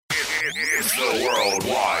It's the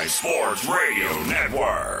Worldwide Sports Radio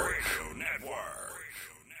Network.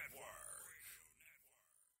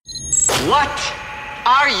 What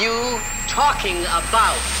are you talking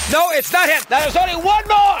about? No, it's not him. There is only one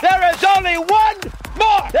more. There is only one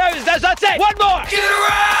more. That's it. One more. Get a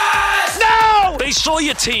rest! No! They saw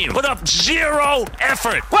your team put up zero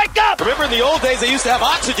effort. Wake up! Remember in the old days, they used to have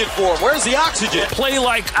oxygen for them. Where's the oxygen? Play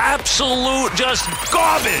like absolute just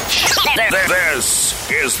garbage. This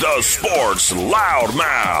is the Sports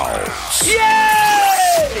Loudmouth.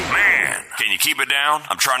 Yay! Man, can you keep it down?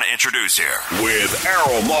 I'm trying to introduce here. With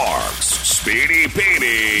Errol Marks, Speedy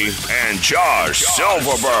Petey, and Josh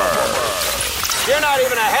Silverberg. You're not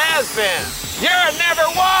even a has-been. You're a never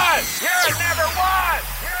was. You're a never was.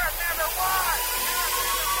 You're a never was.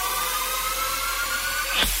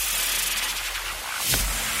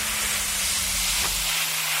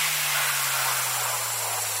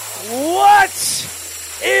 What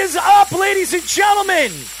is up, ladies and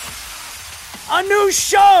gentlemen? A new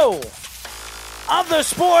show of the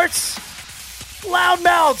Sports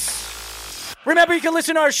Loudmouths. Remember, you can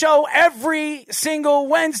listen to our show every single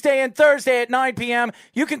Wednesday and Thursday at 9 p.m.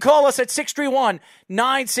 You can call us at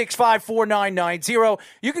 631-965-4990.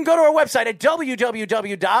 You can go to our website at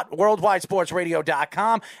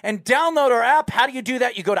www.worldwidesportsradio.com and download our app. How do you do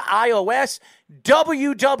that? You go to iOS,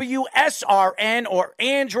 WWSRN, or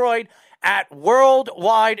Android at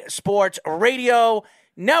Worldwide Sports Radio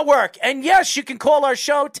Network. And yes, you can call our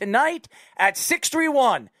show tonight at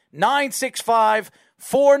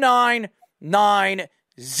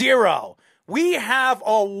 631-965-4990. We have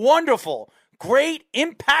a wonderful, great,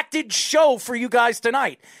 impacted show for you guys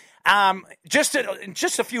tonight. In just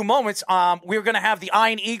a few moments, we're going to have the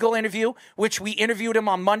Iron Eagle interview, which we interviewed him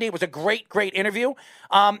on Monday. It was a great, great interview.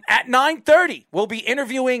 At 9:30, we'll be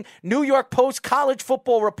interviewing New York Post college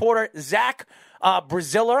football reporter Zach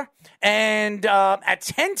Braziller. And at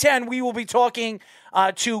 10:10, we will be talking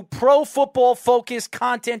to Pro Football Focus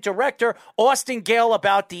content director Austin Gale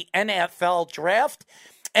about the NFL draft.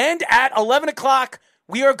 And at 11 o'clock,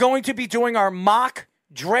 we are going to be doing our mock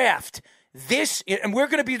draft. And we're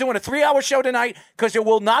going to be doing a 3-hour show tonight because there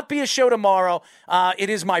will not be a show tomorrow. It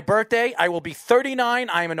is my birthday. I will be 39.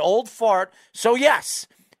 I am an old fart. So yes,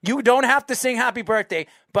 you don't have to sing happy birthday.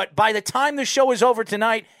 But by the time the show is over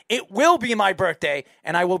tonight, it will be my birthday,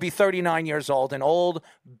 and I will be 39 years old, an old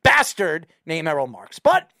bastard named Errol Marks.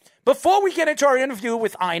 But before we get into our interview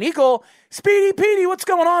with Iron Eagle, Speedy Petey, what's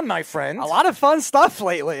going on, my friend? A lot of fun stuff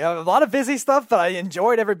lately. A lot of busy stuff, but I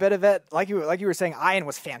enjoyed every bit of it. Like you were saying, Ian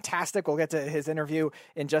was fantastic. We'll get to his interview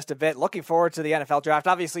in just a bit. Looking forward to the NFL draft.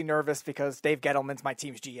 Obviously nervous because Dave Gettleman's my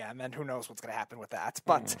team's GM, and who knows what's going to happen with that.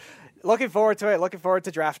 But looking forward to it. Looking forward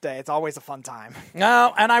to draft day. It's always a fun time.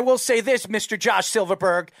 Now, and I will say this, Mr. Josh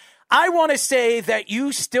Silverberg. I want to say that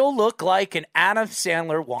you still look like an Adam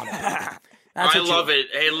Sandler wannabe. I love it.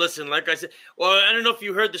 Hey, listen, like I said, well, I don't know if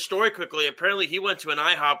you heard the story quickly. Apparently, he went to an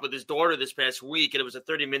IHOP with his daughter this past week, and it was a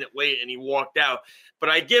 30-minute wait, and he walked out. But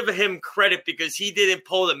I give him credit because he didn't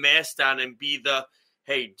pull the mask down and be the,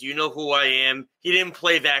 hey, do you know who I am? He didn't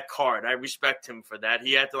play that card. I respect him for that.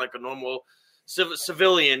 He acted like a normal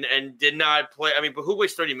civilian and did not play. I mean, but who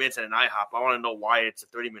waits 30 minutes at an IHOP? I want to know why it's a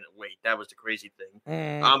 30-minute wait. That was the crazy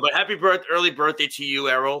thing. But happy early birthday to you,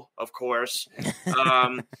 Errol, of course.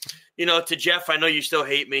 To Jeff, I know you still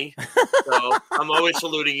hate me. So I'm always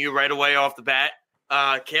saluting you right away off the bat.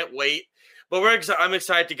 Can't wait. But I'm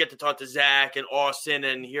excited to get to talk to Zach and Austin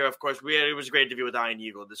and here, of course, it was a great interview with Iron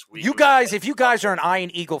Eagle this week. You guys, if you guys are an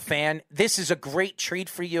Iron Eagle fan, this is a great treat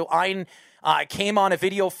for you. Iron came on a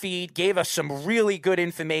video feed, gave us some really good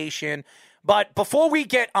information. But before we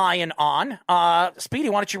get Ian on, Speedy,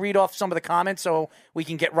 why don't you read off some of the comments so we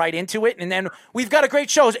can get right into it? And then we've got a great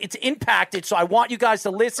show. It's impacted, so I want you guys to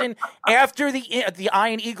listen after the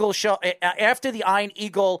Iron Eagle show, after the Iron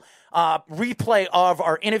Eagle replay of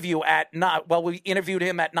our interview we interviewed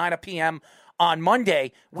him at 9 p.m. on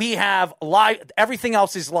Monday. We have live, everything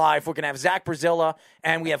else is live. We're going to have Zach Brazilla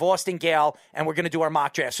and we have Austin Gale, and we're going to do our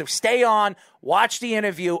mock draft. So stay on, watch the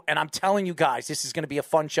interview, and I'm telling you guys, this is going to be a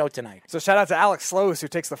fun show tonight. So shout out to Alex Slows, who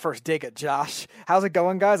takes the first dig at Josh. How's it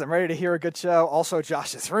going, guys? I'm ready to hear a good show. Also,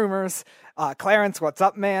 Josh's rumors. Clarence, what's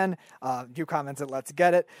up, man? You commented, let's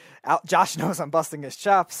get it. Josh knows I'm busting his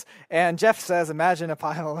chops. And Jeff says, imagine a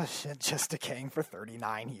pile of shit just decaying for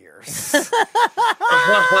 39 years.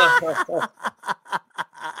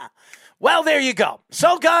 Well, there you go.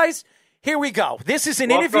 So, guys, here we go. This is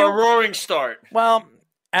an interview. A roaring start. Well,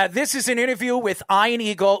 this is an interview with Iron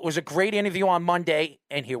Eagle. It was a great interview on Monday,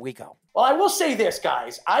 and here we go. Well, I will say this,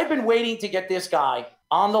 guys. I've been waiting to get this guy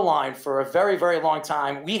on the line for a very, very long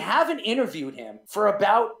time. We haven't interviewed him for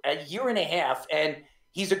about a year and a half, and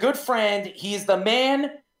he's a good friend. He's the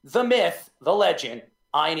man, the myth, the legend,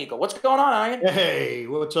 Ian Eagle. What's going on, Ian? Hey,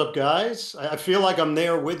 what's up, guys? I feel like I'm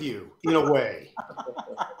there with you, in a way.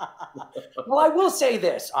 Well, I will say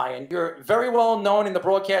this, Ian. You're very well known in the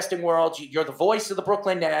broadcasting world. You're the voice of the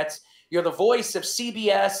Brooklyn Nets. You're the voice of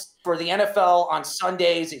CBS for the NFL on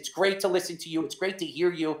Sundays. It's great to listen to you. It's great to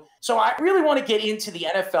hear you. So I really want to get into the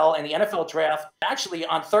NFL and the NFL draft. Actually,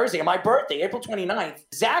 on Thursday, on my birthday, April 29th,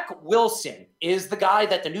 Zach Wilson is the guy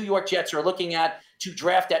that the New York Jets are looking at to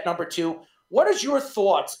draft at number 2. What is your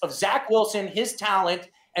thoughts of Zach Wilson, his talent,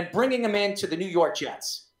 and bringing him into the New York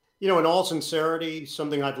Jets? You know, in all sincerity,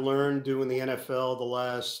 something I've learned doing the NFL the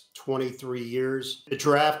last 23 years, the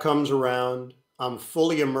draft comes around. I'm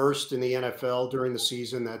fully immersed in the NFL during the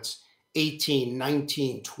season. That's 18,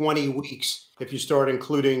 19, 20 weeks. If you start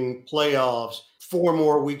including playoffs, 4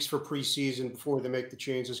 more weeks for preseason before they make the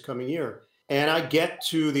change this coming year. And I get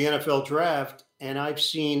to the NFL draft, and I've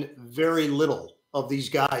seen very little of these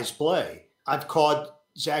guys play. I've caught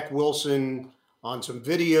Zach Wilson on some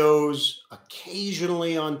videos,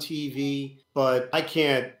 occasionally on TV, but I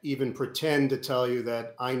can't even pretend to tell you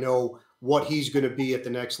that I know what he's going to be at the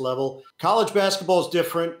next level. College basketball is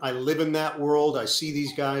different. I live in that world. I see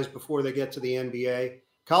these guys before they get to the NBA.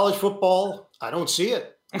 College football, I don't see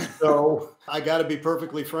it. So I got to be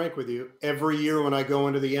perfectly frank with you. Every year when I go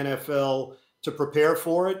into the NFL to prepare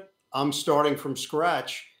for it, I'm starting from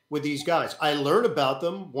scratch with these guys. I learn about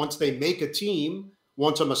them once they make a team,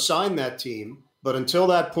 once I'm assigned that team. But until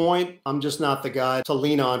that point, I'm just not the guy to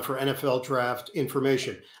lean on for NFL draft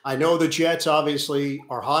information. I know the Jets obviously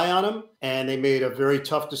are high on him, and they made a very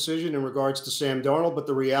tough decision in regards to Sam Darnold. But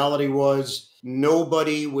the reality was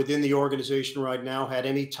nobody within the organization right now had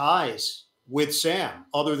any ties with Sam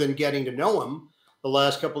other than getting to know him the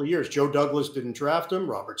last couple of years. Joe Douglas didn't draft him.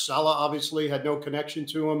 Robert Saleh obviously had no connection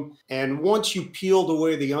to him. And once you peeled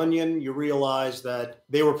away the onion, you realize that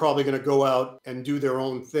they were probably going to go out and do their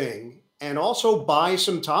own thing and also buy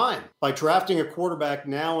some time. By drafting a quarterback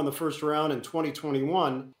now in the first round in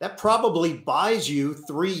 2021, that probably buys you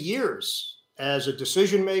 3 years as a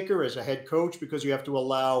decision maker, as a head coach, because you have to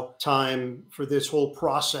allow time for this whole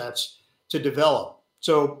process to develop.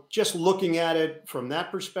 So just looking at it from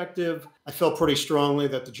that perspective, I felt pretty strongly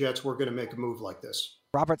that the Jets were going to make a move like this.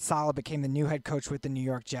 Robert Saleh became the new head coach with the New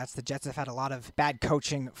York Jets. The Jets have had a lot of bad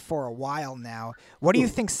coaching for a while now. What do you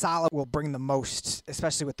think Saleh will bring the most,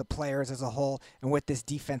 especially with the players as a whole and with this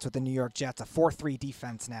defense with the New York Jets, a 4-3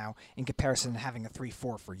 defense now in comparison to having a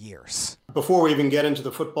 3-4 for years? Before we even get into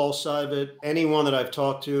the football side of it, anyone that I've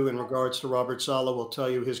talked to in regards to Robert Saleh will tell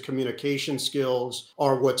you his communication skills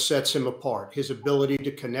are what sets him apart. His ability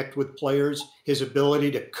to connect with players, his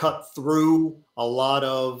ability to cut through a lot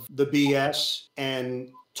of the BS and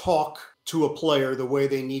talk to a player the way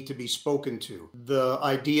they need to be spoken to. The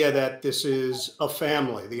idea that this is a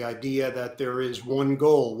family, the idea that there is one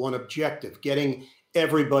goal, one objective, getting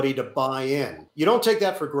everybody to buy in. You don't take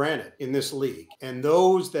that for granted in this league. And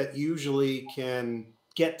those that usually can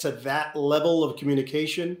get to that level of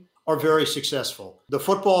communication are very successful. The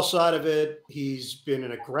football side of it, he's been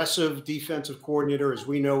an aggressive defensive coordinator, as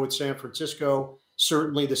we know, with San Francisco.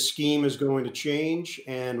 Certainly the scheme is going to change,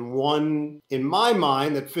 and one, in my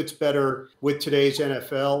mind, that fits better with today's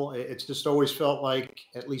NFL. It's just always felt like,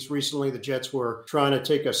 at least recently, the Jets were trying to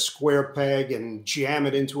take a square peg and jam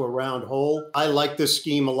it into a round hole. I like this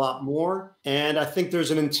scheme a lot more, and I think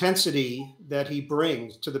there's an intensity that he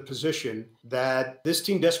brings to the position that this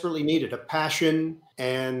team desperately needed, a passion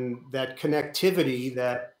and that connectivity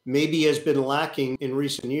that maybe has been lacking in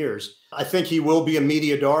recent years. I think he will be a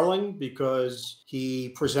media darling because he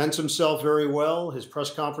presents himself very well. His press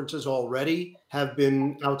conferences already have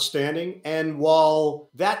been outstanding. And while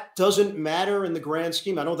that doesn't matter in the grand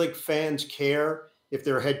scheme, I don't think fans care if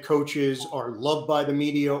their head coaches are loved by the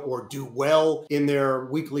media or do well in their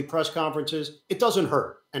weekly press conferences. It doesn't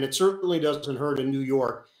hurt. And it certainly doesn't hurt in New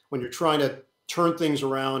York when you're trying to turn things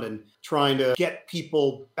around and trying to get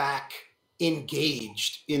people back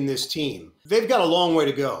engaged in this team. They've got a long way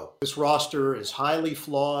to go. This roster is highly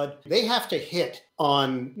flawed. They have to hit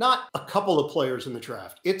on not a couple of players in the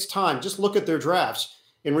draft. It's time. Just look at their drafts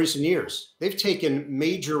in recent years. They've taken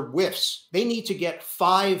major whiffs. They need to get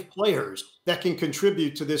 5 players that can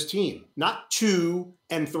contribute to this team, not 2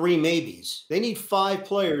 and 3 maybes. They need 5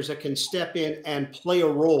 players that can step in and play a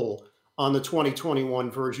role on the 2021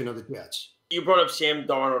 version of the Jets. You brought up Sam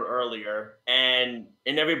Darnold earlier, and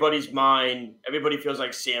in everybody's mind, everybody feels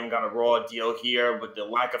like Sam got a raw deal here with the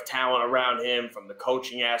lack of talent around him, from the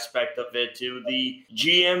coaching aspect of it to the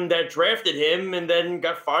GM that drafted him and then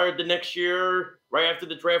got fired the next year right after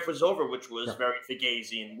the draft was over, which was very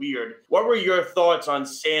fugazi and weird. What were your thoughts on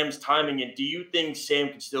Sam's timing, and do you think Sam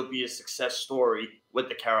can still be a success story with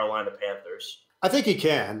the Carolina Panthers? I think he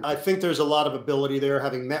can. I think there's a lot of ability there,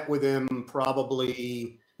 having met with him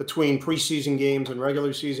probably between preseason games and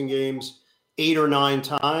regular season games 8 or 9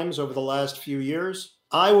 times over the last few years.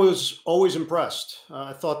 I was always impressed.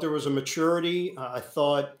 I thought there was a maturity. I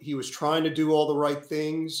thought he was trying to do all the right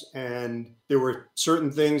things, and there were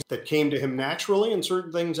certain things that came to him naturally and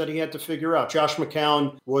certain things that he had to figure out. Josh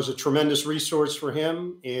McCown was a tremendous resource for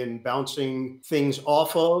him in bouncing things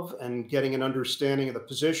off of and getting an understanding of the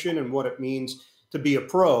position and what it means to be a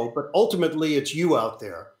pro. But ultimately, it's you out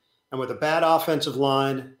there. And with a bad offensive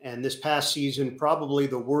line and this past season, probably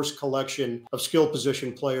the worst collection of skill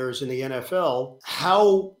position players in the NFL,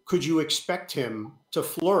 how could you expect him to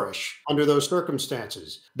flourish under those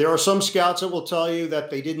circumstances? There are some scouts that will tell you that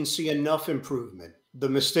they didn't see enough improvement. The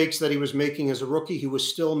mistakes that he was making as a rookie, he was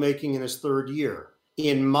still making in his third year.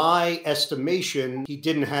 In my estimation, he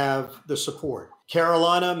didn't have the support.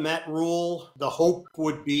 Carolina, Matt Rule, the hope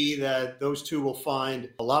would be that those two will find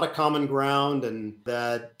a lot of common ground and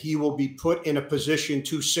that he will be put in a position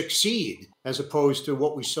to succeed as opposed to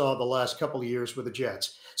what we saw the last couple of years with the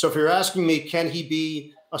Jets. So if you're asking me, can he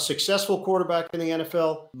be a successful quarterback in the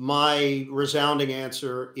NFL? My resounding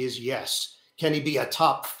answer is yes. Can he be a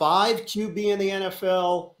top 5 QB in the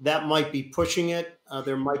NFL? That might be pushing it.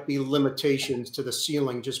 There might be limitations to the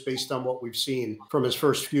ceiling just based on what we've seen from his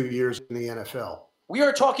first few years in the NFL. We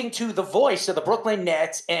are talking to the voice of the Brooklyn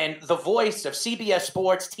Nets and the voice of CBS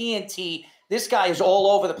Sports, TNT. This guy is all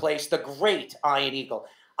over the place, the great Ian Eagle.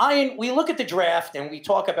 Ian, we look at the draft and we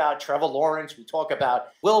talk about Trevor Lawrence, we talk about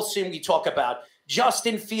Wilson, we talk about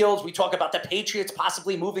Justin Fields, we talk about the Patriots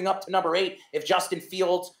possibly moving up to number 8 if Justin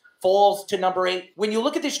Fields falls to number 8. When you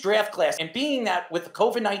look at this draft class, and being that with the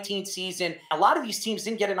COVID-19 season, a lot of these teams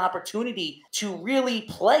didn't get an opportunity to really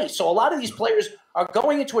play. So a lot of these players are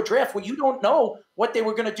going into a draft where you don't know what they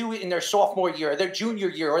were going to do in their sophomore year, or their junior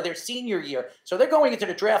year, or their senior year. So they're going into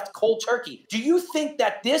the draft cold turkey. Do you think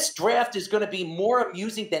that this draft is going to be more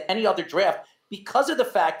amusing than any other draft because of the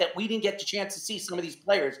fact that we didn't get the chance to see some of these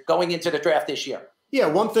players going into the draft this year? Yeah,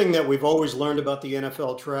 one thing that we've always learned about the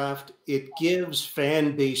NFL draft, it gives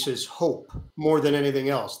fan bases hope more than anything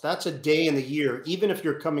else. That's a day in the year, even if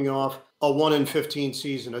you're coming off a 1-15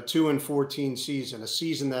 season, a 2-14 season, a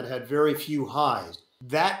season that had very few highs.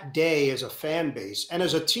 That day as a fan base and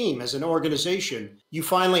as a team, as an organization, you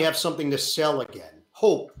finally have something to sell again,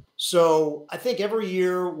 hope. So I think every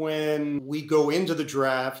year when we go into the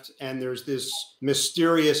draft and there's this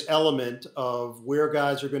mysterious element of where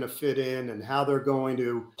guys are going to fit in and how they're going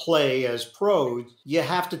to play as pros, you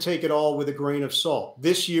have to take it all with a grain of salt.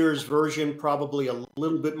 This year's version probably a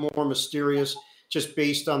little bit more mysterious, just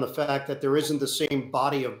based on the fact that there isn't the same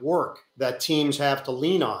body of work that teams have to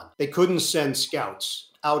lean on. They couldn't send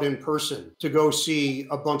scouts out in person to go see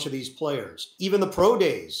a bunch of these players. Even the pro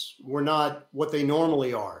days were not what they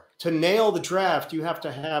normally are. To nail the draft, you have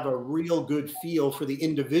to have a real good feel for the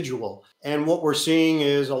individual. And what we're seeing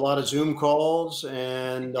is a lot of Zoom calls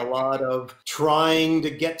and a lot of trying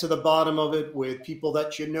to get to the bottom of it with people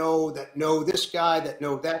that that know this guy, that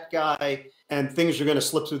know that guy, and things are going to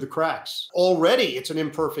slip through the cracks. Already, it's an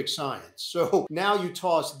imperfect science. So now you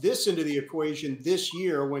toss this into the equation this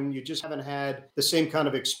year when you just haven't had the same kind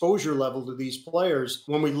of exposure level to these players.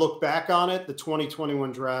 When we look back on it, the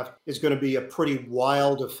 2021 draft is going to be a pretty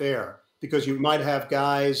wild affair because you might have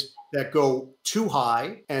guys that go too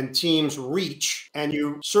high and teams reach, and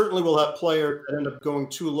you certainly will have players that end up going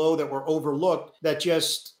too low that were overlooked that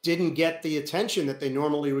just didn't get the attention that they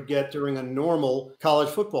normally would get during a normal college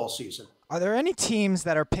football season. Are there any teams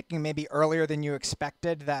that are picking maybe earlier than you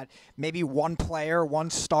expected, that maybe one player, one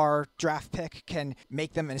star draft pick can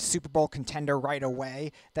make them a Super Bowl contender right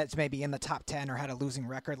away that's maybe in the top 10 or had a losing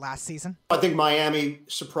record last season? I think Miami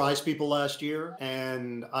surprised people last year,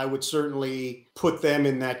 and I would certainly put them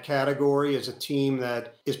in that category as a team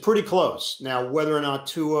that is pretty close. Now, whether or not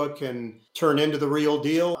Tua can turn into the real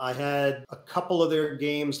deal, I had a couple of their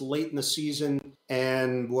games late in the season,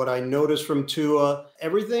 and what I noticed from Tua,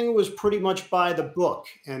 everything was pretty much by the book,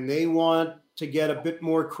 and they want to get a bit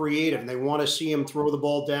more creative, and they want to see him throw the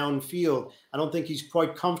ball downfield. I don't think he's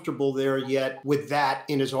quite comfortable there yet with that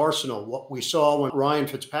in his arsenal. What we saw when Ryan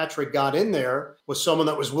Fitzpatrick got in there was someone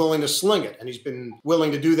that was willing to sling it, and he's been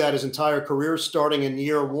willing to do that his entire career, starting in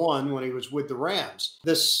year one when he was with the Rams.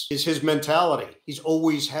 This is his mentality. He's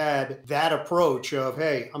always had that approach of,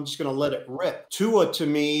 hey, I'm just going to let it rip. Tua, to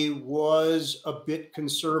me, was a bit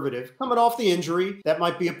conservative. Coming off the injury, that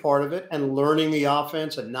might be a part of it, and learning the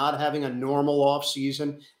offense and not having a normal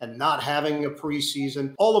offseason and not having a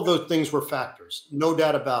preseason. All of those things were factors, no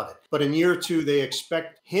doubt about it. But in year two, they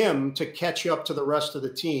expect him to catch up to the rest of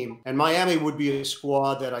the team. And Miami would be a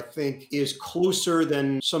squad that I think is closer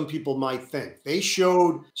than some people might think. They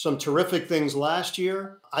showed some terrific things last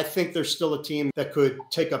year. I think they're still a team that could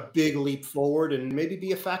take a big leap forward and maybe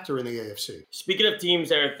be a factor in the AFC. Speaking of teams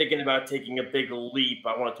that are thinking about taking a big leap,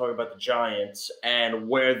 I want to talk about the Giants and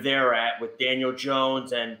where they're at with Daniel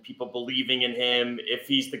Jones and people believing in him. If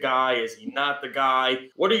he's the guy, is he not the guy?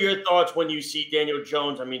 What are your thoughts when you see Daniel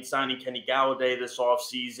Jones, signing Kenny Galladay this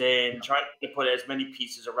offseason, trying to put as many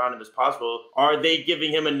pieces around him as possible? Are they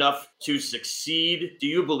giving him enough to succeed? Do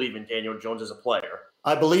you believe in Daniel Jones as a player?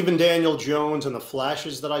 I believe in Daniel Jones and the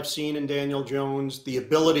flashes that I've seen in Daniel Jones. The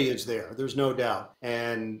ability is there. There's no doubt.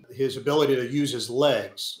 And his ability to use his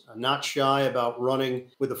legs. I'm not shy about running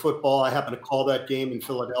with the football. I happen to call that game in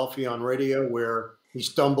Philadelphia on radio where he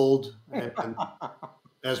stumbled. And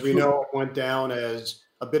as we know, it went down as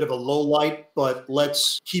a bit of a low light, but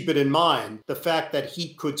let's keep it in mind. The fact that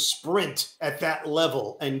he could sprint at that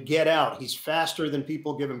level and get out. He's faster than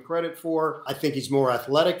people give him credit for. I think he's more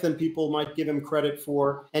athletic than people might give him credit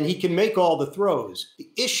for. And he can make all the throws.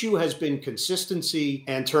 The issue has been consistency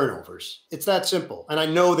and turnovers. It's that simple. And I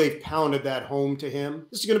know they've pounded that home to him.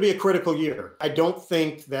 This is going to be a critical year. I don't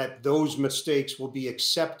think that those mistakes will be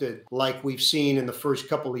accepted like we've seen in the first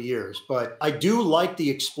couple of years. But I do like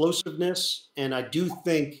the explosiveness, and I do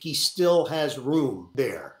think he still has room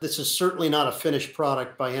there. This is certainly not a finished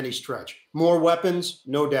product by any stretch. More weapons,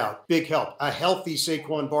 no doubt. Big help. A healthy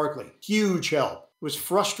Saquon Barkley. Huge help. It was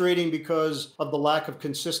frustrating because of the lack of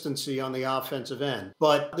consistency on the offensive end.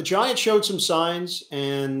 But the Giants showed some signs,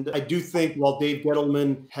 and I do think while Dave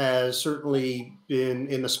Gettleman has certainly been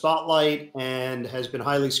in the spotlight and has been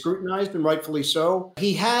highly scrutinized, and rightfully so,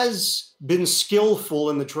 he has been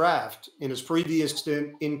skillful in the draft in his previous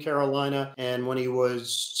stint in Carolina and when he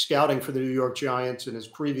was scouting for the New York Giants in his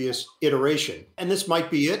previous iteration. And this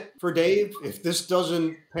might be it for Dave. If this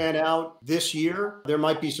doesn't pan out this year, there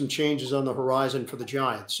might be some changes on the horizon for the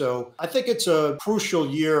Giants. So I think it's a crucial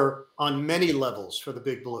year on many levels for the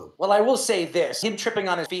Big Blue. Well, I will say this. Him tripping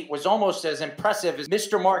on his feet was almost as impressive as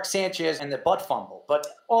Mr. Mark Sanchez and the butt fumble. But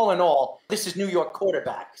all in all, this is New York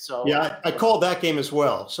quarterback. So yeah, I called that game as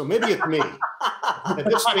well. So maybe it's me. At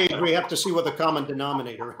this stage, we have to see what the common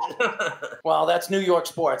denominator is. Well, that's New York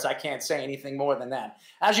sports. I can't say anything more than that.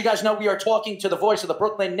 As you guys know, we are talking to the voice of the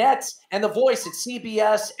Brooklyn Nets and the voice at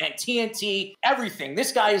CBS and TNT, everything.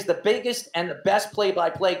 This guy is the biggest and the best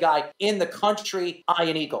play-by-play guy in the country,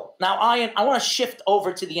 Ian Eagle. Now, Ian, I want to shift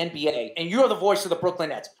over to the NBA, and you're the voice of the Brooklyn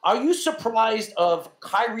Nets. Are you surprised of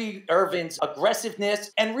Kyrie Irving's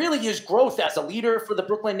aggressiveness and really his growth as a leader for the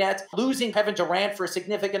Brooklyn Nets, losing Kevin Durant for a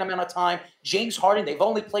significant amount of time, James Harden, they've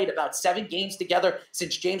only played about 7 games together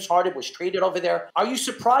since James Harden was traded over there. Are you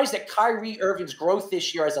surprised that Kyrie Irving's growth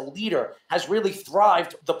this year as a leader has really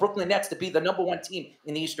thrived the Brooklyn Nets to be the number 1 team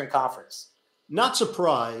in the Eastern Conference? Not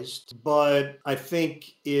surprised, but I think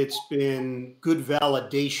it's been good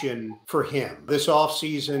validation for him. This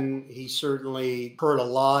offseason, he certainly heard a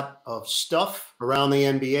lot of stuff around the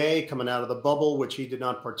NBA coming out of the bubble, which he did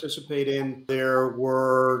not participate in. There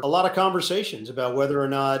were a lot of conversations about whether or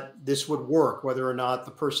not this would work, whether or not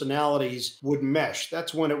the personalities would mesh.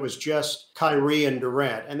 That's when it was just Kyrie and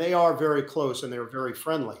Durant, and they are very close and they're very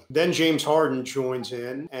friendly. Then James Harden joins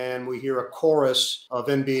in, and we hear a chorus of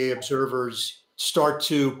NBA observers start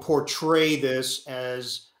to portray this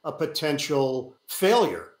as a potential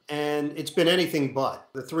failure. And it's been anything but.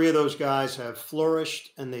 The 3 of those guys have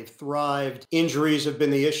flourished and they've thrived. Injuries have been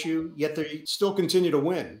the issue, yet they still continue to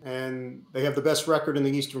win. And they have the best record in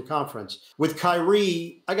the Eastern Conference. With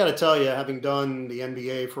Kyrie, I got to tell you, having done the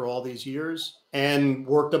NBA for all these years and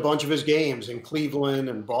worked a bunch of his games in Cleveland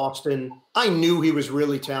and Boston, I knew he was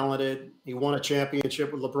really talented. He won a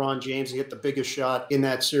championship with LeBron James. He hit the biggest shot in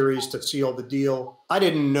that series to seal the deal. I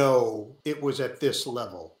didn't know it was at this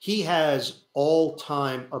level. He has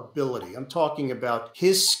all-time ability. I'm talking about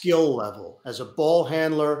his skill level as a ball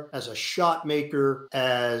handler, as a shot maker,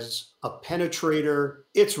 as a penetrator.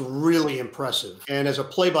 It's really impressive. And as a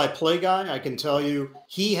play-by-play guy, I can tell you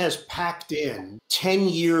he has packed in 10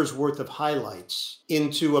 years worth of highlights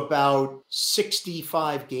into about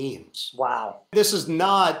 65 games. Wow. This is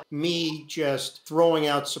not me just throwing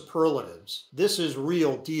out superlatives. This is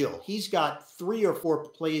real deal. He's got 3 or 4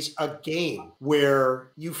 plays a game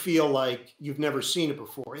where you feel like you've never seen it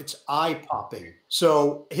before. It's eye-popping.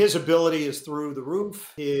 So his ability is through the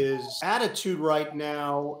roof. His attitude right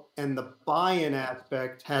now and the buy-in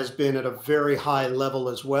aspect has been at a very high level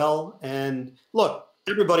as well. And look,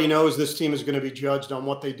 everybody knows this team is going to be judged on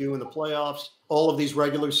what they do in the playoffs. All of these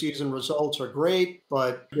regular season results are great,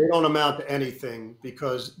 but they don't amount to anything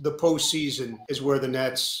because the postseason is where the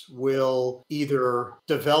Nets will either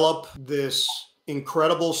develop this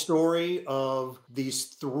incredible story of these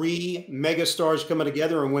 3 megastars coming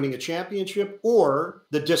together and winning a championship, or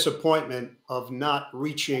the disappointment of not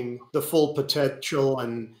reaching the full potential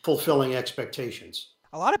and fulfilling expectations.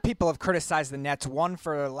 A lot of people have criticized the Nets, one,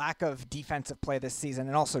 for lack of defensive play this season,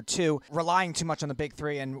 and also, two, relying too much on the big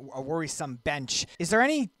three and a worrisome bench. Is there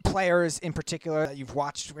any players in particular that you've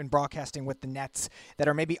watched in broadcasting with the Nets that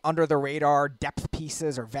are maybe under the radar, depth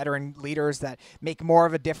pieces or veteran leaders that make more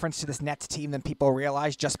of a difference to this Nets team than people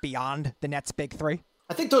realize, just beyond the Nets' big three?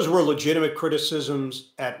 I think those were legitimate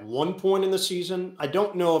criticisms at one point in the season. I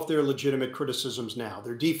don't know if they're legitimate criticisms now.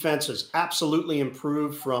 Their defense has absolutely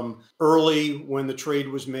improved from early when the trade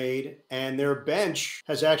was made, and their bench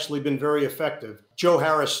has actually been very effective. Joe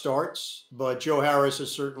Harris starts, but Joe Harris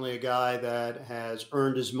is certainly a guy that has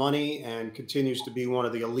earned his money and continues to be one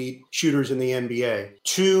of the elite shooters in the NBA.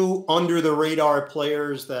 2 under-the-radar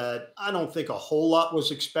players that I don't think a whole lot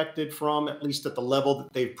was expected from, at least at the level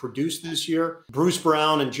that they've produced this year. Bruce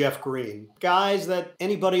Brown and Jeff Green. Guys that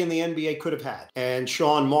anybody in the NBA could have had. And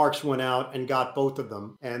Sean Marks went out and got both of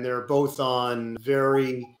them. And they're both on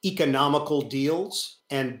very economical deals.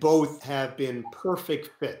 And both have been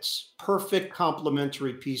perfect fits, perfect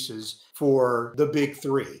complementary pieces for the big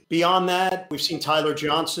three. Beyond that, we've seen Tyler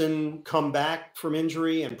Johnson come back from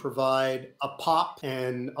injury and provide a pop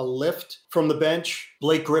and a lift from the bench.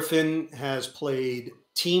 Blake Griffin has played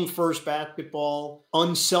team first basketball,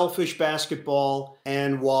 unselfish basketball.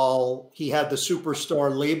 And while he had the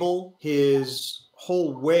superstar label, his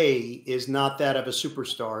whole way is not that of a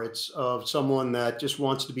superstar. It's of someone that just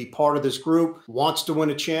wants to be part of this group, wants to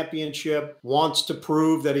win a championship, wants to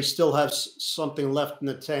prove that he still has something left in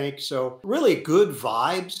the tank. So really good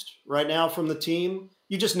vibes right now from the team.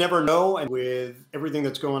 You just never know. And with everything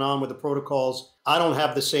that's going on with the protocols, I don't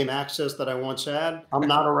have the same access that I once had. I'm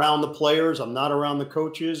not around the players. I'm not around the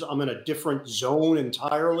coaches. I'm in a different zone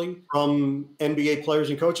entirely from NBA players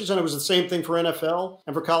and coaches. And it was the same thing for NFL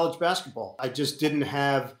and for college basketball. I just didn't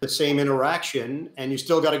have the same interaction. And you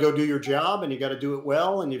still got to go do your job, and you got to do it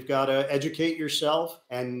well, and you've got to educate yourself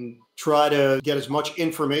and try to get as much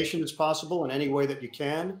information as possible in any way that you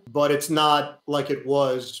can. But it's not like it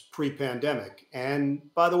was pre-pandemic. And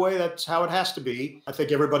by the way, that's how it has to be. I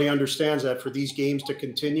think everybody understands that for these games to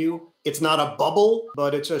continue. It's not a bubble,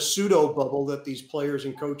 but it's a pseudo bubble that these players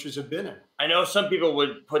and coaches have been in. I know some people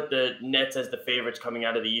would put the Nets as the favorites coming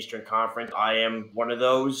out of the Eastern Conference. I am one of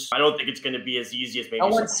those. I don't think it's going to be as easy as maybe. No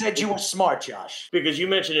one said you were smart, Josh. Because you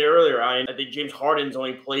mentioned it earlier, Ryan. I think James Harden's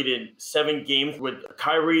only played in 7 games with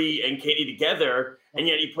Kyrie and KD together, and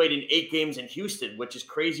yet he played in 8 games in Houston, which is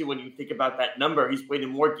crazy when you think about that number. He's played in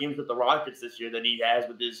more games with the Rockets this year than he has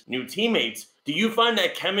with his new teammates. Do you find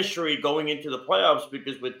that chemistry going into the playoffs,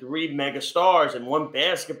 because with 3 mega stars and 1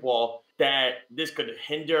 basketball, that this could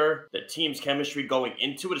hinder the team's chemistry going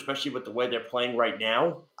into it, especially with the way they're playing right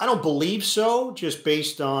now? I don't believe so, just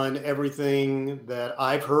based on everything that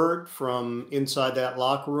I've heard from inside that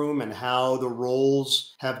locker room and how the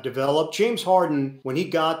roles have developed. James Harden, when he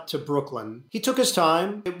got to Brooklyn, he took his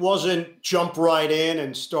time. It wasn't jump right in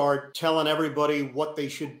and start telling everybody what they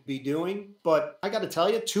should be doing. But I got to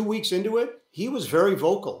tell you, 2 weeks into it, he was very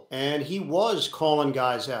vocal, and he was calling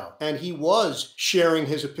guys out, and he was sharing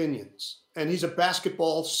his opinions. And he's a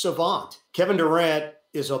basketball savant. Kevin Durant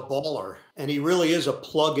is a baller, and he really is a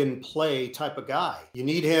plug-and-play type of guy. You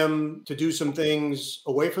need him to do some things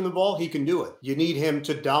away from the ball, he can do it. You need him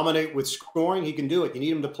to dominate with scoring, he can do it. You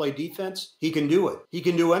need him to play defense, he can do it. He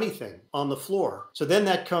can do anything on the floor. So then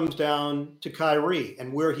that comes down to Kyrie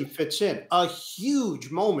and where he fits in. A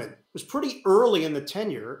huge moment. It was pretty early in the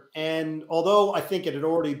tenure, and although I think it had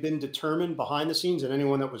already been determined behind the scenes, and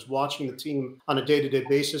anyone that was watching the team on a day-to-day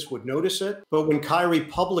basis would notice it, but when Kyrie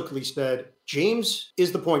publicly said, James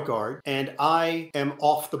is the point guard, and I am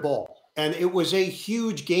off the ball. And it was a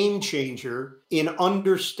huge game changer in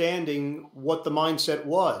understanding what the mindset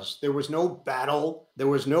was. There was no battle. There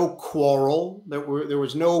was no quarrel. There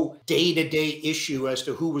was no day-to-day issue as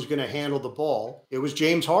to who was going to handle the ball. It was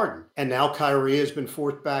James Harden. And now Kyrie has been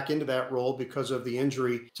forced back into that role because of the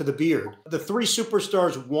injury to the beard. The three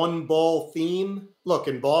superstars one ball theme. Look,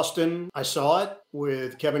 in Boston, I saw it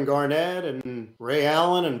with Kevin Garnett and Ray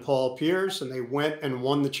Allen and Paul Pierce, and they went and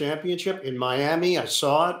won the championship. In Miami, I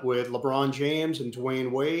saw it with LeBron James and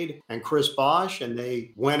Dwayne Wade and Chris Bosh, and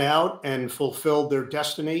they went out and fulfilled their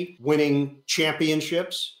destiny, winning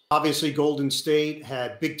championships. Obviously, Golden State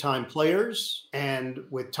had big-time players, and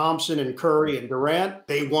with Thompson and Curry and Durant,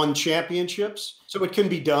 they won championships. So it can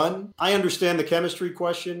be done. I understand the chemistry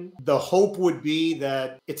question. The hope would be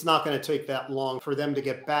that it's not going to take that long for them to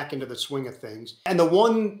get back into the swing of things. And the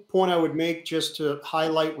one point I would make, just to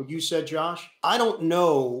highlight what you said, Josh, I don't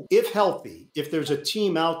know, if healthy, if there's a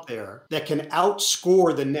team out there that can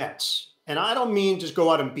outscore the Nets. And I don't mean just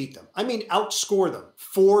go out and beat them. I mean outscore them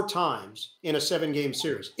 4 times in a 7-game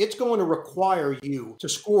series. It's going to require you to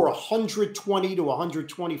score 120 to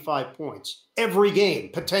 125 points every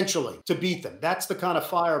game, potentially, to beat them. That's the kind of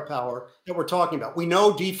firepower that we're talking about. We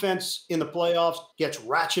know defense in the playoffs gets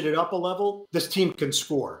ratcheted up a level. This team can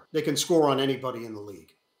score. They can score on anybody in the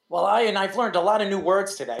league. Well, I've learned a lot of new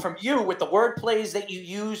words today from you with the word plays that you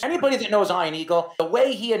use. Anybody that knows Ian Eagle, the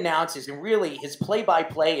way he announces and really his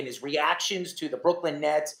play-by-play and his reactions to the Brooklyn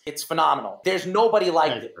Nets, it's phenomenal. There's nobody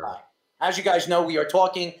like it. As you guys know, we are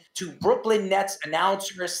talking to Brooklyn Nets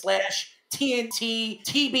announcer / TNT,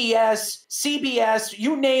 TBS, CBS,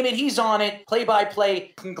 you name it, he's on it.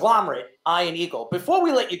 Play-by-play conglomerate, Ian Eagle. Before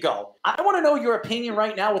we let you go, I want to know your opinion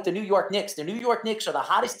right now with the New York Knicks. The New York Knicks are the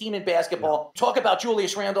hottest team in basketball. Talk about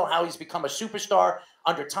Julius Randle, how he's become a superstar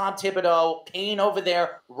under Tom Thibodeau, Kane over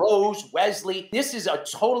there, Rose, Wesley. This is a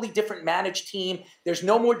totally different managed team. There's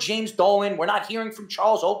no more James Dolan. We're not hearing from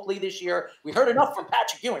Charles Oakley this year. We heard enough from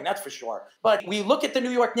Patrick Ewing, that's for sure. But we look at the New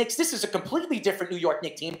York Knicks. This is a completely different New York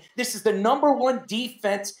Knicks team. This is the number 1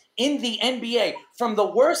 defense in the NBA, from the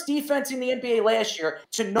worst defense in the NBA last year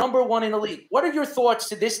to number 1 in the league. What are your thoughts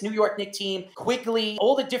to this New York Knicks team? Quickly,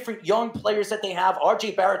 all the different young players that they have,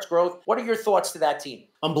 RJ Barrett's growth. What are your thoughts to that team?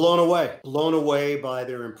 I'm blown away by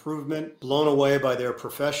their improvement, blown away by their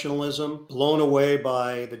professionalism, blown away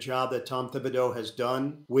by the job that Tom Thibodeau has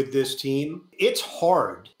done with this team. It's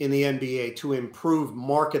hard in the NBA to improve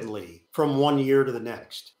markedly from one year to the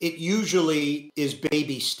next. It usually is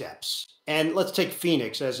baby steps. And let's take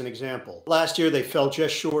Phoenix as an example. Last year, they fell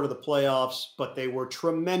just short of the playoffs, but they were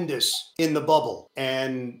tremendous in the bubble.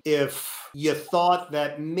 And if you thought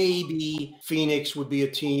that maybe Phoenix would be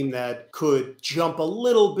a team that could jump a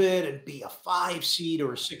little bit and be a 5 seed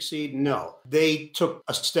or a 6 seed, no, they took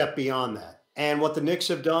a step beyond that. And what the Knicks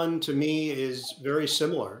have done to me is very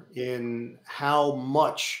similar in how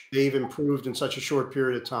much they've improved in such a short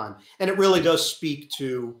period of time. And it really does speak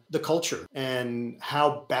to the culture and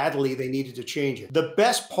how badly they needed to change it. The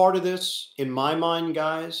best part of this, in my mind,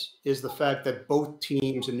 guys, is the fact that both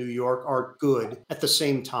teams in New York are good at the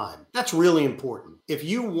same time. That's really important. If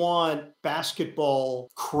you want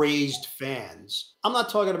basketball crazed fans, I'm not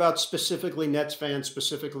talking about specifically Nets fans,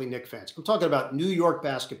 specifically Knicks fans. I'm talking about New York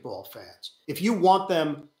basketball fans. If you want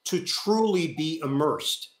them to truly be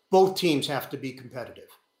immersed, both teams have to be competitive.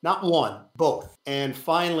 Not one, both. And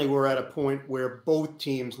finally, we're at a point where both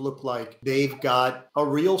teams look like they've got a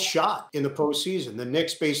real shot in the postseason. The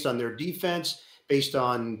Knicks, based on their defense, based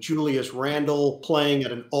on Julius Randle playing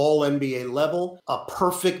at an all-NBA level, a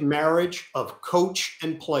perfect marriage of coach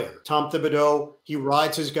and player. Tom Thibodeau, he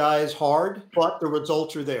rides his guys hard, but the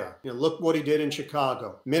results are there. Look what he did in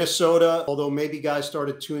Chicago. Minnesota, although maybe guys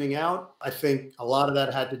started tuning out, I think a lot of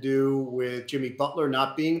that had to do with Jimmy Butler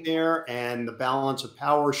not being there and the balance of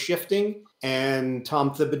power shifting. And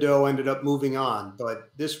Tom Thibodeau ended up moving on. But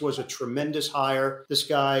this was a tremendous hire. This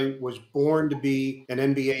guy was born to be an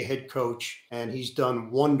NBA head coach, and he's done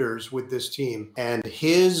wonders with this team. And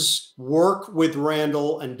his work with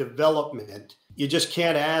Randle and development, you just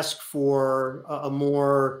can't ask for a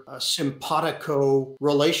more simpatico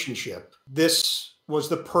relationship. This was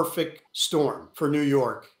the perfect storm for New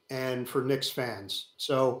York and for Knicks fans.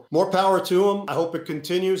 So more power to them. I hope it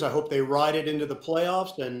continues. I hope they ride it into the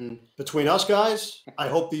playoffs. And between us guys, I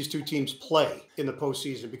hope these two teams play in the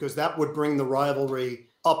postseason, because that would bring the rivalry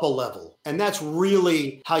up a level. And that's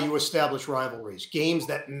really how you establish rivalries. Games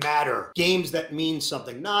that matter, games that mean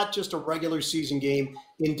something, not just a regular season game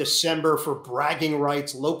in December for bragging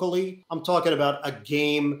rights locally. I'm talking about a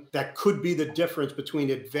game that could be the difference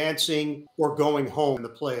between advancing or going home in the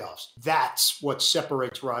playoffs. That's what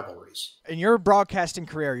separates rivalries. in your broadcasting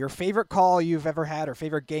career, your favorite call you've ever had or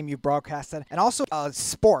favorite game you've broadcasted, and also a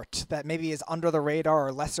sport that maybe is under the radar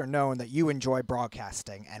or lesser known that you enjoy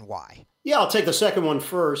broadcasting and why. Yeah, I'll take the second one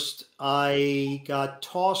first. I got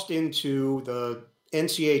tossed into the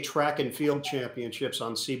NCAA track and field championships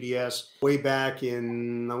on CBS way back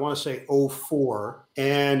in, I want to say 2004.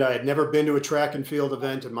 And I had never been to a track and field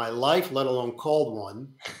event in my life, let alone called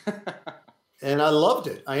one. And I loved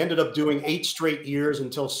it. I ended up doing 8 straight years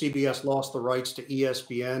until CBS lost the rights to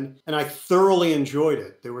ESPN. And I thoroughly enjoyed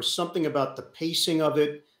it. There was something about the pacing of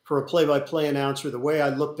it for a play-by-play announcer, the way I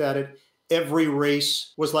looked at it. Every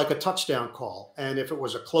race was like a touchdown call. And if it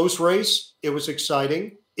was a close race, it was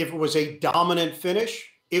exciting. If it was a dominant finish,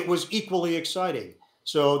 it was equally exciting.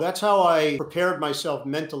 So that's how I prepared myself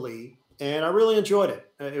mentally, and I really enjoyed it.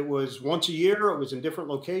 It was once a year. It was in different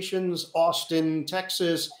locations: Austin,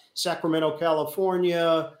 Texas, Sacramento,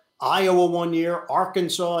 California, Iowa one year,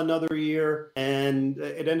 Arkansas another year, and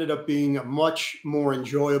it ended up being a much more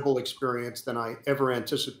enjoyable experience than I ever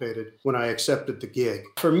anticipated when I accepted the gig.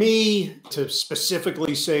 For me, to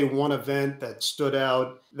specifically say one event that stood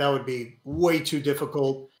out, that would be way too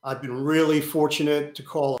difficult. I've been really fortunate to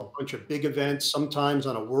call a bunch of big events, sometimes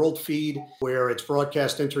on a world feed where it's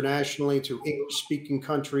broadcast internationally to English-speaking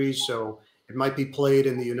countries. So it might be played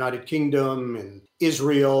in the United Kingdom and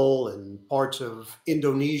Israel and parts of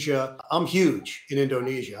Indonesia. I'm huge in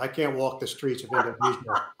Indonesia. I can't walk the streets of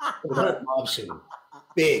Indonesia without a mob scene.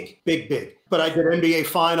 Big, big, big. But I did NBA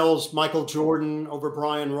Finals, Michael Jordan over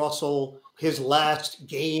Brian Russell, his last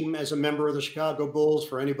game as a member of the Chicago Bulls.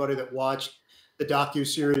 For anybody that watched the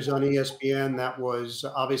docuseries on ESPN, that was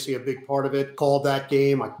obviously a big part of it. Called that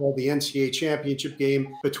game. I called the NCAA championship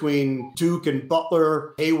game between Duke and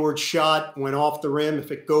Butler. Hayward's shot went off the rim.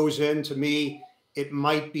 If it goes in, to me, it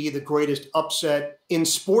might be the greatest upset in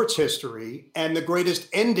sports history and the greatest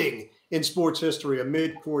ending in sports history, a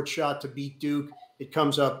mid-court shot to beat Duke. It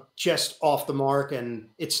comes up just off the mark, and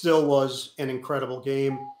it still was an incredible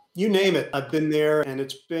game. You name it, I've been there, and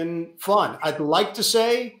it's been fun. I'd like to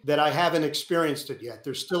say that I haven't experienced it yet.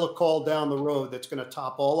 There's still a call down the road that's going to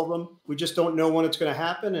top all of them. We just don't know when it's going to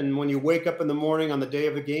happen. And when you wake up in the morning on the day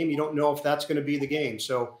of the game, you don't know if that's going to be the game.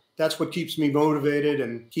 So that's what keeps me motivated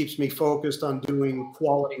and keeps me focused on doing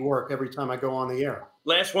quality work every time I go on the air.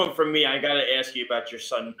 Last one from me. I got to ask you about your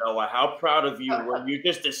son, Noah. How proud of you were you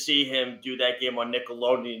just to see him do that game on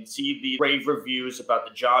Nickelodeon and see the rave reviews about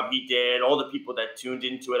the job he did, all the people that tuned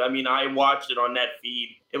into it. I mean, I watched it on that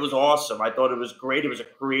feed. It was awesome. I thought it was great. It was a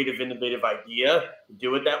creative, innovative idea to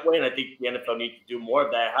do it that way, and I think the NFL needs to do more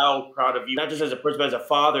of that. How proud of you, not just as a person, but as a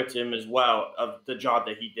father to him as well, of the job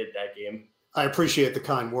that he did that game. I appreciate the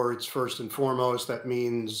kind words first and foremost. That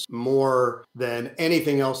means more than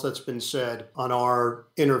anything else that's been said on our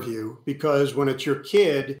interview, because when it's your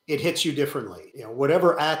kid, it hits you differently. You know,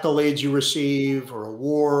 whatever accolades you receive or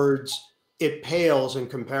awards, it pales in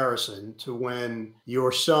comparison to when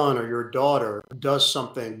your son or your daughter does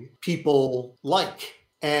something people like.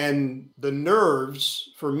 And the nerves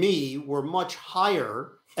for me were much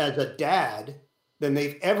higher as a dad than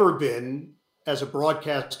they've ever been as a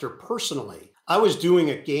broadcaster personally. I was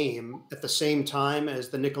doing a game at the same time as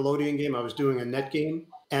the Nickelodeon game. I was doing a net game,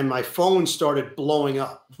 and my phone started blowing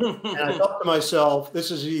up. And I thought to myself,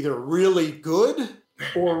 this is either really good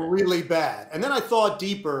or really bad. And then I thought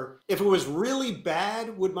deeper, if it was really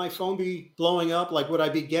bad, would my phone be blowing up? Like, would I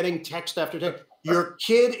be getting text after text? Your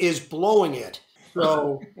kid is blowing it.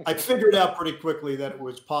 So I figured out pretty quickly that it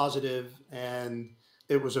was positive, and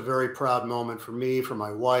it was a very proud moment for me, for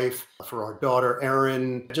my wife, for our daughter,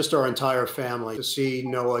 Erin, just our entire family to see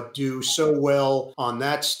Noah do so well on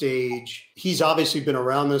that stage. He's obviously been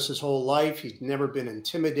around this his whole life. He's never been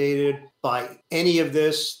intimidated by any of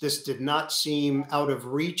this. This did not seem out of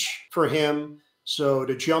reach for him. So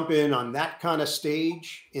to jump in on that kind of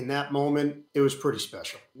stage in that moment, it was pretty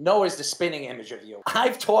special. Noah's the spinning image of you.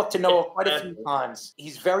 I've talked to Noah quite a few times.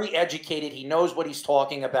 He's very educated. He knows what he's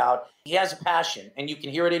talking about. He has a passion, and you can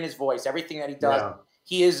hear it in his voice. Everything that he does, yeah.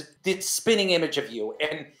 He is the spinning image of you.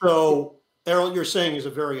 And so, Errol, you're saying he's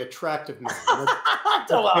a very attractive man.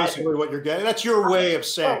 That's basically what you're getting. That's your way of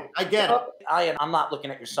saying. I get it. I'm not looking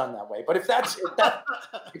at your son that way, but if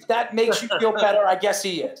that makes you feel better, I guess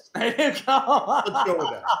he is. There you go. Let's go with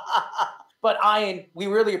that. But Ian, we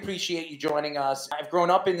really appreciate you joining us. I've grown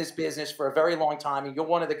up in this business for a very long time, and you're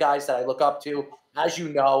one of the guys that I look up to, as you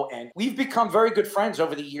know, and we've become very good friends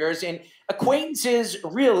over the years, and acquaintances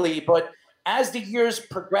really, but as the years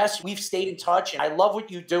progress, we've stayed in touch, and I love what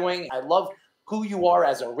you're doing. I love who you are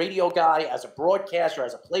as a radio guy, as a broadcaster,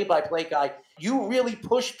 as a play-by-play guy. You really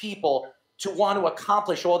push people to want to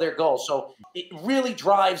accomplish all their goals. So it really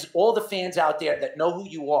drives all the fans out there that know who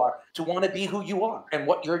you are to want to be who you are and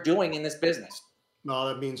what you're doing in this business. No,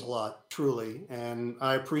 that means a lot, truly. And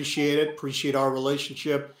I appreciate it, appreciate our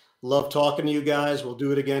relationship. Love talking to you guys. We'll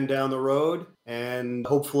do it again down the road. And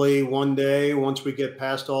hopefully one day, once we get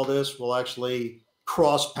past all this, we'll actually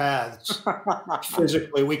cross paths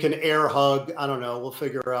physically. We can air hug. I don't know. We'll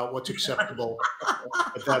figure out what's acceptable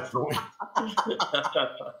at that point.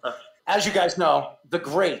 As you guys know, the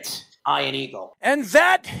great Ian Eagle. And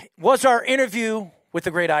that was our interview with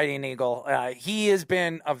the great Ian Eagle. He has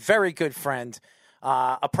been a very good friend,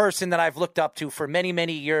 a person that I've looked up to for many,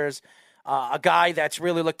 many years, a guy that's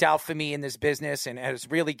really looked out for me in this business and has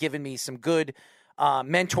really given me some good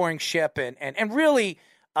mentoringship and really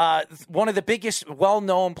one of the biggest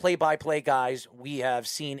well-known play-by-play guys we have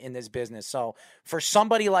seen in this business. So for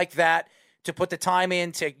somebody like that to put the time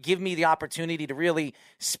in to give me the opportunity to really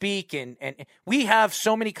speak, and we have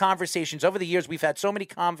so many conversations. Over the years, we've had so many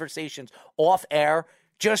conversations off air,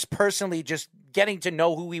 just personally, just getting to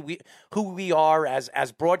know who we are as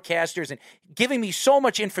broadcasters, and giving me so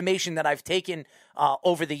much information that I've taken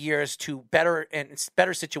over the years to better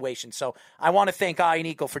situations. So I want to thank Ian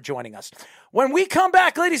Eagle for joining us. When we come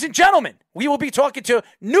back, ladies and gentlemen, we will be talking to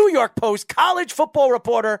New York Post college football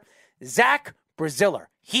reporter Zach Braziller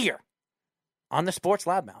here on the Sports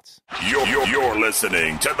Loudmouths. You're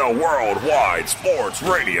listening to the Worldwide Sports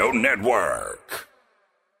Radio Network.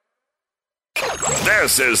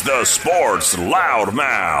 This is the Sports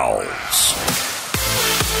Loudmouths.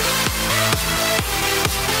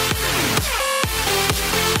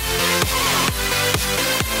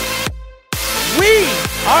 We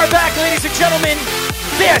are back, ladies and gentlemen.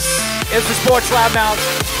 This is the Sports Loudmouths.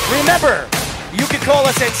 Remember, you can call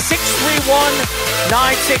us at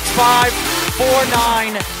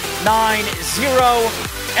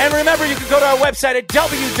 631-965-4990. And remember, you can go to our website at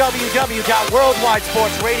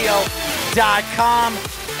www.worldwidesportsradio.com.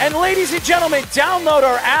 And ladies and gentlemen, download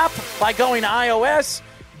our app by going to iOS,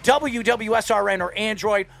 WWSRN, or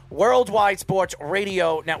Android, Worldwide Sports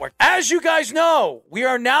Radio Network. As you guys know, we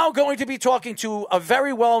are now going to be talking to a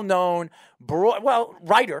very well-known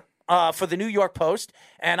writer for the New York Post,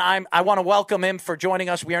 and I want to welcome him for joining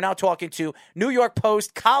us. We are now talking to New York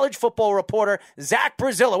Post college football reporter Zach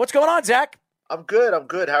Braziller. What's going on, Zach? I'm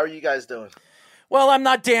good. How are you guys doing? Well, I'm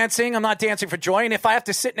not dancing for joy. And if I have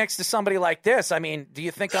to sit next to somebody like this, I mean, do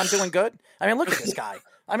you think I'm doing good? I mean, look at this guy.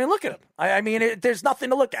 I mean, look at him. There's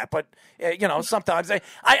nothing to look at. But, sometimes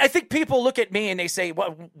I think people look at me and they say,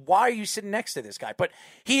 well, why are you sitting next to this guy? But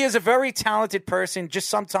he is a very talented person. Just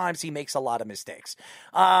sometimes he makes a lot of mistakes.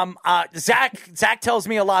 Zach tells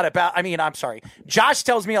me a lot about, Josh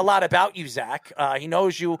tells me a lot about you, Zach. He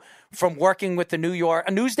knows you from working with the New York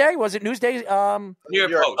Newsday. Was it Newsday? New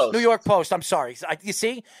York Post. New York Post. I'm sorry. You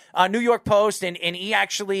see, New York Post, and he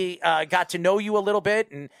actually got to know you a little bit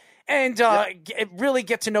and really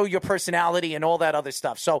get to know your personality and all that other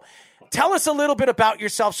stuff. So tell us a little bit about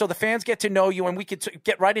yourself so the fans get to know you and we could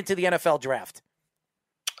get right into the NFL draft.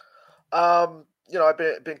 I've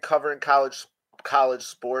been covering college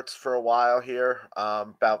sports for a while here.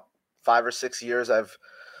 About 5 or 6 years I've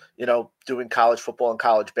doing college football and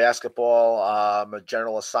college basketball. I'm a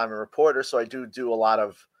general assignment reporter, so I do a lot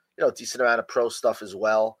of, decent amount of pro stuff as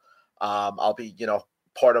well. I'll be,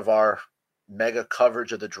 part of our mega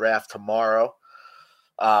coverage of the draft tomorrow.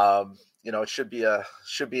 It should be an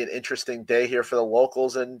interesting day here for the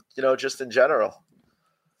locals and, just in general.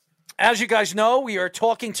 As you guys know, we are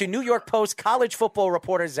talking to New York Post college football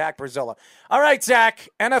reporter Zach Braziller. All right, Zach,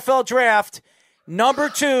 NFL draft, number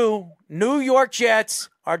 2, New York Jets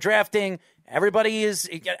are drafting. Everybody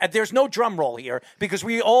there's no drum roll here because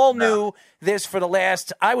we all knew this for the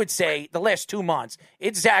last 2 months.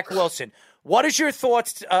 It's Zach Wilson. What is your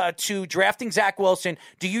thoughts to drafting Zach Wilson?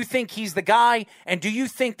 Do you think he's the guy? And do you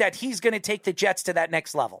think that he's going to take the Jets to that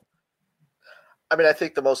next level? I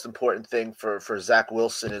think the most important thing for Zach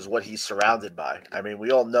Wilson is what he's surrounded by.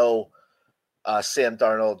 We all know Sam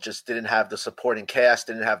Darnold just didn't have the supporting cast,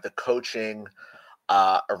 didn't have the coaching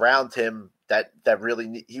around him that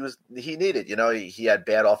really he needed. He had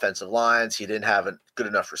bad offensive lines. He didn't have good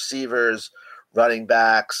enough receivers, running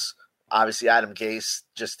backs. Obviously, Adam Gase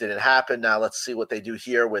just didn't happen. Now let's see what they do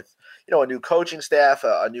here with, a new coaching staff,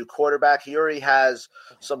 a new quarterback. He already has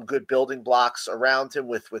some good building blocks around him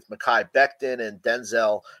with Mekhi Becton and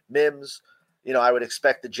Denzel Mims. I would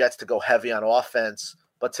expect the Jets to go heavy on offense.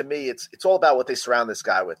 But to me, it's all about what they surround this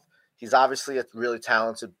guy with. He's obviously a really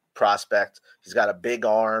talented prospect. He's got a big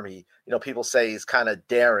arm. People say he's kind of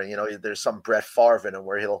daring. There's some Brett Favre in him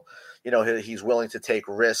where he's willing to take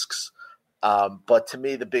risks. But to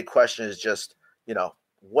me, the big question is just,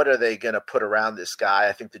 what are they going to put around this guy?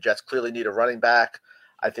 I think the Jets clearly need a running back.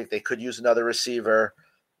 I think they could use another receiver.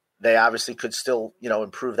 They obviously could still,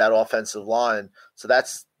 improve that offensive line. So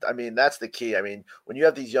that's the key. I mean, when you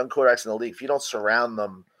have these young quarterbacks in the league, if you don't surround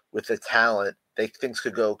them with the talent, things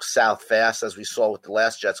could go south fast, as we saw with the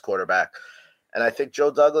last Jets quarterback. And I think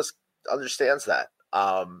Joe Douglas understands that.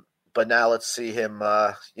 But now let's see him,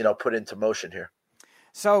 put into motion here.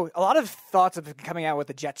 So a lot of thoughts have been coming out with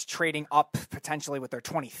the Jets trading up potentially with their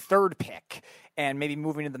 23rd pick and maybe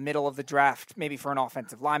moving to the middle of the draft, maybe for an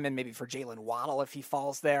offensive lineman, maybe for Jalen Waddle if he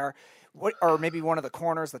falls there, or maybe one of the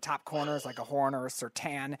corners, the top corners like a Horn or a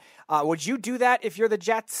Surtain. Would you do that if you're the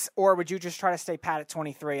Jets, or would you just try to stay pat at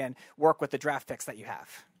 23 and work with the draft picks that you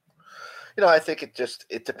have? I think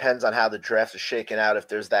it depends on how the draft is shaken out. If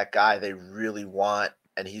there's that guy they really want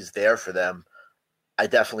and he's there for them, I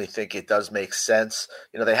definitely think it does make sense.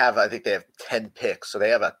 I think they have 10 picks, so they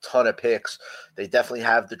have a ton of picks. They definitely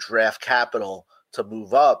have the draft capital to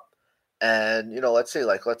move up. And, let's see,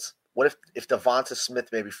 what if Devonta Smith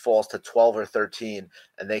maybe falls to 12 or 13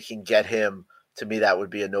 and they can get him? To me, that would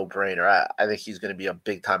be a no-brainer. I think he's going to be a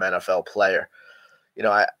big-time NFL player.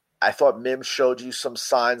 I thought Mims showed you some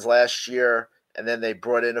signs last year, and then they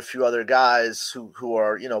brought in a few other guys who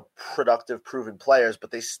are, productive, proven players, but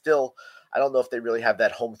they still – I don't know if they really have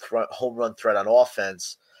that home run threat on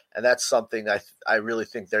offense, and that's something I really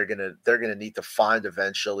think they're gonna need to find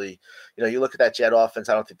eventually. You look at that Jet offense.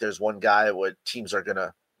 I don't think there's one guy what teams are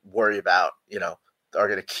gonna worry about. Are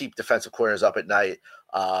gonna keep defensive coordinators up at night,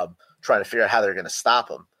 trying to figure out how they're gonna stop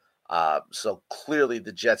them. So clearly,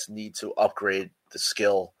 the Jets need to upgrade the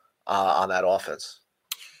skill on that offense.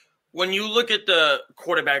 When you look at the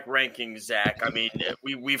quarterback rankings, Zach, I mean,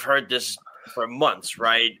 we've heard this for months,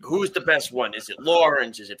 right? Who's the best one? Is it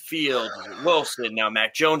Lawrence? Is it Fields? Is it Wilson? Now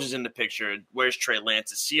Mac Jones is in the picture. Where's Trey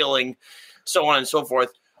Lance's ceiling? So on and so forth.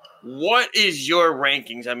 What is your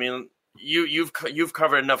rankings? I mean, you've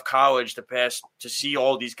covered enough college to see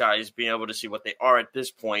all these guys being able to see what they are at this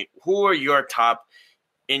point. Who are your top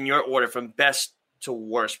in your order from best to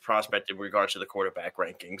worst prospect in regards to the quarterback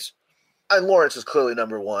rankings? And Lawrence is clearly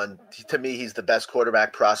number one. To me, he's the best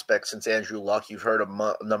quarterback prospect since Andrew Luck. You've heard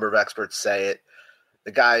a number of experts say it.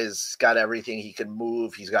 The guy's got everything. He can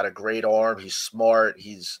move. He's got a great arm. He's smart.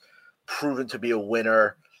 He's proven to be a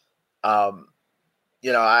winner. I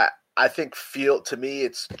think to me,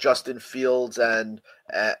 it's Justin Fields and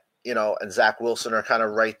Zach Wilson are kind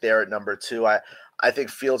of right there at number two. I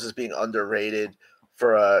think Fields is being underrated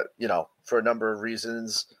for a number of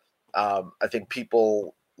reasons. I think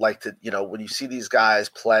people like to, when you see these guys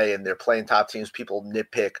play and they're playing top teams, people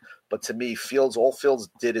nitpick. But to me, all Fields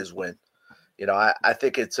did is win. I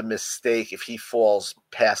think it's a mistake if he falls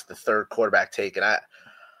past the third quarterback take. And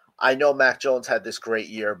I know Mac Jones had this great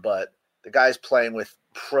year, but the guy's playing with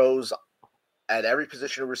pros at every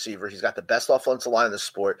position of receiver. He's got the best offensive line in the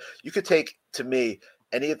sport. You could take, to me,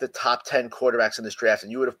 any of the top 10 quarterbacks in this draft,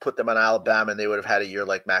 and you would have put them on Alabama, and they would have had a year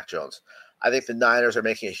like Mac Jones. I think the Niners are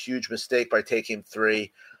making a huge mistake by taking him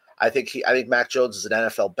 3. I think Mac Jones is an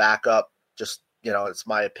NFL backup. Just, it's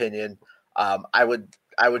my opinion. I would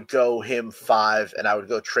go him 5, and I would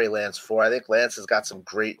go Trey Lance 4. I think Lance has got some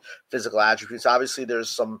great physical attributes. Obviously, there's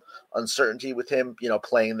some uncertainty with him,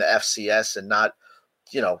 playing the FCS and not,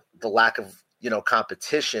 the lack of,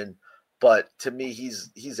 competition. But to me,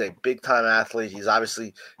 he's a big-time athlete. He's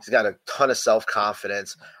got a ton of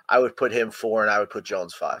self-confidence. I would put him 4, and I would put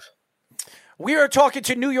Jones 5. We are talking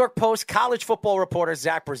to New York Post college football reporter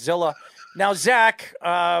Zach Brazilla. Now, Zach,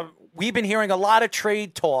 we've been hearing a lot of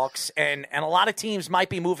trade talks, and a lot of teams might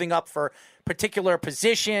be moving up for particular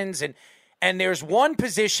positions, and there's one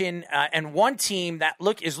position and one team that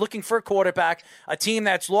is looking for a quarterback. A team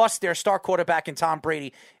that's lost their star quarterback in Tom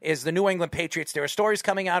Brady is the New England Patriots. There are stories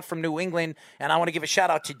coming out from New England, and I want to give a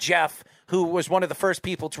shout out to Jeff, who was one of the first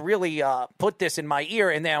people to really put this in my ear,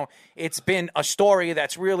 and now it's been a story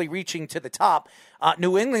that's really reaching to the top.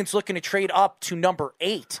 New England's looking to trade up to number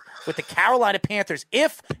 8 with the Carolina Panthers.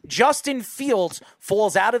 If Justin Fields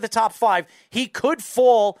falls out of the top 5, he could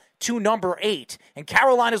fall to number 8. And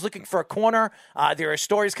Carolina's looking for a corner. There are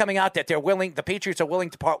stories coming out that the Patriots are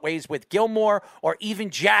willing to part ways with Gilmore or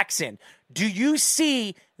even Jackson. Do you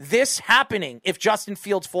see this happening if Justin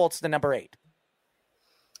Fields falls to the number 8?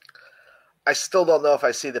 I still don't know if I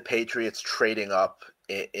see the Patriots trading up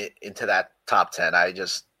into that top 10. I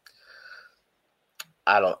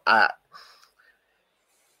don't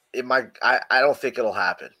think it'll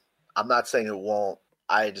happen. I'm not saying it won't.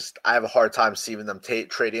 I have a hard time seeing them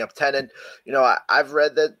trading up 10. And, I've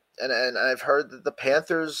read that and I've heard that the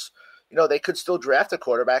Panthers, they could still draft a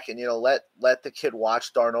quarterback and, let the kid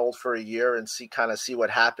watch Darnold for a year and see what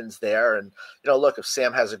happens there. And, look, if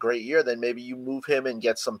Sam has a great year, then maybe you move him and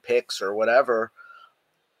get some picks or whatever.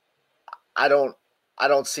 I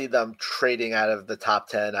don't see them trading out of the top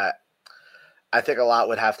 10. I think a lot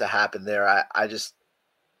would have to happen there. I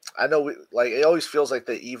know it always feels like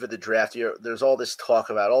the eve of the draft year, there's all this talk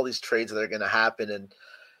about all these trades that are going to happen and,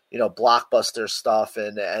 blockbuster stuff,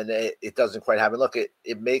 and it doesn't quite happen. Look,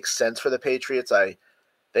 it makes sense for the Patriots.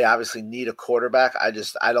 They obviously need a quarterback. I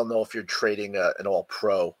don't know if you're trading an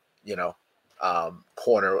all-pro,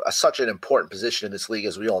 corner, such an important position in this league,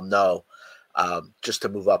 as we all know, just to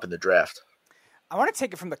move up in the draft. I want to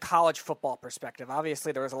take it from the college football perspective.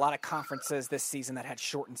 Obviously, there was a lot of conferences this season that had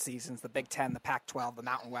shortened seasons, the Big Ten, the Pac-12, the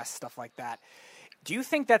Mountain West, stuff like that. Do you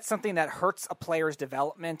think that's something that hurts a player's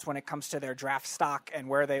development when it comes to their draft stock and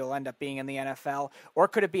where they will end up being in the NFL? Or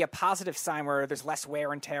could it be a positive sign where there's less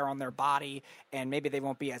wear and tear on their body and maybe they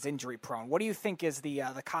won't be as injury prone? What do you think is the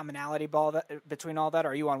commonality between all that?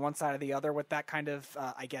 Are you on one side or the other with that kind of,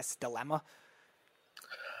 dilemma?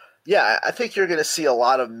 Yeah, I think you're going to see a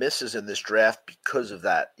lot of misses in this draft because of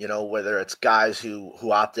that. Whether it's guys who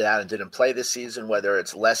opted out and didn't play this season, whether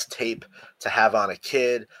it's less tape to have on a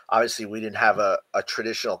kid. Obviously, we didn't have a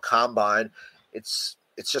traditional combine. It's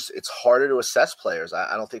harder to assess players.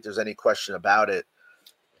 I don't think there's any question about it.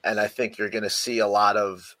 And I think you're going to see a lot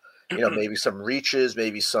of, maybe some reaches,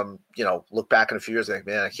 maybe some, look back in a few years and think,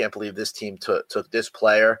 man, I can't believe this team took this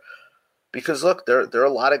player. Because, look, there are a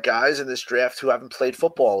lot of guys in this draft who haven't played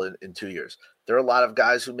football in 2 years. There are a lot of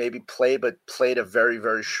guys who maybe played but played a very,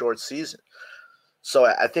 very short season. So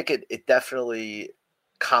I think it definitely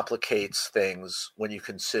complicates things when you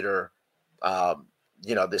consider,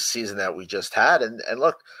 this season that we just had. And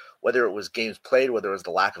look, whether it was games played, whether it was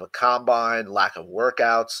the lack of a combine, lack of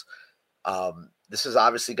workouts, this has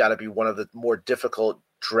obviously got to be one of the more difficult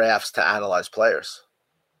drafts to analyze players.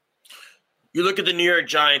 You look at the New York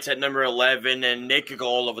Giants at number 11, and they could go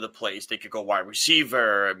all over the place. They could go wide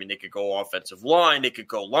receiver. I mean, they could go offensive line. They could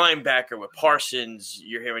go linebacker with Parsons.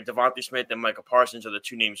 You're hearing Devontae Smith and Micah Parsons are the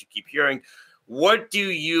two names you keep hearing. What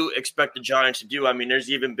do you expect the Giants to do? I mean,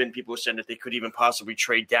 there's even been people saying that they could even possibly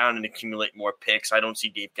trade down and accumulate more picks. I don't see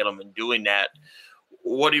Dave Gettleman doing that.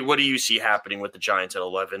 What do you see happening with the Giants at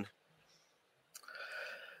 11?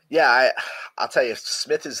 Yeah, I'll tell you, if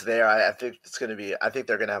Smith is there, I think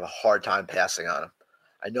they're going to have a hard time passing on him.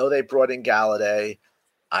 I know they brought in Galladay.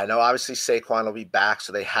 I know obviously Saquon will be back,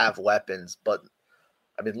 so they have weapons. But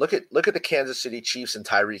I mean, look at the Kansas City Chiefs and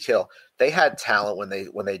Tyreek Hill. They had talent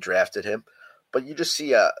when they drafted him, but you just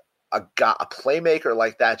see a playmaker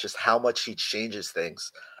like that, just how much he changes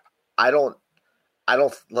things. I don't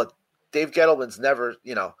look. Dave Gettleman's never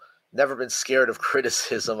been scared of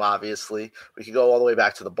criticism, obviously. We could go all the way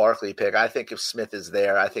back to the Barkley pick. I think if Smith is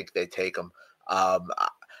there, I think they take him. I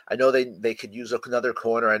know they could use another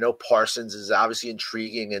corner. I know Parsons is obviously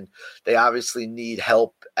intriguing, and they obviously need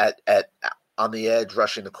help at on the edge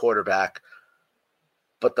rushing the quarterback.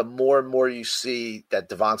 But the more and more you see that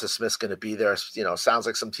Devonta Smith's going to be there, sounds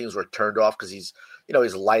like some teams were turned off because he's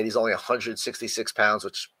light. He's only 166 pounds,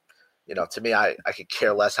 which – to me, I could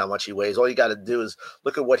care less how much he weighs. All you got to do is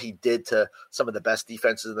look at what he did to some of the best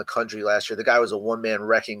defenses in the country last year. The guy was a one-man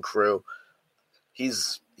wrecking crew.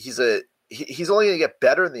 He's only going to get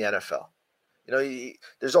better in the NFL.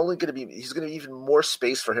 He's going to be even more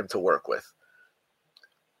space for him to work with.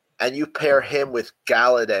 And you pair him with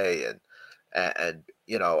Galladay and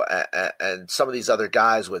some of these other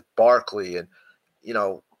guys with Barkley and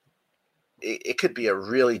it could be a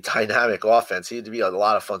really dynamic offense. He'd be a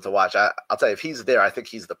lot of fun to watch. I'll tell you, if he's there, I think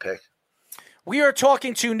he's the pick. We are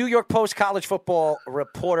talking to New York Post college football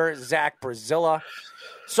reporter Zach Brazilla.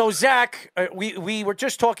 So, Zach, we were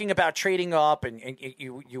just talking about trading up, and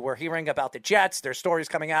you were hearing about the Jets. There's stories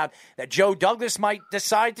coming out that Joe Douglas might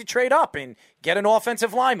decide to trade up and get an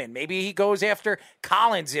offensive lineman. Maybe he goes after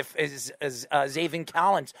Collins if Zaven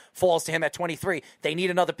Collins falls to him at 23. They need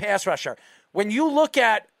another pass rusher. When you look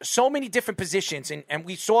at so many different positions, and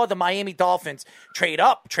we saw the Miami Dolphins trade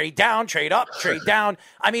up, trade down, trade up, trade down.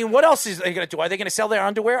 I mean, what else is they going to do? Are they going to sell their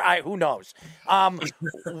underwear? Who knows?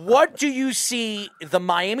 What do you see the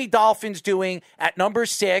Miami Dolphins doing at number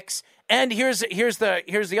 6? And here's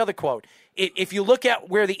the other quote. If you look at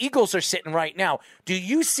where the Eagles are sitting right now, do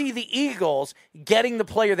you see the Eagles getting the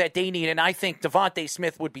player that they need? And I think Devontae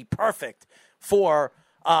Smith would be perfect for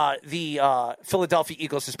the Philadelphia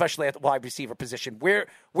Eagles, especially at the wide receiver position. Where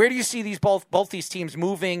do you see these both these teams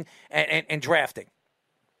moving and drafting?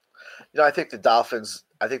 I think the Dolphins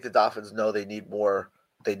know they need more.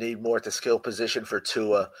 They need more at the skill position for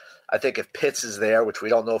Tua. I think if Pitts is there, which we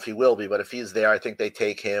don't know if he will be, but if he's there, I think they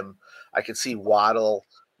take him. I can see Waddle,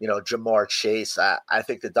 Jamar Chase. I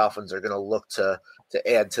think the Dolphins are going to look to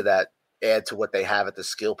add to what they have at the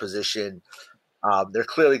skill position. They're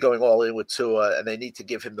clearly going all in with Tua, and they need to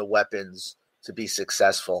give him the weapons to be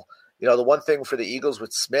successful. The one thing for the Eagles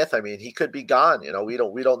with Smith, I mean, he could be gone. We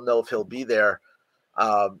don't know if he'll be there.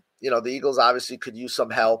 The Eagles obviously could use some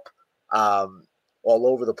help all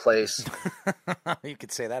over the place. You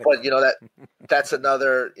could say that. But that's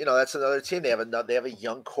another team. They have a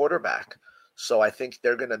young quarterback, so I think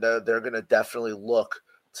they're gonna definitely look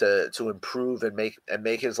to improve and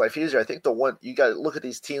make his life easier. I think you got to look at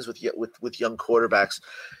these teams with young quarterbacks.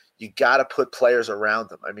 You got to put players around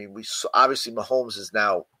them. I mean, obviously Mahomes is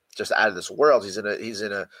now just out of this world. He's in a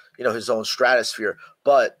his own stratosphere.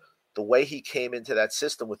 But the way he came into that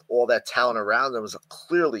system with all that talent around him was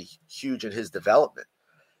clearly huge in his development.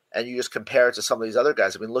 And you just compare it to some of these other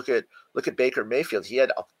guys. I mean, look at Baker Mayfield. He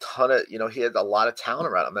had a ton of, he had a lot of talent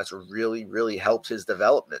around him. That's really, really helped his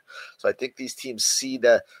development. So I think these teams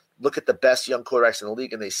look at the best young quarterbacks in the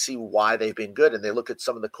league and they see why they've been good. And they look at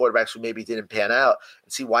some of the quarterbacks who maybe didn't pan out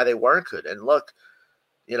and see why they weren't good. And look,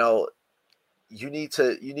 you need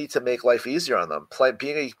to make life easier on them.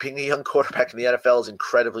 Being a young quarterback in the NFL is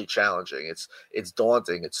incredibly challenging. It's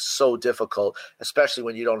daunting. It's so difficult, especially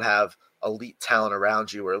when you don't have elite talent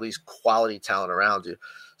around you, or at least quality talent around you.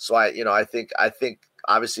 So I think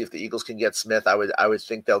obviously if the Eagles can get Smith, I would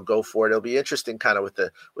think they'll go for it. It'll be interesting kind of with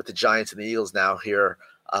the Giants and the Eagles now here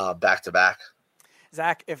back to back.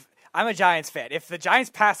 Zach, if I'm a Giants fan, if the Giants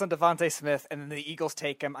pass on Devontae Smith and then the Eagles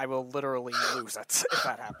take him, I will literally lose it if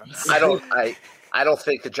that happens. I don't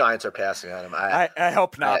think the Giants are passing on him. I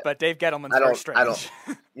hope not, but Dave Gettleman's very strange.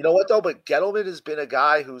 You know what, though? But Gettleman has been a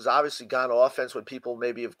guy who's obviously gone offense when people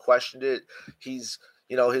maybe have questioned it. He's,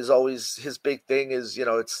 his big thing is,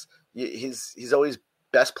 he's always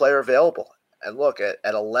best player available. And look, at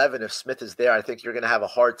 11, if Smith is there, I think you're going to have a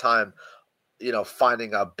hard time,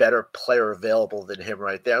 finding a better player available than him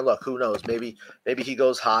right there. And look, who knows? Maybe he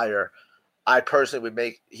goes higher. I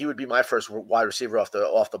personally he would be my first wide receiver off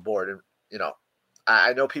the board. And,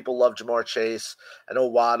 I know people love Jamar Chase. I know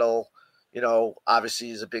Waddle, obviously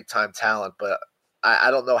he's a big time talent, but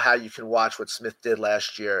I don't know how you can watch what Smith did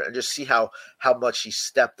last year and just see how much he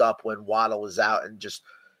stepped up when Waddle was out and just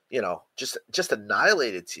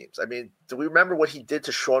annihilated teams. I mean, do we remember what he did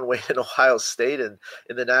to Sean Wayne in Ohio State in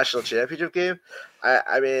the national championship game?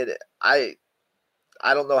 I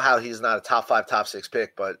don't know how he's not a top 5, top 6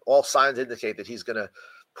 pick, but all signs indicate that he's going to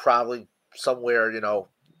probably somewhere,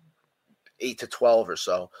 8 to 12 or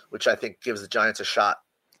so, which I think gives the Giants a shot.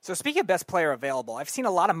 So speaking of best player available, I've seen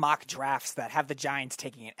a lot of mock drafts that have the Giants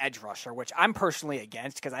taking an edge rusher, which I'm personally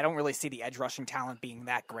against because I don't really see the edge rushing talent being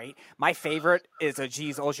that great. My favorite is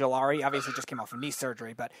Azeez Ojulari. Obviously just came off of knee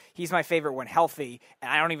surgery, but he's my favorite when healthy,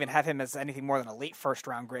 and I don't even have him as anything more than a late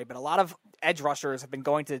first-round grade. But a lot of edge rushers have been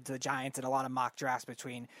going to the Giants in a lot of mock drafts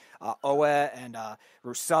between Owe and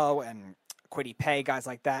Rousseau and Kwity Paye, guys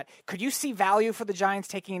like that. Could you see value for the Giants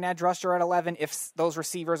taking an edge rusher at 11 if those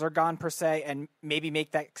receivers are gone per se and maybe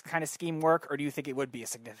make that kind of scheme work, or do you think it would be a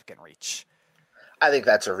significant reach? I think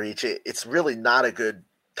that's a reach. It's really not a good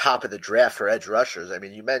top of the draft for edge rushers. I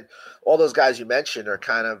mean, all those guys you mentioned are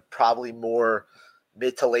kind of probably more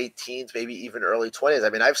mid to late teens, maybe even early 20s. I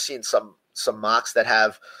mean, I've seen some mocks that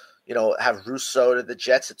have Rousseau to the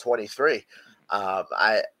Jets at 23.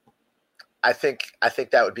 I think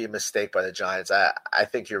that would be a mistake by the Giants. I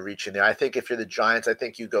think you're reaching there. I think if you're the Giants, I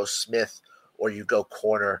think you go Smith or you go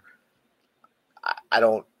corner. I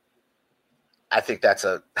think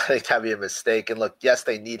that'd be a mistake. And look, yes,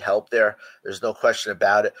 they need help there. There's no question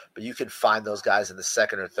about it. But you can find those guys in the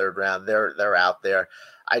second or third round. They're out there.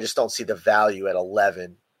 I just don't see the value at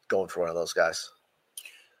 11 going for one of those guys.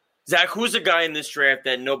 Zach, who's a guy in this draft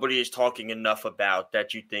that nobody is talking enough about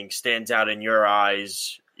that you think stands out in your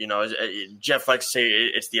eyes? Jeff likes to say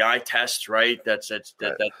it's the eye test, right? That's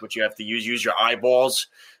what you have to use. Use your eyeballs.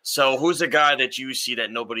 So who's a guy that you see that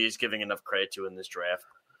nobody is giving enough credit to in this draft?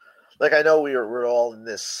 Like, I know we're all in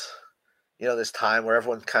this, this time where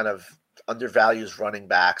everyone kind of undervalues running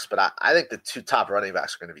backs, but I think the 2 top running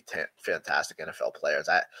backs are going to be fantastic NFL players.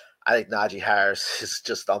 I think Najee Harris is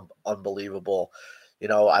just unbelievable.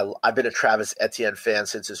 I've been a Travis Etienne fan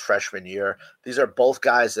since his freshman year. These are both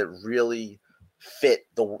guys that really fit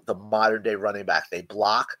the modern day running back. They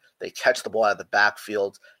block, they catch the ball out of the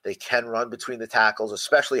backfield, they can run between the tackles,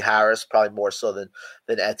 especially Harris, probably more so than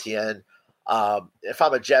Etienne. If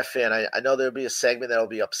I'm a Jet fan, I know there'll be a segment that'll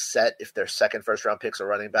be upset if their second first round picks are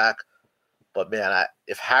running back, But man,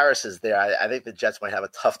 if Harris is there, I think the Jets might have a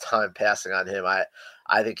tough time passing on him.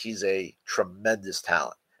 I think he's a tremendous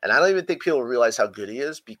talent. And I don't even think people realize how good he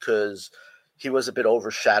is because he was a bit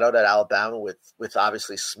overshadowed at Alabama with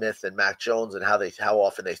obviously Smith and Mac Jones and how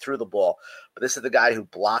often they threw the ball. But this is the guy who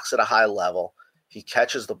blocks at a high level. He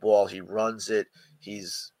catches the ball. He runs it.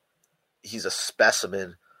 He's a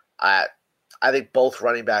specimen. I think both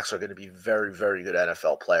running backs are going to be very, very good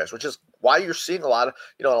NFL players, which is why you're seeing a lot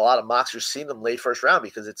of mocks. You're seeing them late first round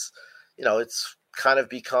because it's kind of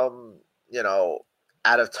become,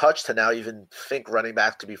 out of touch to now even think running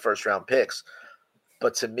back to be first round picks.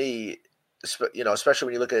 But to me, especially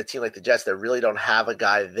when you look at a team like the Jets that really don't have a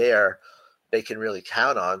guy there they can really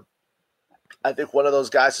count on, I think one of those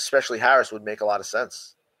guys, especially Harris, would make a lot of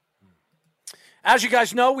sense. As you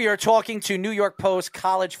guys know, we are talking to New York Post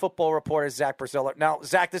college football reporter Zach Braziller. Now,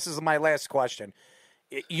 Zach, this is my last question.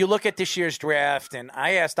 You look at this year's draft, and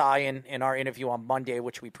I asked Ian in our interview on Monday,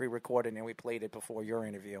 which we pre-recorded, and we played it before your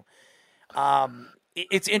interview.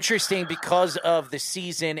 It's interesting because of the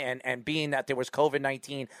season and being that there was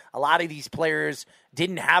COVID-19, a lot of these players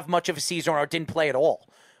didn't have much of a season or didn't play at all.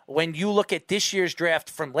 When you look at this year's draft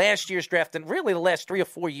from last year's draft and really the last 3 or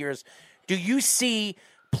 4 years, do you see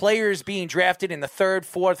players being drafted in the 3rd,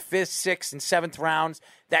 4th, 5th, 6th, and 7th rounds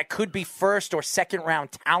that could be 1st or 2nd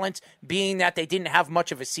round talent, being that they didn't have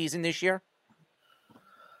much of a season this year?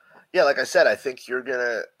 Yeah, like I said, I think you're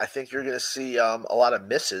gonna see a lot of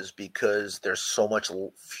misses because there's so much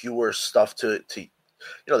fewer stuff to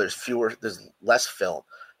there's less film.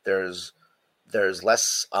 There's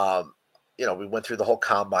less we went through the whole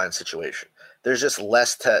combine situation. There's just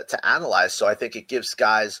less to analyze. So I think it gives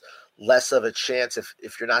guys less of a chance.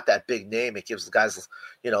 If you're not that big name, it gives the guys,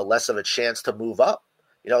 less of a chance to move up.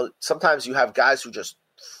 Sometimes you have guys who just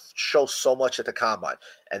show so much at the combine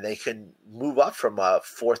and they can move up from a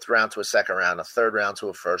 4th round to a 2nd round, a 3rd round to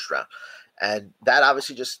a 1st round. And that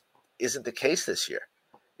obviously just isn't the case this year,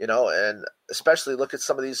 and especially look at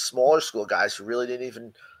some of these smaller school guys who really didn't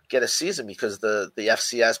even get a season because the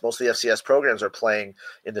FCS, most of the FCS programs are playing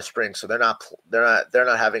in the spring. So they're not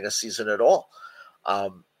having a season at all.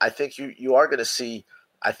 I think you are going to see,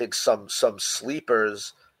 I think some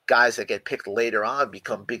sleepers, guys that get picked later on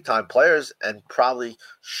become big time players and probably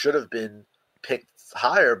should have been picked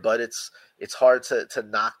higher, but it's hard to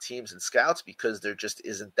knock teams and scouts because there just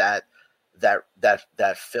isn't that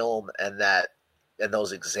film and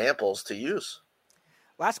those examples to use.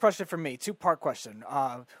 Last question from me, 2-part question.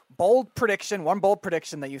 One bold prediction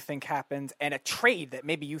that you think happens, and a trade that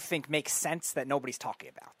maybe you think makes sense that nobody's talking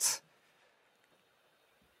about.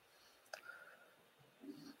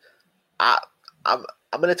 I'm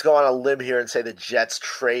going to go on a limb here and say the Jets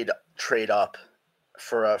trade up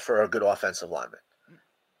for a good offensive lineman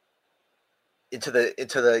into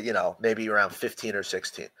the maybe around 15 or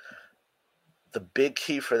 16. The big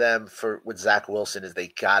key for them with Zach Wilson is they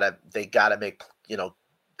gotta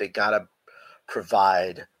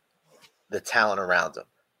provide the talent around him.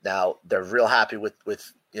 Now they're real happy with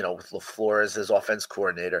LaFleur as his offense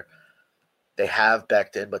coordinator. They have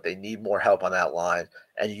Becton, but they need more help on that line.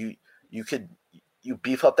 And you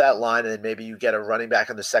beef up that line, and then maybe you get a running back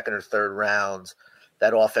in the 2nd or 3rd rounds.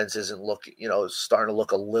 That offense isn't starting to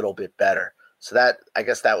look a little bit better. So I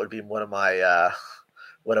guess that would be one of my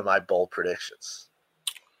bold predictions.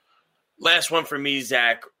 Last one for me,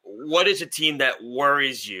 Zach. What is a team that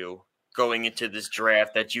worries you going into this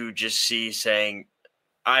draft that you just see saying,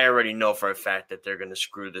 I already know for a fact that they're going to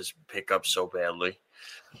screw this pick up so badly?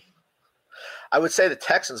 I would say the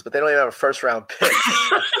Texans, but they don't even have a 1st round pick.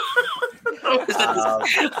 I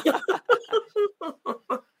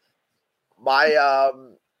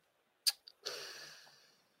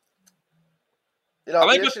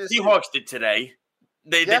like what the Seahawks did today.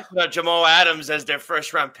 They put out Jamal Adams as their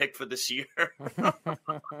 1st round pick for this year.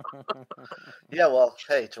 Yeah, well,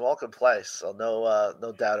 hey, Jamal can play, so no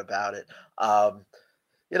doubt about it.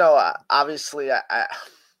 Obviously, I'll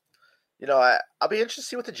be interested to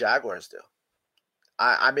see what the Jaguars do.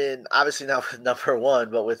 I mean, obviously not with number 1,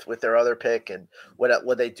 but with their other pick and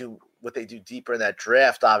what they do deeper in that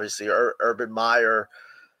draft. Obviously, Urban Meyer,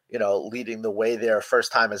 leading the way there,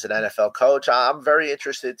 first time as an NFL coach. I'm very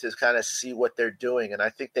interested to kind of see what they're doing, and I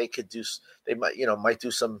think they might do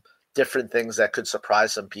some different things that could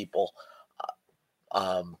surprise some people.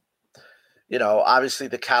 Obviously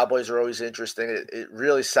the Cowboys are always interesting. It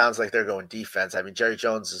really sounds like they're going defense. I mean, Jerry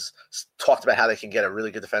Jones has talked about how they can get a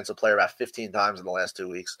really good defensive player about 15 times in the last 2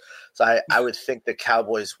 weeks. So I would think the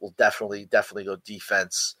Cowboys will definitely go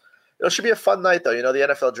defense. It should be a fun night, though. The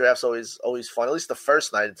NFL draft's always fun, at least the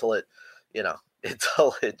first night until it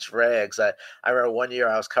until it drags. I remember one year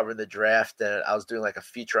I was covering the draft and I was doing like a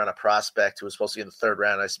feature on a prospect who was supposed to be in the third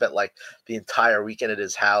round. I spent like the entire weekend at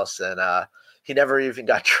his house, and he never even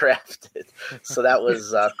got drafted. So that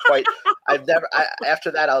was quite.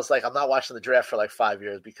 After that, I was like, I'm not watching the draft for like 5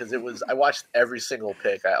 years because I watched every single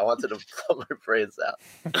pick. I wanted to put my brains out.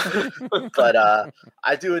 But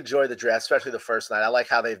I do enjoy the draft, especially the first night. I like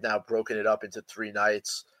how they've now broken it up into 3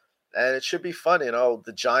 nights. And it should be fun.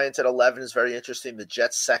 The Giants at 11 is very interesting. The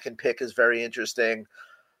Jets' second pick is very interesting.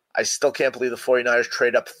 I still can't believe the 49ers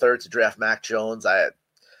trade up third to draft Mac Jones. I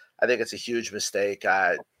think it's a huge mistake.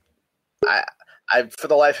 I for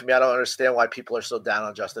the life of me, I don't understand why people are so down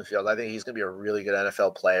on Justin Fields. I think he's going to be a really good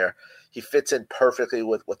NFL player. He fits in perfectly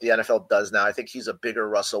with what the NFL does now. I think he's a bigger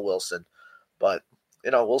Russell Wilson. But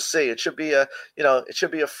we'll see. It should be a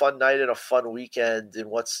fun night and a fun weekend in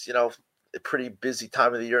what's a pretty busy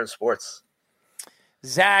time of the year in sports.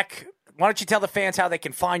 Zach, why don't you tell the fans how they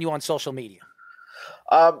can find you on social media?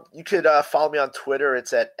 You could follow me on Twitter.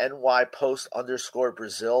 It's at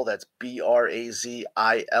NY_Post_Brazil. That's BRAZILLE.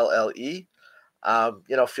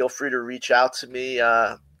 Feel free to reach out to me.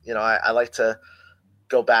 I like to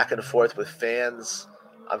go back and forth with fans.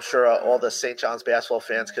 I'm sure all the St. John's basketball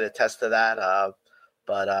fans could attest to that.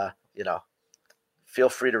 But feel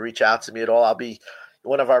free to reach out to me at all. I'll be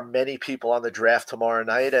one of our many people on the draft tomorrow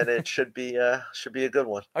night, and it should be a good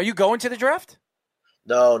one. Are you going to the draft?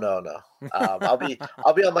 No. I'll be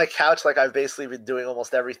on my couch like I've basically been doing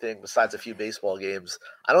almost everything besides a few baseball games.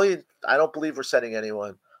 I don't believe we're sending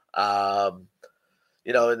anyone.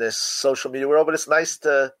 In this social media world, but it's nice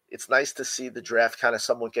to see the draft kind of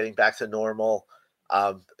somewhat getting back to normal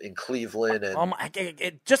in Cleveland,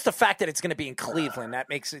 and just the fact that it's going to be in Cleveland, that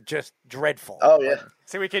makes it just dreadful. Oh yeah.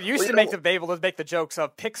 See, we could used to be able to make the jokes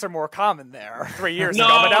of picks are more common there 3 years ago,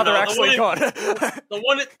 but now they're actually good.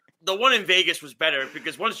 The one in Vegas was better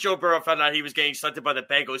because once Joe Burrow found out he was getting selected by the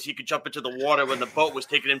Bengals, he could jump into the water when the boat was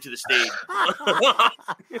taking him to the stage.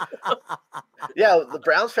 Yeah, the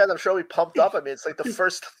Browns fans, I'm sure we pumped up. I mean, it's like the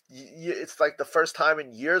first time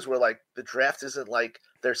in years where like the draft isn't like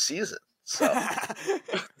their season. So,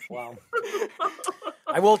 wow.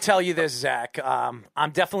 I will tell you this, Zach.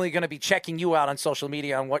 I'm definitely going to be checking you out on social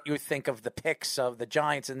media on what you think of the picks of the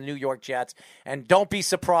Giants and the New York Jets. And don't be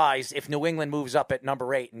surprised if New England moves up at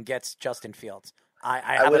number 8 and gets Justin Fields.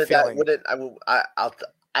 I have a feeling.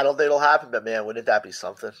 I don't think it'll happen, but man, wouldn't that be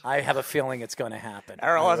something? I have a feeling it's going to happen.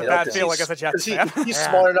 Errol has a bad feeling as a Jets fan. He's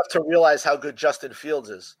smart enough to realize how good Justin Fields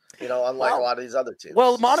is, unlike a lot of these other teams.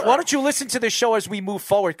 Well, why don't you listen to the show as we move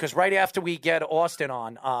forward? Because right after we get Austin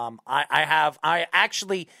on, I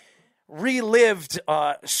actually relived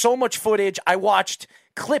so much footage. I watched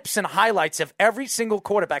clips and highlights of every single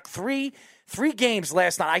quarterback. Three games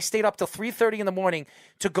last night. I stayed up till 3:30 in the morning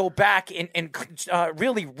to go back and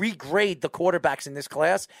really regrade the quarterbacks in this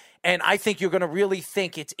class. And I think you're going to really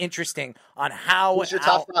think it's interesting on how. Who's your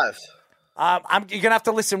top 5? You're going to have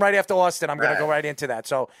to listen right after Austin. I'm going to go right into that.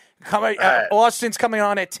 So Austin's coming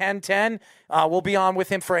on at 10:10. We'll be on with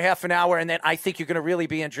him for a half an hour, and then I think you're going to really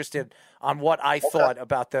be interested on what I thought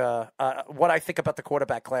about what I think about the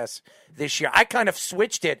quarterback class this year. I kind of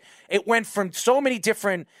switched it. It went from so many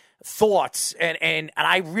different thoughts, and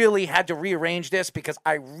I really had to rearrange this because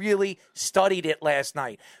I really studied it last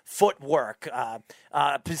night. Footwork,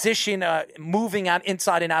 position, moving out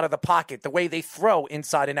inside and out of the pocket, the way they throw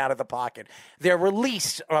inside and out of the pocket, their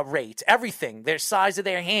release rates, everything, their size of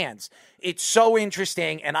their hands. It's so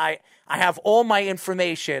interesting, and I have all my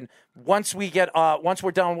information once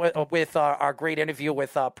we're done with our great interview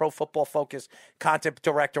with Pro Football Focus content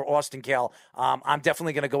director Austin Gale. I'm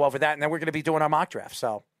definitely going to go over that, and then we're going to be doing our mock draft.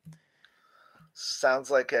 So. Sounds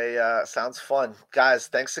fun. Guys,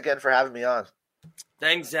 thanks again for having me on.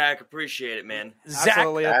 Thanks, Zach. Appreciate it, man.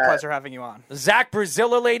 Absolutely a pleasure having you on. Zach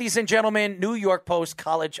Brazilla, ladies and gentlemen, New York Post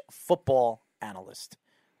college football analyst.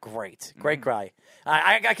 Great guy.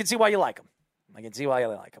 I can see why you like him.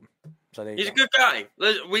 So he's a good guy.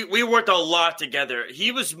 We worked a lot together.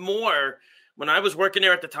 He was more when I was working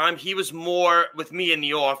there at the time. He was more with me in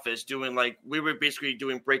the office doing we were basically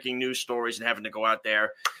doing breaking news stories and having to go out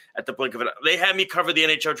there at the blink of it. They had me cover the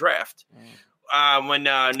NHL draft. When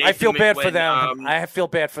Nathan I feel bad for them. I feel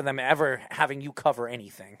bad for them ever having you cover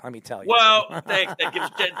anything. Let me tell you. Well, thanks.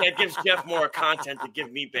 That gives Jeff more content to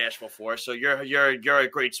give me bashful for. So you're a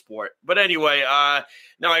great sport. But anyway,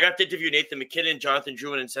 no, I got to interview Nathan McKinnon, Jonathan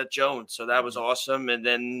Druin, and Seth Jones. So that was awesome. And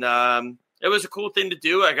then it was a cool thing to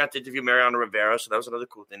do. I got to interview Mariano Rivera, so that was another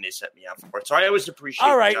cool thing they set me up for. So I always appreciate it.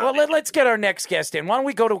 All right, well, let's get our next guest in. Why don't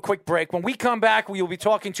we go to a quick break? When we come back, we will be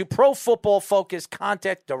talking to Pro Football Focus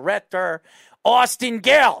content director Austin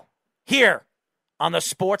Gale here on the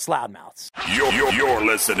Sports Loudmouths. You're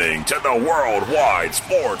listening to the Worldwide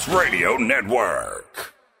Sports Radio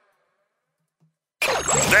Network.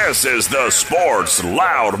 This is the Sports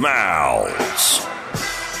Loudmouths.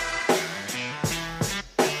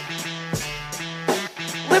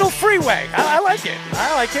 Little freeway. I like it.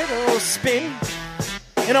 I like it. A little spin.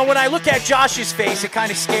 You know, when I look at Josh's face, it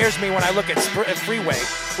kind of scares me when I look at Freeway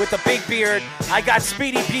with a big beard. I got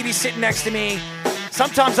Speedy Petey sitting next to me.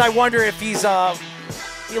 Sometimes I wonder if he's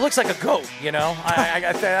he looks like a goat, you know.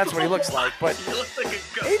 That's what he looks like. But He looks like a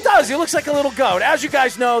goat. he does. He looks like a little goat. As you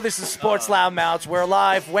guys know, this is Sports Loudmouths. We're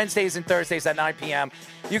live Wednesdays and Thursdays at 9 p.m.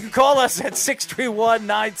 You can call us at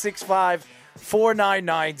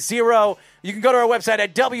 631-965-4990. You can go to our website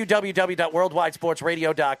at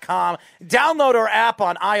www.worldwidesportsradio.com. Download our app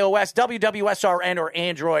on iOS, WWSRN, or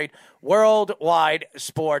Android, Worldwide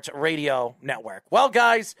Sports Radio Network. Well,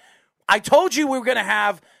 guys, I told you we were going to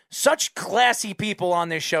have such classy people on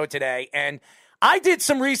this show today, and I did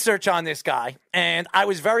some research on this guy, and I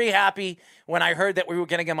was very happy when I heard that we were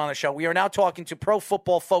getting him on the show. We are now talking to Pro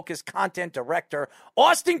Football Focus content director,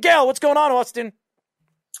 Austin Gayle. What's going on, Austin?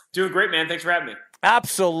 Doing great, man. Thanks for having me.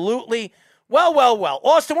 Absolutely. Well.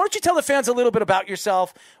 Austin, why don't you tell the fans a little bit about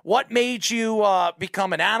yourself, what made you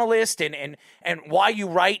become an analyst and why you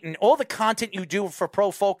write and all the content you do for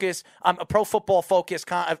Pro Football Focus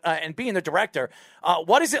and being the director.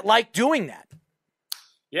 What is it like doing that?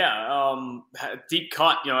 Yeah, deep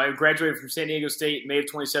cut. You know, I graduated from San Diego State in May of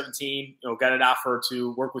 2017. You know, got an offer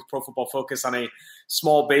to work with Pro Football Focus on a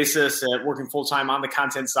small basis, working full-time on the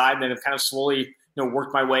content side, and then have kind of slowly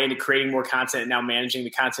worked my way into creating more content and now managing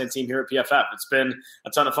the content team here at PFF. It's been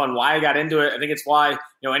a ton of fun. Why I got into it, I think it's why,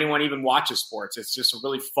 anyone even watches sports. It's just a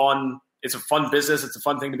really fun, it's a fun business. It's a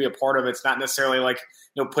fun thing to be a part of. It's not necessarily like,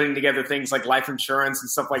 putting together things like life insurance and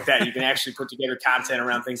stuff like that. You can actually put together content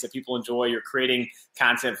around things that people enjoy. You're creating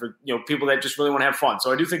content for, people that just really want to have fun.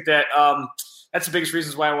 So I do think that, that's the biggest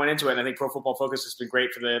reasons why I went into it. And I think Pro Football Focus has been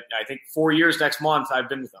great for 4 years next month I've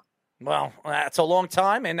been with them. Well, that's a long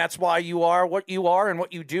time, and that's why you are what you are, and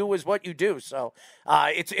what you do is what you do. So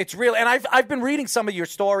it's real. And I've been reading some of your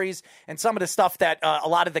stories and some of the stuff that a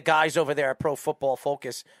lot of the guys over there at Pro Football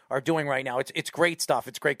Focus are doing right now. It's great stuff.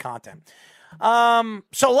 It's great content.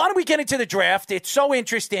 So why don't we get into the draft? It's so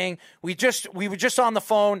interesting. We were just on the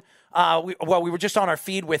phone. We were just on our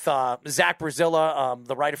feed with Zach Brazilla,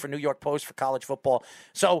 the writer for New York Post for college football.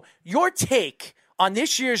 So your take on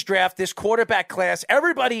this year's draft, this quarterback class,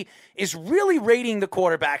 everybody is really rating the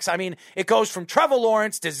quarterbacks. I mean, it goes from Trevor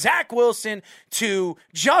Lawrence to Zach Wilson to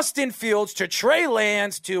Justin Fields to Trey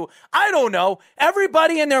Lance to, I don't know,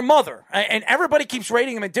 everybody and their mother. And everybody keeps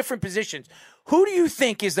rating them in different positions. Who do you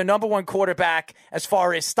think is the number one quarterback as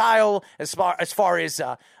far as style, as far as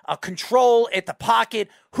control at the pocket?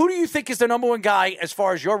 Who do you think is the number one guy as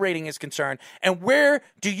far as your rating is concerned? And where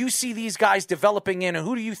do you see these guys developing in? And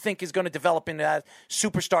who do you think is going to develop into that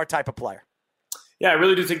superstar type of player? Yeah, I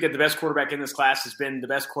really do think that the best quarterback in this class has been the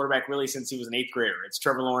best quarterback really since he was an 8th grader. It's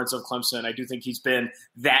Trevor Lawrence of Clemson. I do think he's been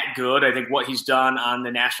that good. I think what he's done on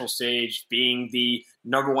the national stage, being the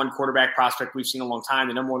number one quarterback prospect we've seen in a long time,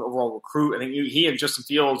 the number one overall recruit. I think he and Justin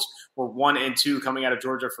Fields were 1 and 2 coming out of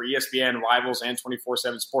Georgia for ESPN, Rivals, and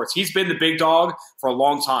 24/7 Sports. He's been the big dog for a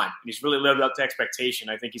long time, and he's really lived up to expectation.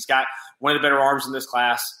 I think he's got one of the better arms in this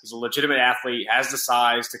class. He's a legitimate athlete, has the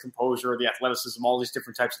size, the composure, the athleticism, all these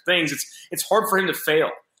different types of things. It's hard for him to fail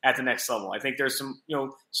at the next level. I think there's some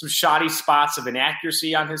shoddy spots of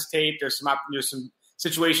inaccuracy on his tape. There's some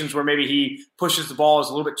situations where maybe he pushes the ball, is a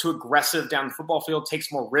little bit too aggressive down the football field,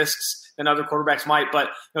 takes more risks than other quarterbacks might. But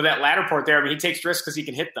that latter part there, I mean, he takes risks because he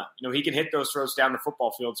can hit them. He can hit those throws down the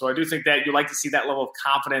football field. So I do think that you like to see that level of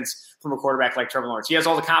confidence from a quarterback like Trevor Lawrence. He has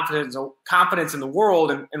all the confidence in the world,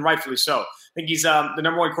 and rightfully so. I think he's the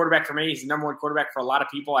number one quarterback for me. He's the number one quarterback for a lot of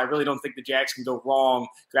people. I really don't think the Jags can go wrong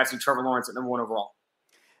drafting Trevor Lawrence at number 1 overall.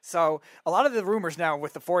 So a lot of the rumors now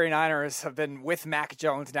with the 49ers have been with Mac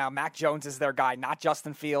Jones. Now Mac Jones is their guy, not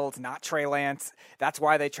Justin Fields, not Trey Lance. That's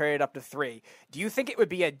why they traded up to 3. Do you think it would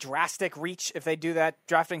be a drastic reach if they do that,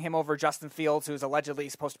 drafting him over Justin Fields, who's allegedly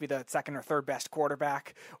supposed to be the 2nd or 3rd best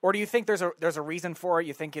quarterback? Or do you think there's a reason for it?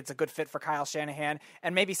 You think it's a good fit for Kyle Shanahan,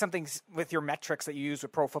 and maybe something with your metrics that you use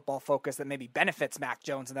with Pro Football Focus that maybe benefits Mac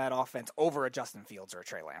Jones in that offense over a Justin Fields or a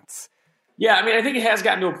Trey Lance? Yeah, I mean, I think it has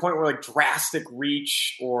gotten to a point where drastic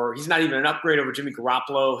reach, or he's not even an upgrade over Jimmy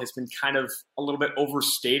Garoppolo, has been kind of a little bit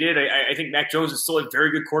overstated. I think Mac Jones is still a very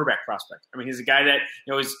good quarterback prospect. I mean, he's a guy that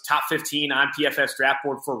is top 15 on PFF's draft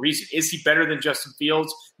board for a reason. Is he better than Justin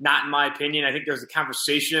Fields? Not in my opinion. I think there's a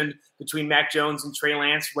conversation between Mac Jones and Trey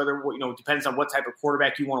Lance, whether, depends on what type of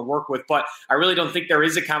quarterback you want to work with. But I really don't think there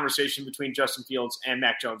is a conversation between Justin Fields and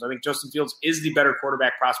Mac Jones. I think Justin Fields is the better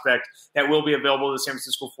quarterback prospect that will be available to the San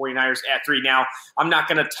Francisco 49ers at 3. Now, I'm not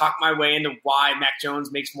going to talk my way into why Mac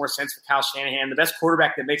Jones makes more sense for Kyle Shanahan. The best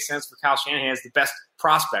quarterback that makes sense for Kyle Shanahan is the best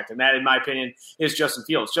prospect, and that, in my opinion, is Justin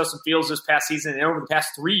Fields. Justin Fields this past season and over the past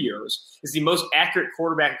 3 years is the most accurate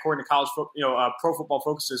quarterback according to College, Pro Football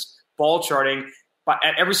Focus's ball charting, but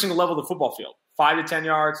at every single level of the football field. 5 to 10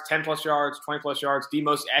 yards, 10-plus yards, 20-plus yards, the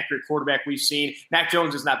most accurate quarterback we've seen. Mac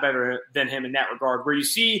Jones is not better than him in that regard. Where you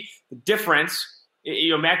see the difference,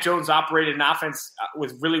 Mac Jones operated an offense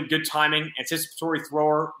with really good timing, anticipatory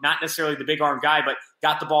thrower, not necessarily the big arm guy, but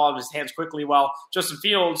got the ball out of his hands quickly. While Justin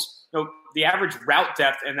Fields, the average route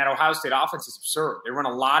depth in that Ohio State offense is absurd. They run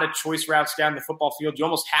a lot of choice routes down the football field. You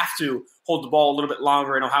almost have to hold the ball a little bit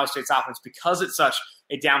longer in Ohio State's offense because it's such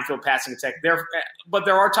a downfield passing attack. But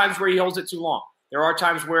there are times where he holds it too long. There are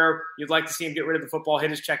times where you'd like to see him get rid of the football, hit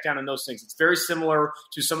his check down, and those things. It's very similar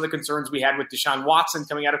to some of the concerns we had with Deshaun Watson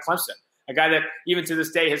coming out of Clemson. A guy that even to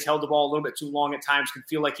this day has held the ball a little bit too long at times, can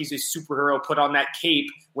feel like he's a superhero, put on that cape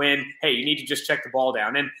when, hey, you need to just check the ball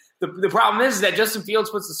down. And the problem is that Justin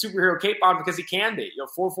Fields puts the superhero cape on because he can be.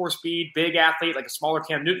 4.4 speed, big athlete, like a smaller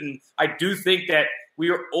Cam Newton. I do think that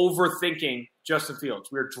we are overthinking Justin Fields.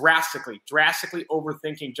 We are drastically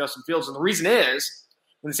overthinking Justin Fields. And the reason is,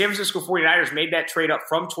 when the San Francisco 49ers made that trade up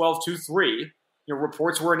from 12 to 3,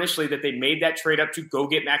 reports were initially that they made that trade up to go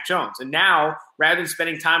get Mac Jones. And now, rather than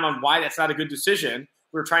spending time on why that's not a good decision,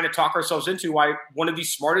 we're trying to talk ourselves into why one of the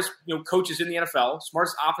smartest coaches in the NFL,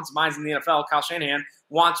 smartest offensive minds in the NFL, Kyle Shanahan,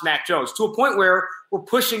 wants Mac Jones, to a point where we're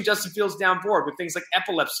pushing Justin Fields down board with things like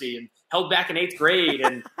epilepsy and held back in 8th grade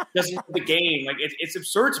and doesn't know the game. Like it's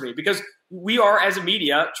absurd to me because we are, as a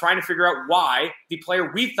media, trying to figure out why the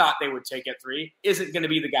player we thought they would take at 3 isn't going to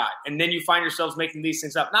be the guy. And then you find yourselves making these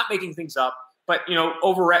things up, not making things up, but,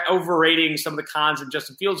 overrating some of the cons in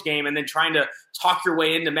Justin Fields' game and then trying to talk your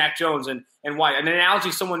way into Mac Jones and why. And an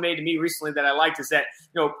analogy someone made to me recently that I liked is that,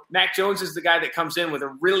 Mac Jones is the guy that comes in with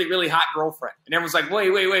a really, really hot girlfriend. And everyone's like,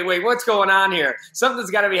 wait, what's going on here?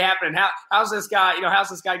 Something's got to be happening. How's this guy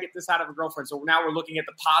get this out of a girlfriend? So now we're looking at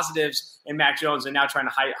the positives in Mac Jones and now trying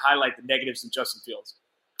to highlight the negatives in Justin Fields.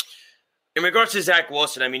 In regards to Zach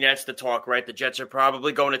Wilson, I mean, that's the talk, right? The Jets are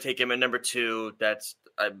probably going to take him at number 2.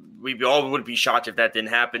 We all would be shocked if that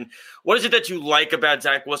didn't happen. What is it that you like about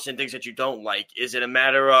Zach Wilson, things that you don't like? Is it a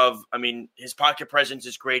matter of, his pocket presence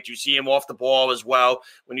is great. You see him off the ball as well.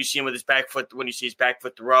 When you see him with his back foot, when you see his back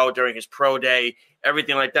foot throw during his pro day,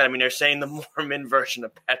 everything like that. They're saying the Mormon version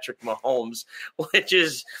of Patrick Mahomes, which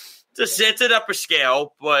is it's an upper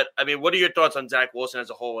scale. But, what are your thoughts on Zach Wilson as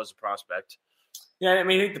a whole as a prospect? Yeah, I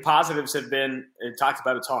think the positives have been talked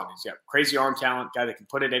about a ton. He's got crazy arm talent, guy that can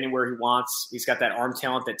put it anywhere he wants. He's got that arm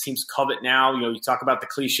talent that teams covet now. You talk about the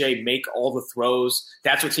cliche, make all the throws.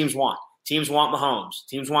 That's what teams want. Teams want Mahomes.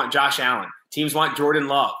 Teams want Josh Allen. Teams want Jordan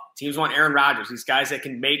Love. Teams want Aaron Rodgers. These guys that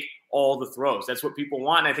can make all the throws. That's what people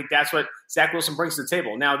want, and I think that's what Zach Wilson brings to the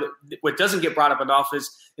table. Now, what doesn't get brought up enough is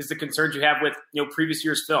the concerns you have with previous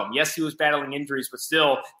year's film. Yes, he was battling injuries, but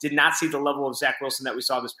still did not see the level of Zach Wilson that we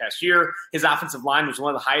saw this past year. His offensive line was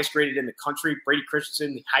one of the highest graded in the country. Brady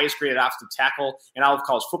Christensen, the highest graded offensive tackle in all of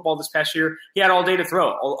college football this past year. He had all day to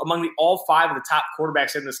throw. Among all 5 of the top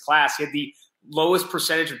quarterbacks in this class, he had the lowest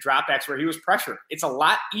percentage of dropbacks where he was pressured. It's a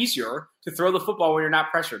lot easier to throw the football when you're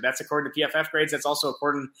not pressured. That's according to PFF grades. That's also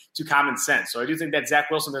according to common sense. So I do think that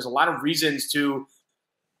Zach Wilson, there's a lot of reasons to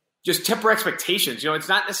just temper expectations. It's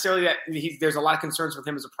not necessarily that there's a lot of concerns with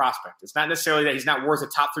him as a prospect. It's not necessarily that he's not worth a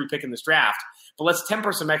top 3 pick in this draft, but let's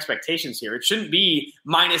temper some expectations here. It shouldn't be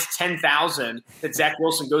minus 10,000 that Zach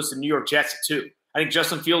Wilson goes to New York Jets at 2. I think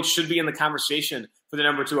Justin Fields should be in the conversation for the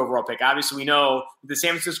number 2 overall pick. Obviously, we know the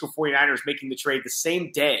San Francisco 49ers making the trade the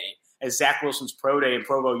same day as Zach Wilson's pro day in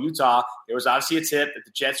Provo, Utah. There was obviously a tip that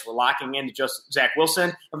the Jets were locking into just Zach Wilson.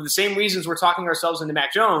 And for the same reasons we're talking ourselves into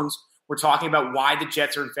Mac Jones, we're talking about why the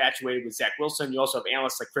Jets are infatuated with Zach Wilson. You also have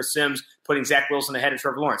analysts like Chris Sims putting Zach Wilson ahead of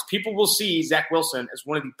Trevor Lawrence. People will see Zach Wilson as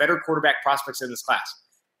one of the better quarterback prospects in this class.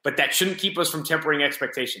 But that shouldn't keep us from tempering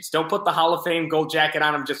expectations. Don't put the Hall of Fame gold jacket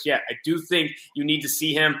on him just yet. I do think you need to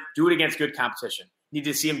see him do it against good competition. You need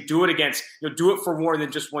to see him do it against, do it for more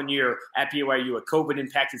than just 1 year at BYU, a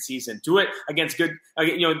COVID-impacted season. Do it against good,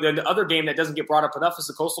 the other game that doesn't get brought up enough is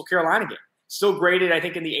the Coastal Carolina game. Still graded, I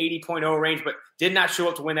think, in the 80.0 range, but did not show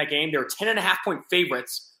up to win that game. They were 10.5-point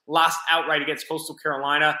favorites, lost outright against Coastal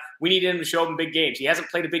Carolina. We need him to show up in big games. He hasn't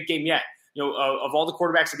played a big game yet. Of all the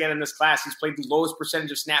quarterbacks, again, in this class, he's played the lowest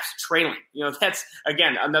percentage of snaps trailing. That's,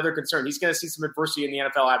 again, another concern. He's going to see some adversity in the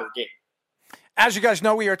NFL out of the gate. As you guys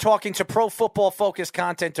know, we are talking to Pro Football Focus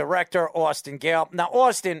content director Austin Gayle. Now,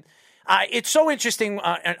 Austin, it's so interesting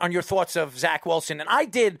on your thoughts of Zach Wilson. And I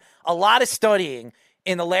did a lot of studying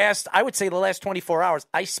in the last 24 hours.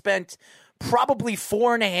 I spent probably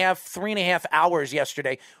 3.5 hours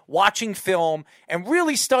yesterday watching film and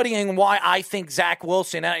really studying why I think Zach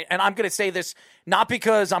Wilson, and I'm going to say this not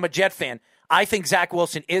because I'm a Jet fan, I think Zach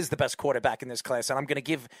Wilson is the best quarterback in this class, and I'm going to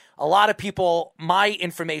give a lot of people my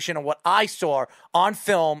information on what I saw on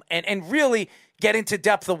film and really get into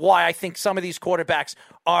depth of why I think some of these quarterbacks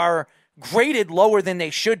are graded lower than they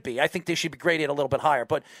should be. I think they should be graded a little bit higher.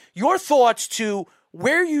 But your thoughts to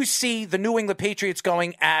where you see the New England Patriots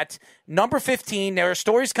going at number 15. There are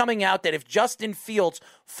stories coming out that if Justin Fields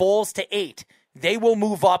falls to 8, they will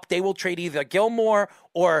move up. They will trade either Gilmore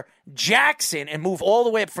or Jackson and move all the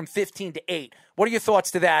way up from 15 to 8. What are your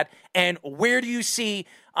thoughts to that? And where do you see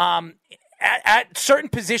at certain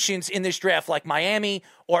positions in this draft, like Miami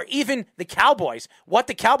or even the Cowboys, what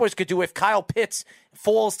the Cowboys could do if Kyle Pitts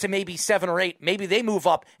falls to maybe 7 or 8? Maybe they move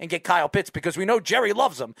up and get Kyle Pitts because we know Jerry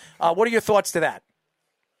loves him. What are your thoughts to that?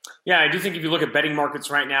 Yeah, I do think if you look at betting markets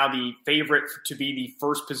right now, the favorite to be the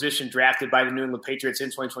first position drafted by the New England Patriots in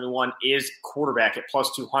 2021 is quarterback at plus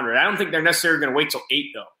 200. I don't think they're necessarily going to wait till 8,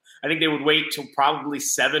 though. I think they would wait till probably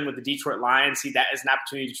 7 with the Detroit Lions, see that as an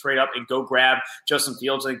opportunity to trade up and go grab Justin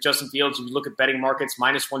Fields. I think Justin Fields, if you look at betting markets,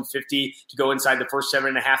 minus 150 to go inside the first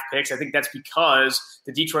 7.5 picks. I think that's because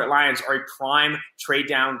the Detroit Lions are a prime trade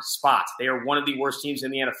down spot. They are one of the worst teams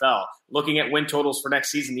in the NFL. Looking at win totals for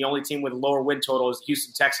next season, the only team with a lower win total is the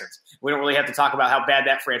Houston Texans. We don't really have to talk about how bad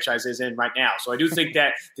that franchise is in right now. So I do think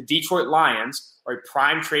that the Detroit Lions are a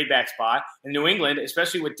prime trade back spot. In New England,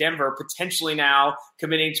 especially with Denver potentially now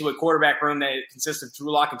committing to a quarterback room that consists of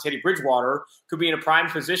Drew Lock and Teddy Bridgewater, could be in a prime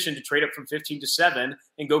position to trade up from 15 to 7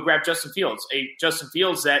 and go grab Justin Fields. A Justin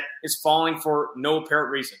Fields that is falling for no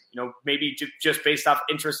apparent reason. Maybe just based off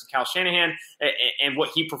interest in Kyle Shanahan and what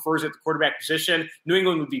he prefers at the quarterback position. New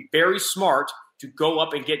England would be very smart to go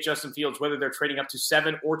up and get Justin Fields, whether they're trading up to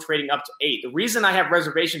 7 or trading up to 8. The reason I have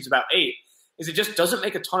reservations about 8 is it just doesn't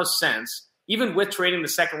make a ton of sense, even with trading the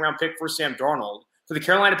second-round pick for Sam Darnold, for the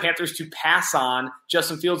Carolina Panthers to pass on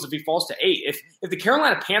Justin Fields if he falls to 8. If the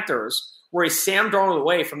Carolina Panthers were a Sam Darnold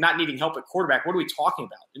away from not needing help at quarterback, what are we talking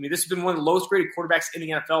about? I mean, this has been one of the lowest-graded quarterbacks in the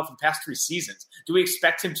NFL for the past 3 seasons. Do we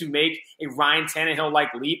expect him to make a Ryan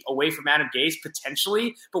Tannehill-like leap away from Adam Gase?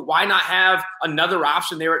 Potentially, but why not have another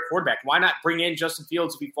option there at quarterback? Why not bring in Justin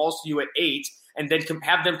Fields if he falls to you at 8 and then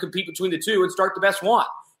have them compete between the two and start the best one?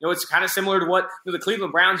 It's kind of similar to what the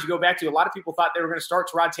Cleveland Browns, you go back to, a lot of people thought they were going to start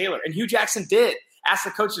Tyrod Taylor, and Hugh Jackson did. Ask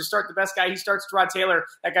the coach to start the best guy. He starts Tyrod Taylor.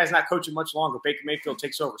 That guy's not coaching much longer. Baker Mayfield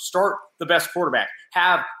takes over. Start the best quarterback.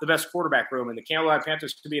 Have the best quarterback room, and the Carolina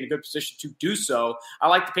Panthers could be in a good position to do so. I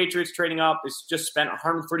like the Patriots trading up. It's just spent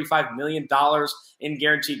 $135 million in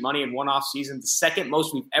guaranteed money in one offseason, the second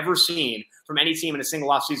most we've ever seen from any team in a single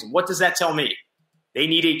offseason. What does that tell me? They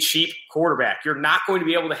need a cheap quarterback. You're not going to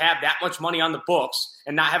be able to have that much money on the books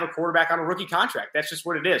and not have a quarterback on a rookie contract. That's just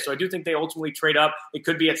what it is. So I do think they ultimately trade up. It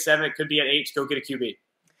could be at 7. It could be at 8 to go get a QB.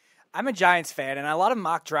 I'm a Giants fan, and a lot of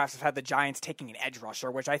mock drafts have had the Giants taking an edge rusher,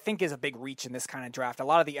 which I think is a big reach in this kind of draft. A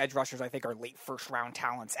lot of the edge rushers, I think, are late first-round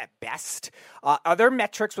talents at best. Are there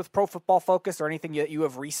metrics with Pro Football Focus or anything that you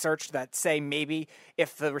have researched that say maybe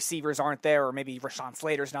if the receivers aren't there or maybe Rashawn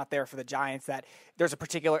Slater's not there for the Giants, that there's a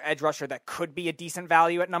particular edge rusher that could be a decent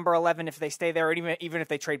value at number 11 if they stay there, or even if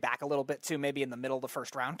they trade back a little bit too, maybe in the middle of the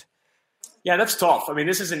first round? Yeah, that's tough. I mean,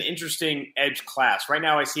 this is an interesting edge class. Right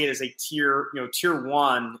now I see it as a tier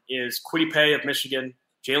 1 is Kwity Paye of Michigan,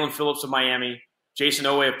 Jalen Phillips of Miami, Jason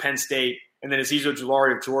Owe of Penn State, and then Azeez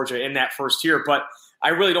Ojulari of Georgia in that first tier. But I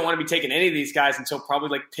really don't want to be taking any of these guys until probably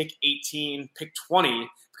like pick 18, pick 20,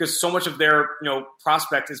 because so much of their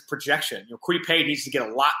prospect is projection. Kwity Paye needs to get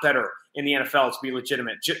a lot better in the NFL to be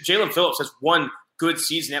legitimate. Jalen Phillips has one good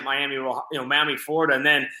season at Miami, Florida, and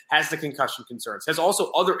then has the concussion concerns. Has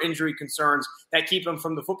also other injury concerns that keep him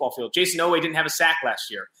from the football field. Jason Owe didn't have a sack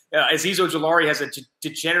last year. Azeez Ojulari has a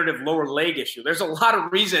degenerative lower leg issue. There's a lot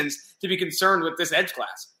of reasons to be concerned with this edge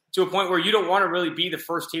class, to a point where you don't want to really be the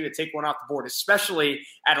first team to take one off the board, especially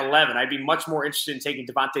at 11. I'd be much more interested in taking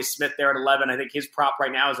Devontae Smith there at 11. I think his prop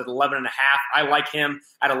right now is at 11.5. I like him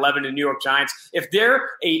at 11 to New York Giants. If you're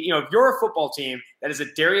a football team that is a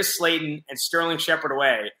Darius Slayton and Sterling Shepard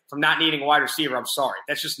away from not needing a wide receiver, I'm sorry.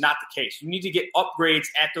 That's just not the case. You need to get upgrades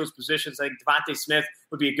at those positions. I think Devontae Smith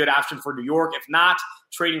would be a good option for New York. If not,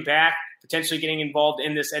 trading back, potentially getting involved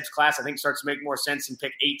in this edge class, I think starts to make more sense in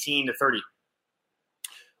pick 18 to 30.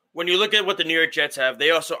 when you look at what the New York Jets have,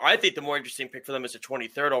 I think the more interesting pick for them is the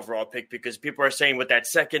 23rd overall pick, because people are saying with that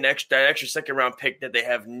extra second round pick that they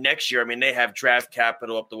have next year, I mean, they have draft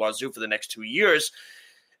capital up the wazoo for the next 2 years.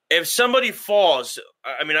 If somebody falls,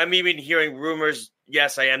 I mean, I'm even hearing rumors.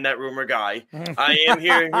 Yes, I am that rumor guy. I am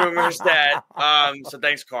hearing rumors that, so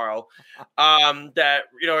thanks, Carl, that,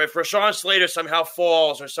 if Rashawn Slater somehow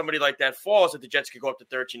falls or somebody like that falls, that the Jets could go up to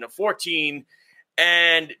 13 or 14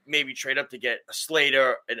 and maybe trade up to get a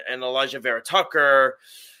Slater and Elijah Vera Tucker,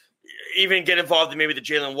 even get involved in maybe the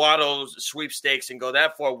Jalen Waddle sweepstakes and go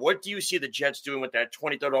that far. What do you see the Jets doing with that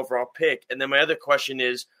 23rd overall pick? And then my other question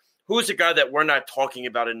is, who's a guy that we're not talking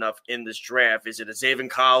about enough in this draft? Is it a Zaven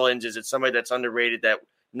Collins? Is it somebody that's underrated that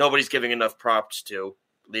nobody's giving enough props to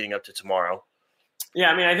leading up to tomorrow?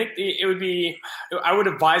 Yeah, I mean, I think it would be – I would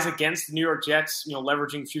advise against the New York Jets,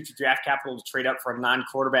 leveraging future draft capital to trade up for a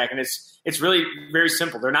non-quarterback. And it's really very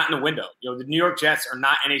simple. They're not in a window. The New York Jets are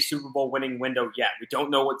not in a Super Bowl winning window yet. We don't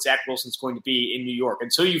know what Zach Wilson's going to be in New York.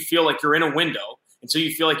 Until you feel like you're in a window, until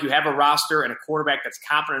you feel like you have a roster and a quarterback that's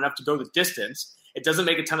competent enough to go the distance, it doesn't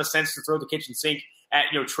make a ton of sense to throw the kitchen sink at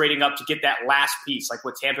trading up to get that last piece, like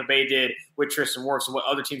what Tampa Bay did with Tristan Wirfs and what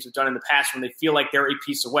other teams have done in the past when they feel like they're a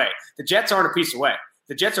piece away. The Jets aren't a piece away.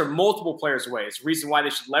 The Jets are multiple players away. It's the reason why they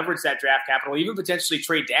should leverage that draft capital, even potentially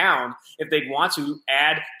trade down if they'd want to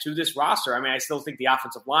add to this roster. I mean, I still think the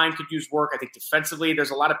offensive line could use work. I think defensively there's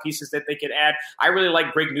a lot of pieces that they could add. I really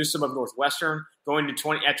like Greg Newsome of Northwestern going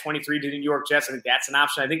to at 23 to the New York Jets. I think that's an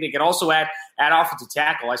option. I think they could also add offensive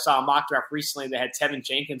tackle. I saw a mock draft recently that had Tevin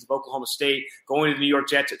Jenkins of Oklahoma State going to the New York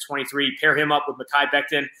Jets at 23. Pair him up with Mekhi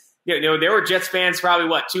Becton. There were Jets fans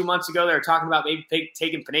probably, 2 months ago, they were talking about maybe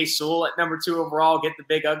taking Penei Sewell at number 2 overall, get the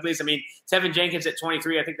big uglies. I mean, Tevin Jenkins at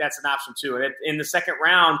 23, I think that's an option too. And in the second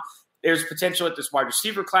round, there's potential at this wide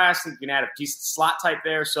receiver class. You can add a decent slot type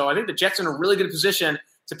there. So I think the Jets are in a really good position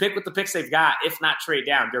to pick with the picks they've got, if not trade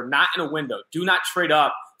down. They're not in a window. Do not trade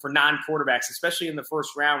up for non-quarterbacks, especially in the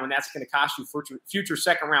first round when that's going to cost you future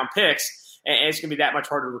second-round picks, and it's going to be that much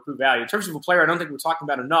harder to recruit value. In terms of a player I don't think we're talking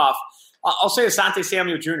about enough, I'll say Asante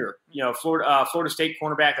Samuel Jr., Florida State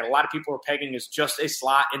cornerback that a lot of people are pegging as just a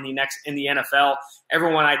slot in the NFL.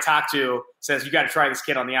 Everyone I talk to says, you got to try this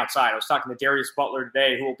kid on the outside. I was talking to Darius Butler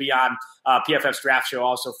today, who will be on PFF's draft show,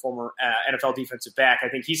 also former NFL defensive back. I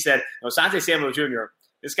think he said, Asante Samuel Jr.,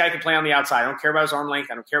 this guy can play on the outside. I don't care about his arm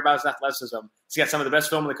length. I don't care about his athleticism. He's got some of the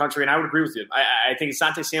best film in the country, and I would agree with you. I think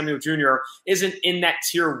Asante Samuel Jr. isn't in that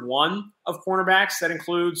tier 1 of cornerbacks. That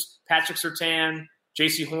includes Patrick Surtain,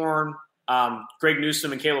 J.C. Horn, Greg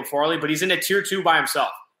Newsome, and Caleb Farley, but he's in a tier 2 by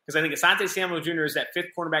himself. Because I think Asante Samuel Jr. is that 5th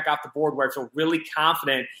cornerback off the board where I feel really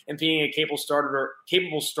confident in being a capable starter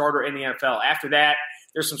in the NFL. After that,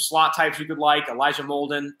 there's some slot types you could like, Elijah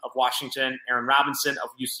Molden of Washington, Aaron Robinson of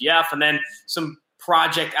UCF, and then some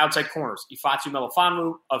project outside corners, Ifeatu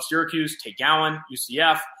Melifonwu of Syracuse, Tate Gowan,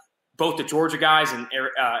 UCF, both the Georgia guys, and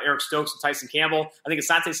Eric Stokes and Tyson Campbell. I think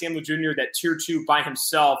Asante Samuel Jr., that tier 2 by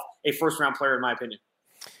himself, a first-round player in my opinion.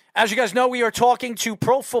 As you guys know, we are talking to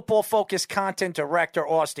Pro Football Focus content director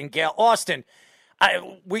Austin Gayle. Austin,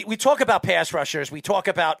 we talk about pass rushers, we talk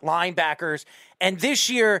about linebackers, and this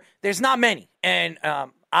year there's not many. And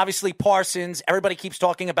obviously Parsons, everybody keeps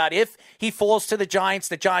talking about if he falls to the Giants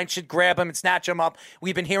should grab him and snatch him up.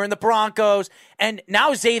 We've been hearing the Broncos, and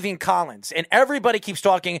now Zaven Collins. And everybody keeps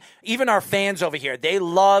talking, even our fans over here, they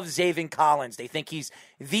love Zaven Collins. They think he's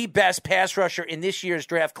the best pass rusher in this year's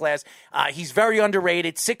draft class. He's very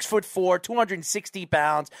underrated, 6'4", 260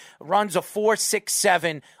 pounds, runs a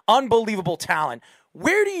 4.67, unbelievable talent.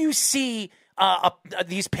 Where do you see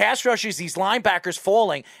these pass rushers, these linebackers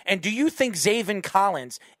falling, and do you think Zaven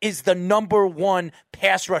Collins is the number 1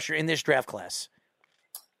 pass rusher in this draft class?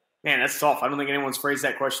 Man, that's tough. I don't think anyone's phrased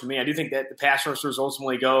that question to me. I do think that the pass rushers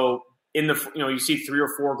ultimately go in the, you see 3 or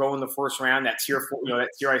 4 go in the first round. That tier 4, that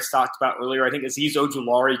tier I talked about earlier. I think Azeez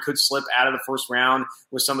Ojulari could slip out of the first round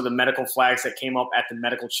with some of the medical flags that came up at the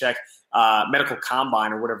medical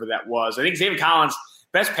combine or whatever that was. I think Zaven Collins,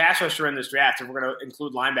 best pass rusher in this draft, if we're going to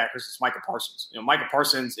include linebackers, is Micah Parsons. Micah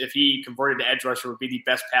Parsons, if he converted to edge rusher, would be the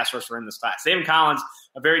best pass rusher in this class. Zaven Collins,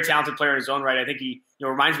 a very talented player in his own right. I think he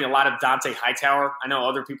reminds me a lot of Dante Hightower. I know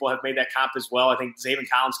other people have made that comp as well. I think Zaven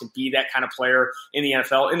Collins can be that kind of player in the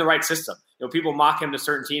NFL in the right system. People mock him to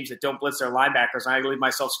certain teams that don't blitz their linebackers, and I leave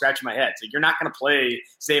myself scratching my head. So you're not going to play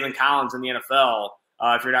Zaven Collins in the NFL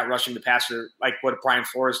if you're not rushing the passer like what Brian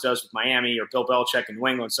Flores does with Miami or Bill Belichick in New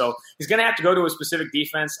England. So he's going to have to go to a specific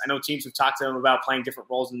defense. I know teams have talked to him about playing different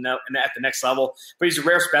roles at the next level, but he's a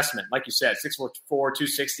rare specimen. Like you said, 6'4",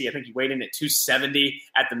 260. I think he weighed in at 270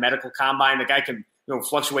 at the medical combine. The guy can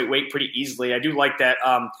fluctuate weight pretty easily. I do like that.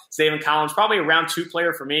 Zaven Collins, probably a round 2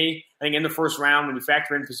 player for me. I think in the first round, when you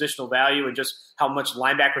factor in positional value and just how much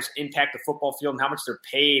linebackers impact the football field and how much they're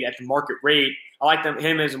paid at the market rate, I like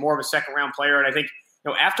him as more of a second round player. And I think,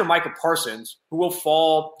 after Micah Parsons, who will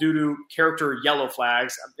fall due to character yellow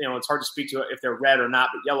flags, it's hard to speak to if they're red or not,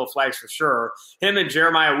 but yellow flags for sure. Him and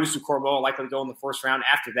Jeremiah Owusu-Koramoah are likely to go in the first round.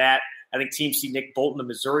 After that, I think teams see Nick Bolton of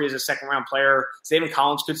Missouri as a second-round player. Zaven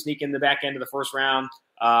Collins could sneak in the back end of the first round.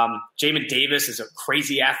 Jamin Davis is a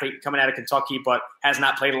crazy athlete coming out of Kentucky, but has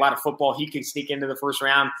not played a lot of football. He can sneak into the first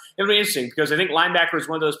round. It'll be interesting because I think linebacker is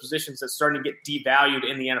one of those positions that's starting to get devalued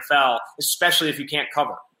in the NFL, especially if you can't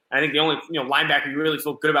cover. I think the only linebacker you really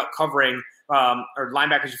feel good about covering, or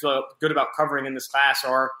linebackers you feel good about covering in this class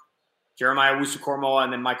are Jeremiah Owusu-Koramoah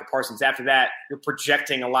and then Micah Parsons. After that, you're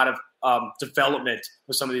projecting a lot of development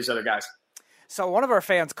with some of these other guys. So one of our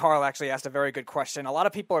fans, Carl, actually asked a very good question. A lot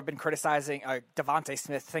of people have been criticizing Devontae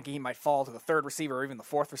Smith, thinking he might fall to the third receiver or even the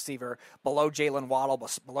fourth receiver, below Jalen Waddle,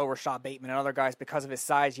 below Rashad Bateman and other guys because of his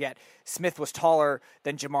size, yet Smith was taller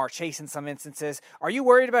than Jamar Chase in some instances. Are you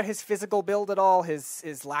worried about his physical build at all,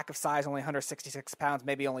 his lack of size, only 166 pounds,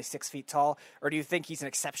 maybe only 6 feet tall? Or do you think he's an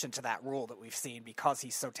exception to that rule that we've seen because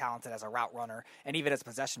he's so talented as a route runner and even as a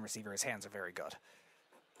possession receiver, his hands are very good?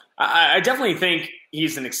 I definitely think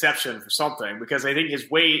he's an exception for something because I think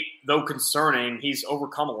his weight, though concerning, he's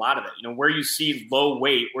overcome a lot of it. Where you see low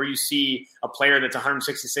weight, where you see a player that's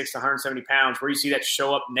 166 to 170 pounds, where you see that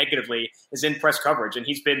show up negatively is in press coverage. And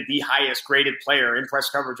he's been the highest graded player in press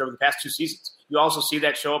coverage over the past 2 seasons. You also see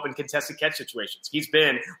that show up in contested catch situations. He's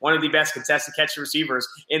been one of the best contested catch receivers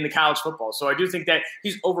in the college football. So I do think that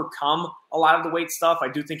he's overcome a lot of the weight stuff. I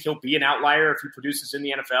do think he'll be an outlier if he produces in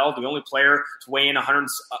the NFL. The only player to weigh in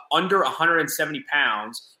under 170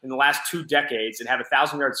 pounds in the last 2 decades and have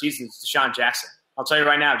 1,000-yard seasons is Deshaun Jackson. I'll tell you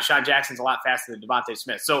right now, Deshaun Jackson's a lot faster than Devontae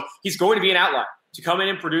Smith. So he's going to be an outlier. To come in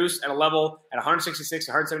and produce at a level at 166,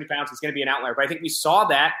 170 pounds, he's going to be an outlier. But I think we saw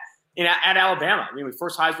that at Alabama. I mean, we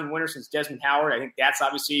first Heisman winner since Desmond Howard. I think that's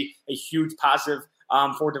obviously a huge positive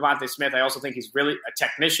for Devontae Smith. I also think he's really a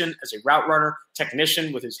technician as a route runner,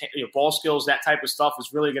 technician with his ball skills. That type of stuff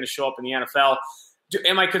is really going to show up in the NFL.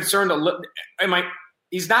 Am I concerned?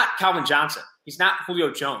 He's not Calvin Johnson. He's not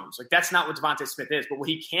Julio Jones. That's not what Devontae Smith is. But what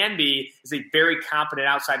he can be is a very competent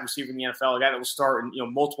outside receiver in the NFL, a guy that will start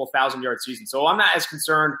in multiple 1,000-yard seasons. So I'm not as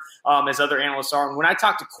concerned as other analysts are. And when I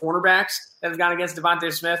talk to cornerbacks that have gone against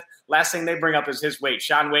Devontae Smith, last thing they bring up is his weight.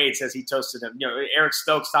 Shaun Wade says he toasted him. Eric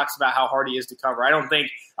Stokes talks about how hard he is to cover. I don't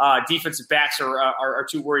think defensive backs are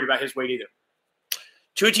too worried about his weight either.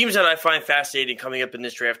 2 teams that I find fascinating coming up in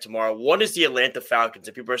this draft tomorrow. One is the Atlanta Falcons.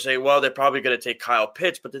 And people are saying, well, they're probably going to take Kyle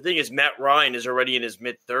Pitts. But the thing is, Matt Ryan is already in his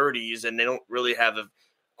mid-30s, and they don't really have a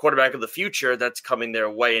quarterback of the future that's coming their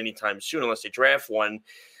way anytime soon unless they draft one.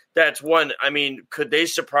 That's one. I mean, could they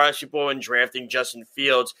surprise people in drafting Justin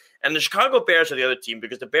Fields? And the Chicago Bears are the other team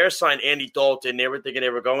because the Bears signed Andy Dalton. They were thinking they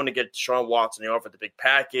were going to get Deshaun Watson. They offered the big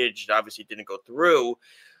package. It obviously didn't go through.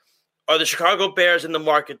 Are the Chicago Bears in the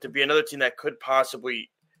market to be another team that could possibly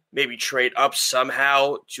maybe trade up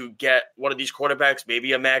somehow to get one of these quarterbacks,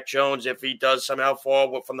 maybe a Mac Jones if he does somehow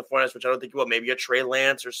fall from the 49ers, which I don't think he will, maybe a Trey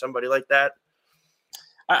Lance or somebody like that?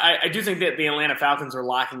 I do think that the Atlanta Falcons are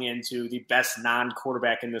locking into the best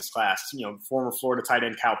non-quarterback in this class, former Florida tight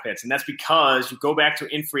end Kyle Pitts. And that's because you go back to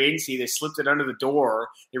in free agency, they slipped it under the door.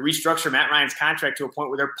 They restructured Matt Ryan's contract to a point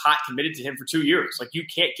where they're pot committed to him for 2 years. You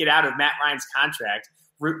can't get out of Matt Ryan's contract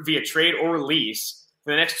via trade or release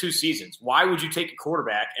for the next 2 seasons. Why would you take a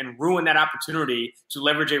quarterback and ruin that opportunity to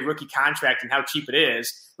leverage a rookie contract and how cheap it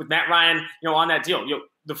is with Matt Ryan, on that deal?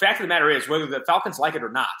 The fact of the matter is, whether the Falcons like it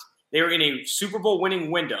or not, they are in a Super Bowl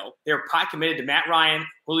winning window. They're pot committed to Matt Ryan,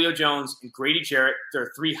 Julio Jones, and Grady Jarrett.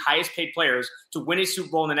 They're 3 highest paid players to win a Super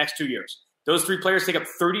Bowl in the next 2 years. Those 3 players take up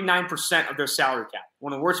 39% of their salary cap.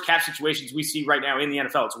 One of the worst cap situations we see right now in the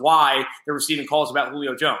NFL. It's why they're receiving calls about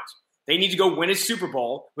Julio Jones. They need to go win a Super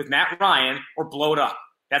Bowl with Matt Ryan or blow it up.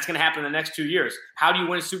 That's going to happen in the next 2 years. How do you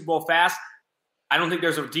win a Super Bowl fast? I don't think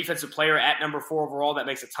there's a defensive player at number 4 overall that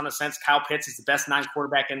makes a ton of sense. Kyle Pitts is the best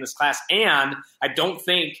non-quarterback in this class. And I don't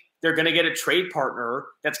think they're going to get a trade partner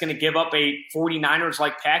that's going to give up a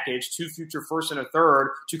 49ers-like package, 2 future first and a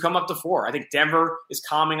third, to come up to 4. I think Denver is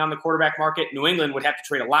calming on the quarterback market. New England would have to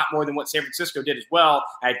trade a lot more than what San Francisco did as well.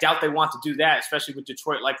 I doubt they want to do that, especially with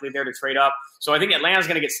Detroit likely there to trade up. So I think Atlanta's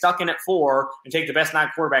going to get stuck in at 4 and take the best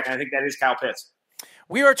non-quarterback, and I think that is Kyle Pitts.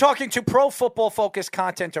 We are talking to Pro Football Focus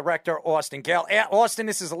content director Austin Gayle. Austin,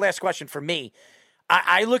 this is the last question for me.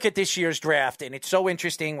 I look at this year's draft, and it's so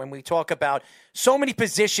interesting when we talk about so many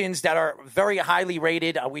positions that are very highly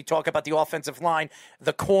rated. We talk about the offensive line,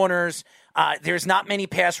 the corners. There's not many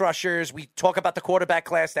pass rushers. We talk about the quarterback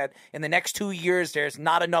class that in the next 2 years, there's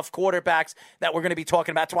not enough quarterbacks that we're going to be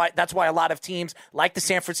talking about. That's why a lot of teams like the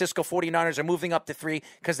San Francisco 49ers are moving up to 3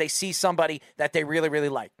 because they see somebody that they really, really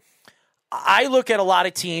like. I look at a lot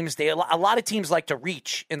of teams. A lot of teams like to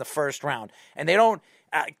reach in the first round, and they don't.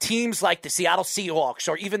 Teams like the Seattle Seahawks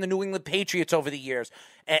or even the New England Patriots over the years,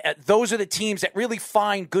 those are the teams that really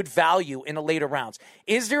find good value in the later rounds.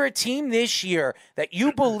 Is there a team this year that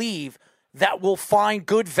you believe that will find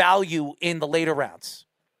good value in the later rounds?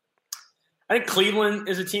 I think Cleveland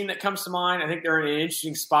is a team that comes to mind. I think they're in an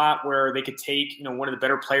interesting spot where they could take, one of the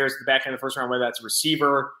better players at the back end of the first round, whether that's a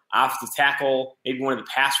receiver, offensive tackle, maybe one of the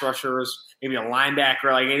pass rushers, maybe a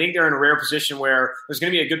linebacker. I think they're in a rare position where there's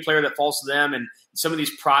going to be a good player that falls to them. And some of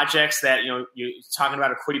these projects that, you're talking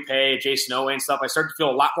about a Kwity Paye, Jason Owe and stuff, I start to feel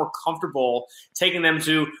a lot more comfortable taking them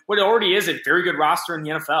to what already is a very good roster in the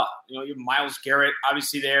NFL. You have Myles Garrett,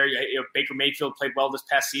 obviously there. Baker Mayfield played well this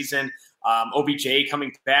past season. OBJ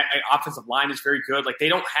coming back. Offensive line is very good. They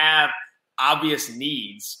don't have obvious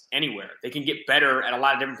needs anywhere. They can get better at a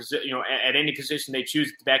lot of different positions, at any position they choose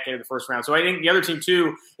at the back end of the first round. So I think the other team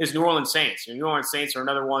too is New Orleans Saints. New Orleans Saints are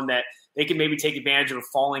another one that they can maybe take advantage of a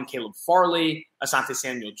falling Caleb Farley, Asante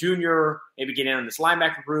Samuel Jr., maybe get in on this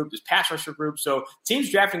linebacker group, this pass rusher group. So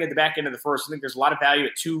teams drafting at the back end of the first, I think there's a lot of value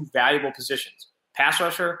at 2 valuable positions, pass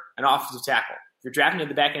rusher and offensive tackle. If you're drafting at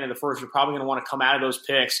the back end of the first, you're probably going to want to come out of those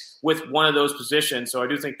picks with one of those positions. So I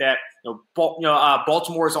do think that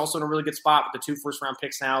Baltimore is also in a really good spot with the 2 first-round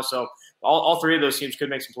picks now. So all 3 of those teams could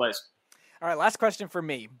make some plays. All right, last question for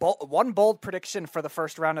me. One bold prediction for the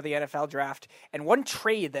first round of the NFL draft, and one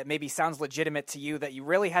trade that maybe sounds legitimate to you that you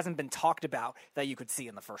really hasn't been talked about that you could see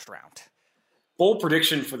in the first round. Bold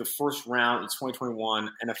prediction for the first round of the 2021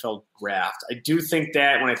 NFL draft. I do think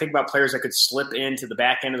that when I think about players that could slip into the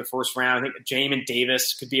back end of the first round, I think Jamin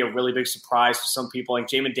Davis could be a really big surprise for some people. Like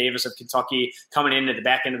Jamin Davis of Kentucky coming in at the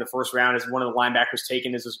back end of the first round as one of the linebackers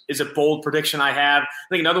taken is a bold prediction I have. I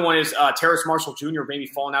think another one is Terrace Marshall Jr. maybe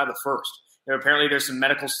falling out of the first. Apparently there's some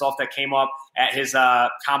medical stuff that came up at his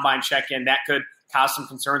combine check-in that could cause some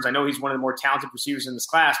concerns. I know he's one of the more talented receivers in this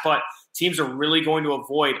class, but teams are really going to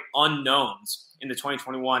avoid unknowns in the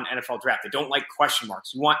 2021 NFL draft. They don't like question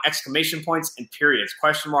marks. You want exclamation points and periods.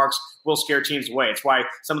 Question marks will scare teams away. It's why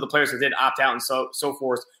some of the players that did opt out and so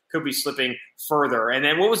forth could be slipping further. And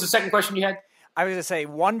then what was the second question you had? I was going to say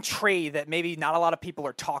one trade that maybe not a lot of people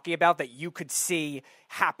are talking about that you could see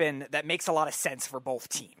happen that makes a lot of sense for both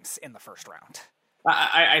teams in the first round.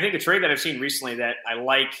 I think a trade that I've seen recently that I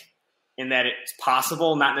like in that it's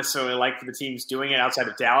possible, not necessarily like for the teams doing it outside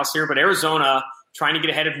of Dallas here, but Arizona trying to get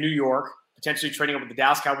ahead of New York, potentially trading up with the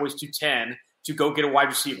Dallas Cowboys 210 to go get a wide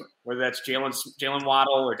receiver, whether that's Jalen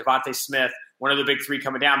Waddle or Devontae Smith, one of the big 3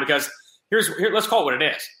 coming down. Because here, let's call it what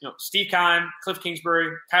it is. Steve Keim, Cliff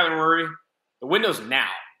Kingsbury, Kyler Murray, the window's now.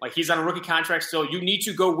 He's on a rookie contract still. You need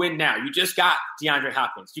to go win now. You just got DeAndre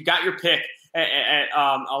Hopkins. You got your pick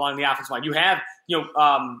along the offensive line. You have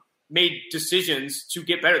made decisions to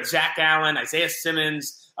get better. Zach Allen, Isaiah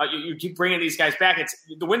Simmons. You keep bringing these guys back.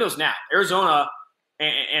 The window's now. Arizona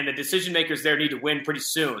and the decision makers there need to win pretty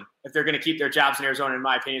soon if they're going to keep their jobs in Arizona, in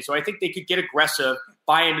my opinion. So I think they could get aggressive,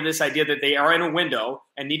 buy into this idea that they are in a window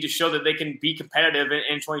and need to show that they can be competitive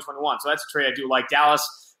in 2021. So that's a trade I do like. Dallas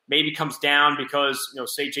maybe comes down because,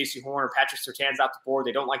 say J.C. Horn or Patrick Surtain's out the board.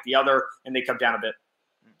 They don't like the other, and they come down a bit.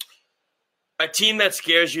 A team that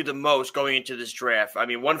scares you the most going into this draft. I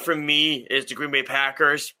mean, one for me is the Green Bay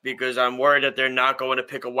Packers because I'm worried that they're not going to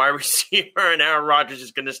pick a wide receiver and Aaron Rodgers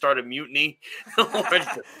is going to start a mutiny in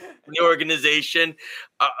the organization.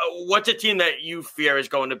 What's a team that you fear is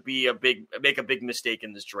going to make a big mistake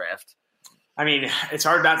in this draft? I mean, it's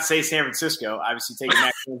hard not to say San Francisco, obviously taking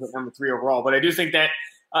Mac Jones at number 3 overall, but I do think that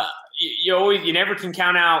you never can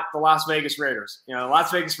count out the Las Vegas Raiders. The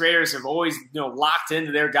Las Vegas Raiders have always locked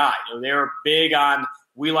into their guy. They're big on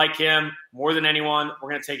we like him more than anyone. We're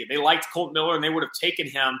going to take it. They liked Colton Miller, and they would have taken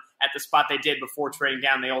him at the spot they did before trading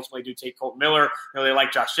down. They ultimately do take Colton Miller. They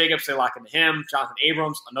like Josh Jacobs. They lock into him. Jonathan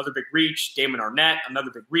Abrams, another big reach. Damon Arnett,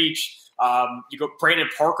 another big reach. You go Brandon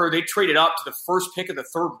Parker. They traded up to the first pick of the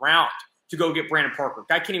 3rd round to go get Brandon Parker.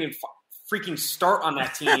 Guy can't even freaking start on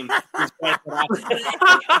that team.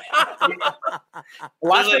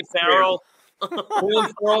 Cleveland Farrell.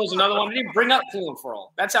 Cleveland Farrell is another one. I didn't bring up Cleveland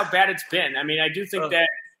Farrell. That's how bad it's been. I mean, I do think that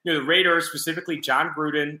the Raiders, specifically John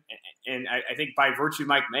Gruden, and I think by virtue of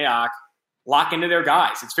Mike Mayock, lock into their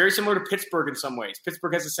guys. It's very similar to Pittsburgh in some ways.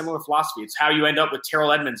 Pittsburgh has a similar philosophy. It's how you end up with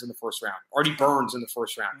Terrell Edmonds in the first round, Artie Burns in the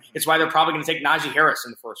first round. It's why they're probably going to take Najee Harris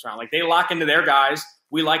in the first round. Like, they lock into their guys.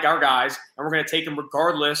 We like our guys, and we're going to take them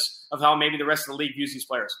regardless of how maybe the rest of the league views these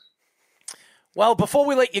players. Well, before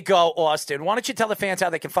we let you go, Austin, why don't you tell the fans how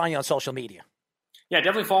they can find you on social media? Yeah,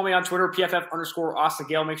 definitely follow me on Twitter, PFF_Austin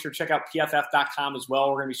Gayle. Make sure to check out PFF.com as well.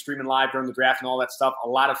 We're going to be streaming live during the draft and all that stuff. A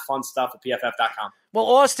lot of fun stuff at PFF.com. Well,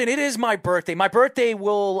 Austin, it is my birthday. My birthday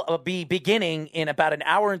will be beginning in about an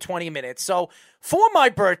hour and 20 minutes. So for my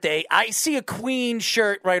birthday, I see a Queen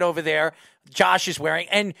shirt right over there Josh is wearing,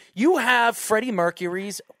 and you have Freddie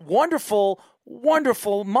Mercury's wonderful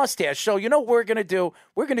mustache. So you know what we're going to do?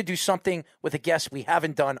 We're going to do something with a guest we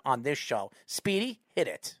haven't done on this show. Speedy, hit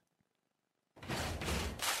it.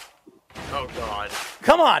 Oh, God.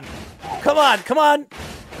 Come on.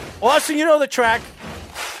 Austin, you know the track.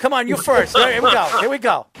 Come on, you first. Here we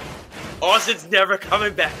go. Austin's never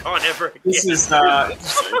coming back on ever again. This is Come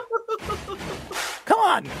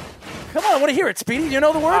on. I want to hear it, Speedy. You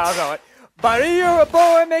know the words? I don't know it. Buddy, you're a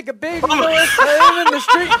boy, make a big noise, playing in the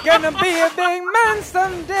street, gonna be a big man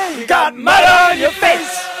someday. You got mud on your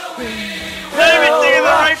face. Let me see the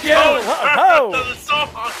right pose. Ho, The song.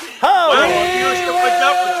 ho, Wow, you used to wake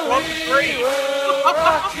up at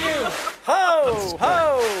 12 ho,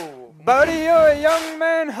 ho. Buddy, you're a young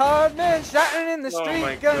man, hard man, shouting in the street,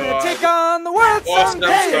 my gonna God. take on the world Austin, I'm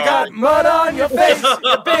someday. You sorry. got mud on your face,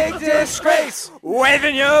 you big disgrace,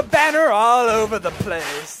 waving your banner all over the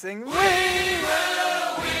place. Sing, we will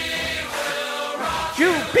rock.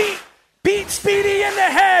 You beat Speedy in the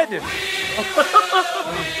head.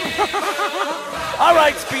 All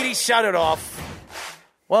right, Speedy, shut it off.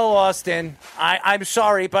 Well, Austin, I'm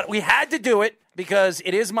sorry, but we had to do it because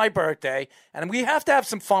it is my birthday, and we have to have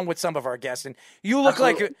some fun with some of our guests. And you look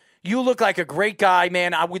like a great guy,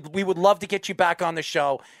 man. We would love to get you back on the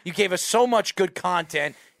show. You gave us so much good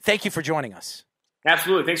content. Thank you for joining us.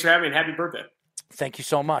 Absolutely. Thanks for having me, and happy birthday. Thank you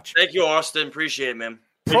so much. Thank you, Austin. Appreciate it, man.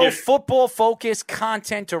 Pro Football Focus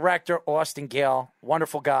content director Austin Gayle,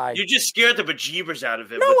 wonderful guy. You just scared the bejeebers out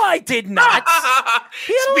of him. No, I did not.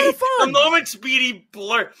 He had a lot of fun. The moment Speedy,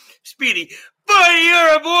 buddy,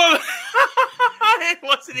 you're a boy. It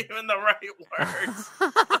wasn't even the right words.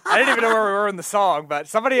 I didn't even know where we were in the song, but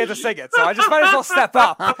somebody had to sing it, so I just might as well step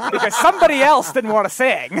up because somebody else didn't want to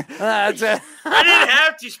sing. I didn't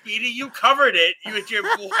have to, Speedy. You covered it. You with your,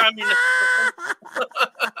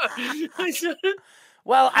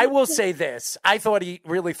 Well, I will say this. I thought he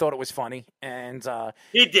really thought it was funny. And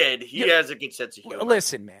he did. He has a good sense of humor.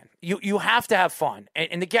 Listen, man, you have to have fun.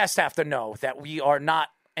 And the guests have to know that we are not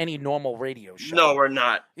any normal radio show. No, we're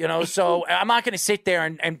not. You know, so I'm not going to sit there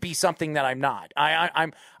and be something that I'm not.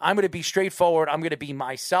 I'm going to be straightforward. I'm going to be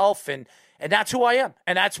myself, and that's who I am.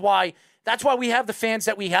 And that's why we have the fans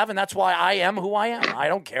that we have, and that's why I am who I am. I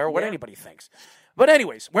don't care what anybody thinks. But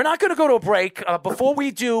anyways, we're not going to go to a break. Before we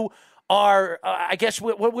do our, I guess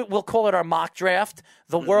we'll call it our mock draft,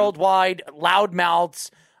 the worldwide loudmouths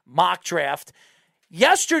mock draft.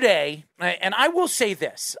 Yesterday, and I will say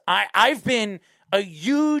this, I've been a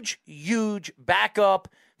huge backup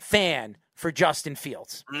fan for Justin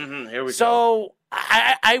Fields. Mm-hmm. Here we go. So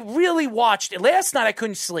I really watched it. Last night I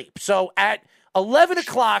couldn't sleep. So at 11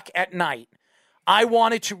 o'clock at night, I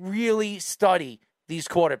wanted to really study these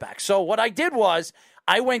quarterbacks. So what I did was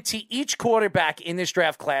I went to each quarterback in this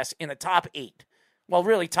draft class in the top 8. Well,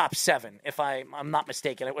 really top 7, if I'm not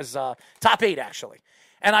mistaken. It was top 8, actually.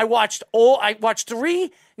 And I watched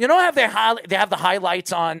 3. You know, they have the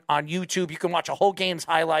highlights on YouTube. You can watch a whole game's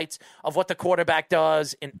highlights of what the quarterback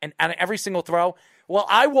does and every single throw. Well,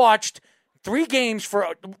 I watched 2 games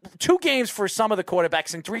for some of the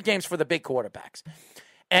quarterbacks and 3 games for the big quarterbacks.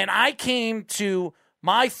 And I came to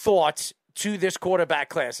my thoughts to this quarterback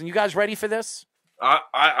class. And you guys ready for this?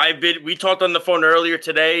 We talked on the phone earlier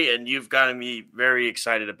today, and you've gotten me very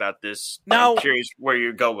excited about this. Now, I'm curious where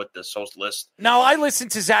you go with this whole list. Now, I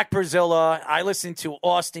listened to Zach Brazilla. I listened to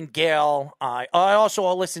Austin Gayle. I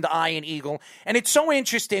also listened to Ian Eagle. And it's so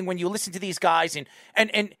interesting when you listen to these guys.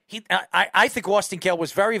 I think Austin Gayle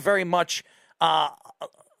was very, very much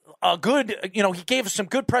a good, he gave us some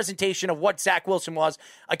good presentation of what Zach Wilson was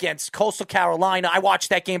against Coastal Carolina. I watched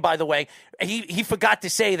that game, by the way. He forgot to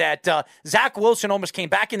say that Zach Wilson almost came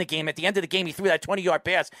back in the game. At the end of the game, he threw that 20-yard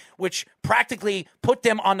pass, which practically put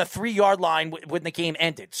them on the 3-yard line when the game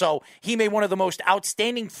ended. So he made one of the most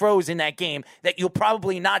outstanding throws in that game that you'll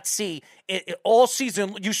probably not see all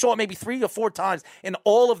season. You saw it maybe 3 or 4 times in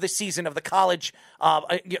all of the season of the college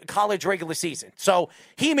regular season. So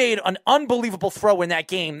he made an unbelievable throw in that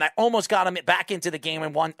game that almost got him back into the game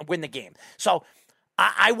and win the game. So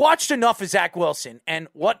I watched enough of Zach Wilson, and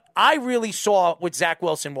what I really saw with Zach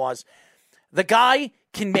Wilson was the guy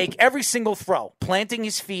can make every single throw, planting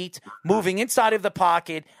his feet, moving inside of the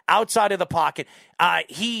pocket, outside of the pocket.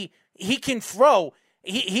 He can throw.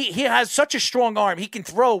 He has such a strong arm. He can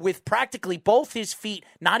throw with practically both his feet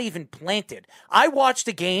not even planted. I watched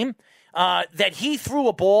a game that he threw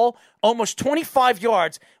a ball almost 25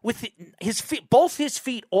 yards with his feet, both his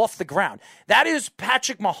feet off the ground. That is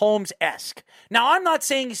Patrick Mahomes-esque. Now, I'm not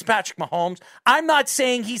saying he's Patrick Mahomes. I'm not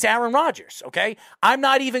saying he's Aaron Rodgers, okay? I'm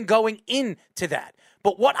not even going into that.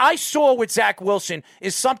 But what I saw with Zach Wilson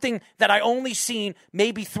is something that I only seen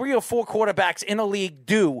maybe 3 or 4 quarterbacks in the league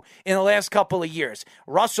do in the last couple of years.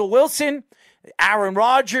 Russell Wilson, Aaron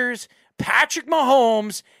Rodgers, Patrick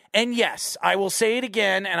Mahomes, and yes, I will say it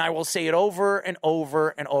again, and I will say it over and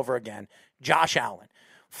over and over again, Josh Allen.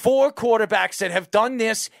 4 quarterbacks that have done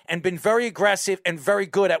this and been very aggressive and very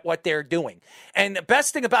good at what they're doing. And the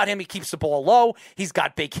best thing about him, he keeps the ball low. He's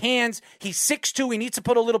got big hands. He's 6'2". He needs to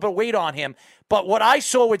put a little bit of weight on him. But what I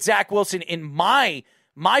saw with Zach Wilson in my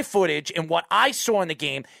footage and what I saw in the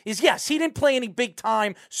game is, yes, he didn't play any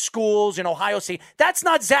big-time schools in Ohio State. That's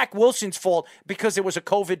not Zach Wilson's fault because it was a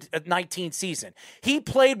COVID-19 season. He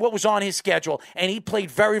played what was on his schedule, and he played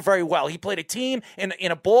very, very well. He played a team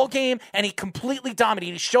in a ball game, and he completely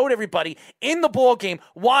dominated. He showed everybody in the ball game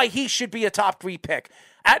why he should be a top 3 pick.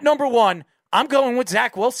 At number 1, I'm going with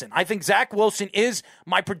Zach Wilson. I think Zach Wilson is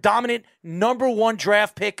my predominant number 1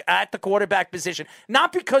 draft pick at the quarterback position.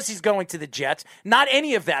 Not because he's going to the Jets, not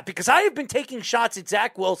any of that, because I have been taking shots at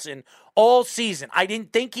Zach Wilson all season. I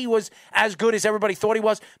didn't think he was as good as everybody thought he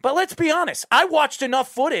was. But let's be honest. I watched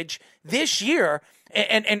enough footage this year,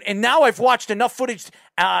 and now I've watched enough footage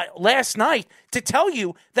last night to tell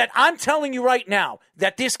you that I'm telling you right now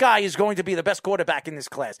that this guy is going to be the best quarterback in this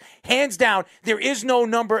class. Hands down, there is no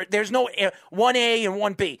number. There's no 1A and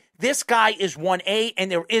 1B. This guy is 1A, and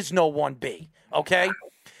there is no 1B, okay?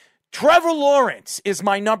 Trevor Lawrence is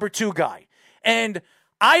my number 2 guy. And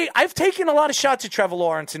I've taken a lot of shots at Trevor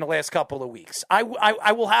Lawrence in the last couple of weeks.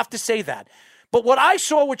 I will have to say that. But what I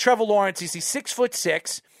saw with Trevor Lawrence is he's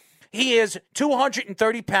 6'6". He is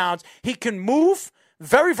 230 pounds. He can move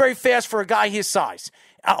very, very fast for a guy his size.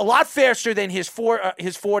 A lot faster than his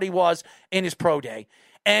 40 was in his pro day.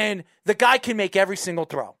 And the guy can make every single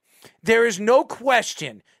throw. There is no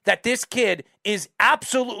question that this kid is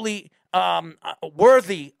absolutely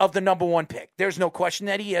worthy of the number 1 pick. There's no question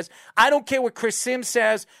that he is. I don't care what Chris Sims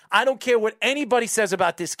says. I don't care what anybody says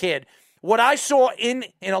about this kid. What I saw in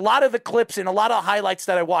a lot of the clips and a lot of highlights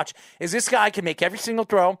that I watch is this guy can make every single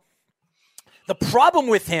throw. The problem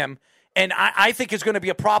with him, and I think is going to be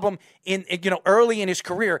a problem in early in his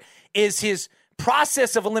career, is his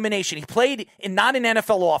process of elimination. He played in not an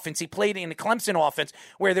NFL offense. He played in the Clemson offense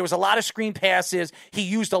where there was a lot of screen passes. He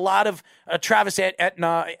used a lot of Travis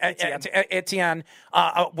Etienne,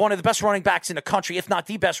 one of the best running backs in the country, if not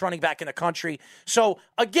the best running back in the country. So,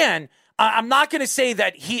 again, I'm not going to say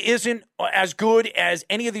that he isn't as good as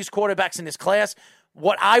any of these quarterbacks in this class.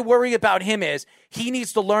 What I worry about him is he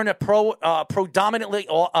needs to learn a pro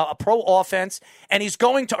offense, and he's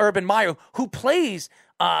going to Urban Meyer, who plays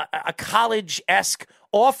a college-esque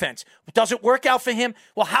offense. Does it work out for him?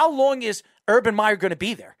 Well, how long is Urban Meyer going to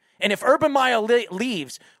be there? And if Urban Meyer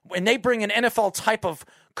leaves, when they bring an NFL type of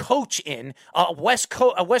coach in, a West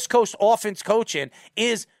Coast offense coach in,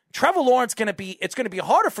 is Trevor Lawrence it's going to be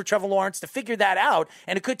harder for Trevor Lawrence to figure that out,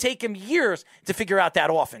 and it could take him years to figure out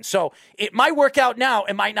that offense. So it might work out now,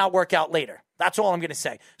 it might not work out later. That's all I'm going to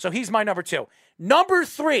say. So he's my number 2. Number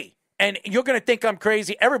 3, and you're going to think I'm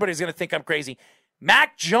crazy. Everybody's going to think I'm crazy.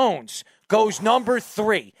 Mac Jones goes number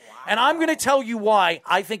 3. Wow. And I'm going to tell you why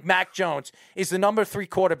I think Mac Jones is the number 3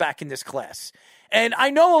 quarterback in this class. And I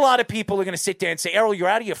know a lot of people are going to sit there and say, Errol, you're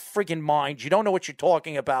out of your friggin' mind. You don't know what you're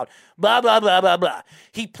talking about. Blah, blah, blah, blah, blah.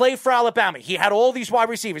 He played for Alabama. He had all these wide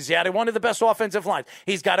receivers. He had one of the best offensive lines.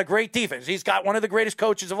 He's got a great defense. He's got one of the greatest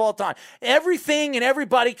coaches of all time. Everything and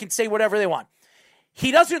everybody can say whatever they want.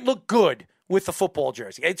 He doesn't look good with the football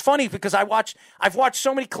jersey. It's funny because I've watched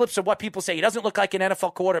so many clips of what people say. He doesn't look like an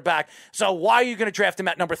NFL quarterback. So why are you going to draft him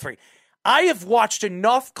at number 3? I have watched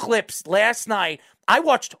enough clips last night. I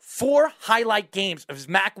watched 4 highlight games of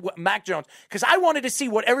Mac Jones because I wanted to see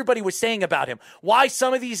what everybody was saying about him. Why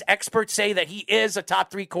some of these experts say that he is a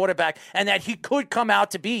top 3 quarterback and that he could come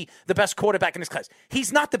out to be the best quarterback in this class.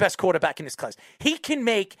 He's not the best quarterback in this class. He can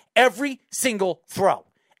make every single throw.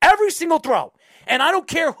 Every single throw. And I don't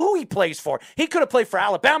care who he plays for. He could have played for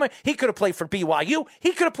Alabama. He could have played for BYU.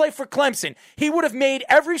 He could have played for Clemson. He would have made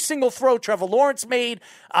every single throw Trevor Lawrence made,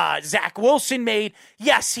 Zach Wilson made.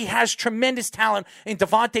 Yes, he has tremendous talent in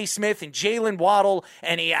Devontae Smith and Jalen Waddle,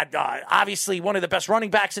 and he had obviously one of the best running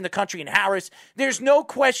backs in the country in Harris. There's no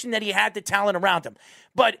question that he had the talent around him.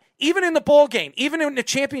 But even in the bowl game, even in the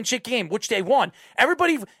championship game, which they won,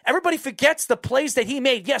 everybody forgets the plays that he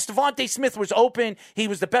made. Yes, Devontae Smith was open. He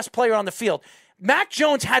was the best player on the field. Mac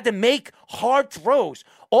Jones had to make hard throws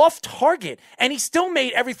off target, and he still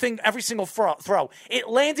made every single throw. It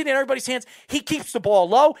landed in everybody's hands. He keeps the ball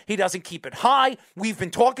low. He doesn't keep it high. We've been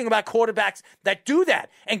talking about quarterbacks that do that.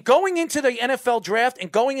 And going into the NFL draft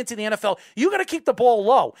and going into the NFL, you got to keep the ball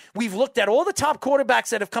low. We've looked at all the top quarterbacks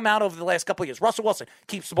that have come out over the last couple of years. Russell Wilson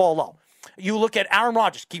keeps the ball low. You look at Aaron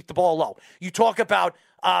Rodgers, keep the ball low. You talk about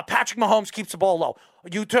Patrick Mahomes, keeps the ball low.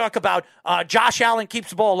 You talk about Josh Allen,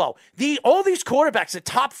 keeps the ball low. All these quarterbacks, the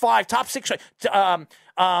top 5, top 6, Deshaun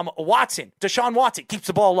Watson, keeps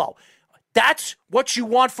the ball low. That's what you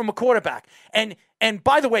want from a quarterback. And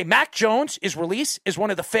by the way, Mac Jones' release is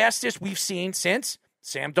one of the fastest we've seen since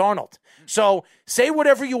Sam Darnold. So say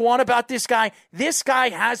whatever you want about this guy. This guy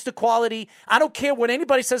has the quality. I don't care what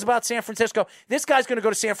anybody says about San Francisco. This guy's going to go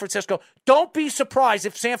to San Francisco. Don't be surprised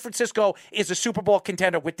if San Francisco is a Super Bowl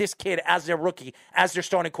contender with this kid as their rookie, as their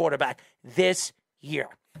starting quarterback this year.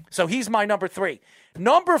 So he's my number 3.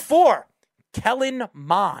 Number 4, Kellen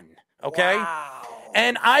Mond. Okay? Wow.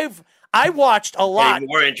 And I watched a lot. Hey,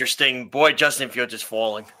 more interesting. Boy, Justin Fields is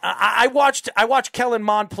falling. I watched Kellen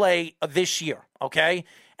Mond play this year, okay?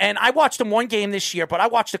 And I watched him one game this year, but I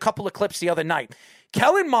watched a couple of clips the other night.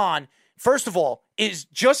 Kellen Mond, first of all, is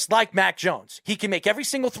just like Mac Jones. He can make every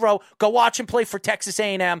single throw. Go watch him play for Texas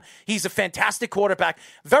A&M. He's a fantastic quarterback.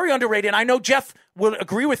 Very underrated. And I know Jeff will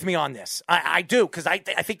agree with me on this. I do, because I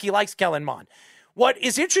think he likes Kellen Mond. What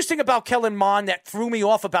is interesting about Kellen Mond that threw me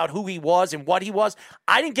off about who he was and what he was,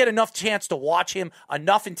 I didn't get enough chance to watch him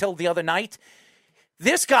enough until the other night.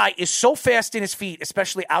 This guy is so fast in his feet,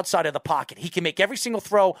 especially outside of the pocket. He can make every single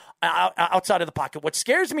throw outside of the pocket. What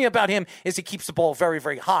scares me about him is he keeps the ball very,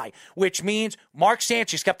 very high, which means Mark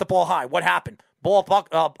Sanchez kept the ball high. What happened?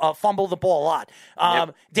 Fumble the ball a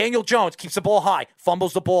lot. Daniel Jones keeps the ball high,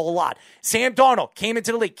 fumbles the ball a lot. Sam Darnold came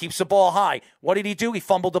into the league, keeps the ball high. What did he do? He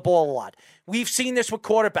fumbled the ball a lot. We've seen this with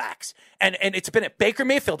quarterbacks, and it's been at Baker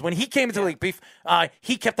Mayfield. When he came into the league,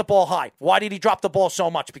 he kept the ball high. Why did he drop the ball so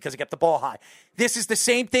much? Because he kept the ball high. This is the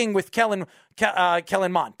same thing with Kellen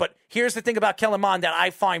Mond. But here's the thing about Kellen Mond that I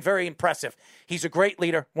find very impressive. He's a great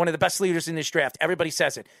leader, one of the best leaders in this draft. Everybody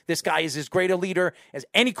says it. This guy is as great a leader as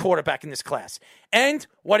any quarterback in this class. And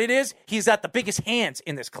what it is, he's got the biggest hands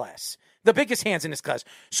in this class. The biggest hands in this class.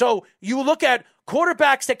 So you look at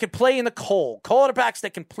quarterbacks that can play in the cold, quarterbacks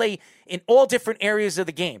that can play in all different areas of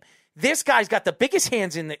the game. This guy's got the biggest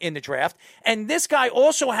hands in the draft, and this guy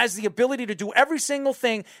also has the ability to do every single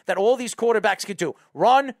thing that all these quarterbacks could do.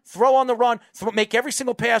 Run, throw on the run, make every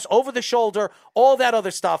single pass over the shoulder, all that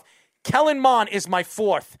other stuff. Kellen Mond is my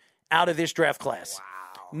 4th out of this draft class.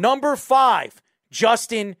 Wow. Number 5,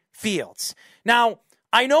 Justin Fields. Now,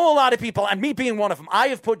 I know a lot of people, and me being one of them, I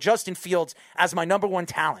have put Justin Fields as my number 1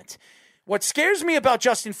 talent. What scares me about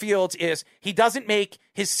Justin Fields is he doesn't make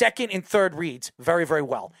his second and third reads very, very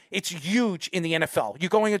well. It's huge in the NFL. You're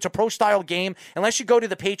going into a pro-style game, unless you go to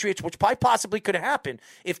the Patriots, which possibly could happen.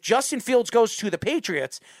 If Justin Fields goes to the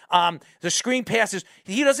Patriots, the screen passes,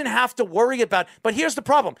 he doesn't have to worry about. But here's the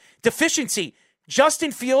problem. Deficiency.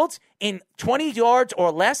 Justin Fields, in 20 yards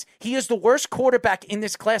or less, he is the worst quarterback in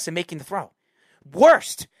this class in making the throw.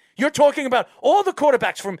 Worst. You're talking about all the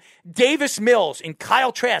quarterbacks from Davis Mills and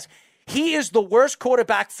Kyle Trask. He is the worst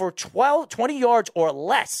quarterback for 20 yards or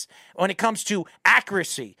less when it comes to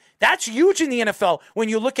accuracy. That's huge in the NFL. When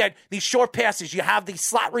you look at these short passes, you have these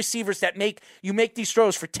slot receivers that make these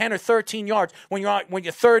throws for 10 or 13 yards when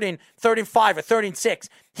you're third and 5 or 3rd and 6.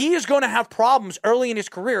 He is going to have problems early in his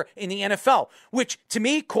career in the NFL, which to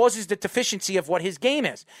me causes the deficiency of what his game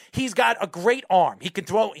is. He's got a great arm. He can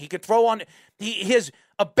throw on. He has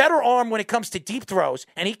a better arm when it comes to deep throws,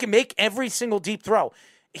 and he can make every single deep throw.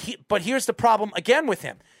 But here's the problem again with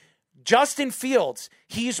him. Justin Fields,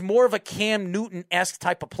 he's more of a Cam Newton-esque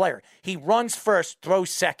type of player. He runs first,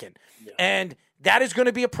 throws second. Yeah. And that is going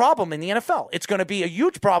to be a problem in the NFL. It's going to be a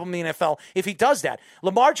huge problem in the NFL if he does that.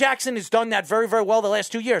 Lamar Jackson has done that very, very well the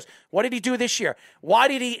last 2 years. What did he do this year? Why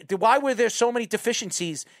were there so many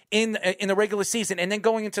deficiencies in the regular season and then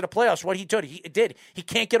going into the playoffs? What he did. He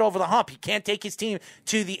can't get over the hump. He can't take his team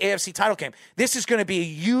to the AFC title game. This is going to be a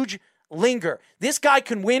huge linger. This guy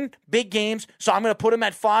can win big games, so I'm going to put him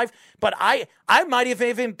at 5. But I might have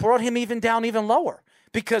even brought him even down even lower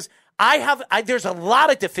because there's a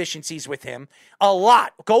lot of deficiencies with him. A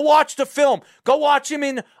lot. Go watch the film. Go watch him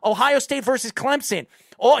in Ohio State versus Clemson.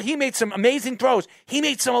 Oh, he made some amazing throws. He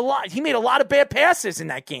made a lot of bad passes in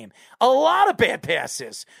that game. A lot of bad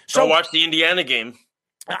passes. So watch the Indiana game.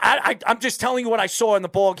 I'm just telling you what I saw in the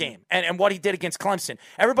ball game and what he did against Clemson.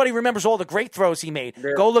 Everybody remembers all the great throws he made.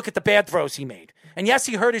 Yeah. Go look at the bad throws he made. And yes,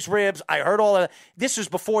 he hurt his ribs. I heard all of that. This was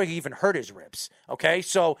before he even hurt his ribs. Okay,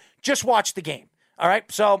 so just watch the game. All right,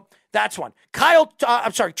 so that's one.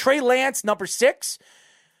 Trey Lance, number 6.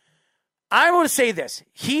 I want to say this.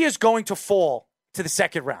 He is going to fall to the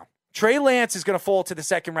second round. Trey Lance is going to fall to the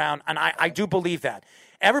second round, and I do believe that.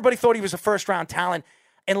 Everybody thought he was a first-round talent.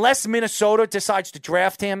 Unless Minnesota decides to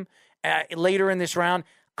draft him later in this round,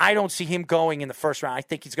 I don't see him going in the first round. I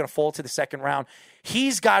think he's going to fall to the second round.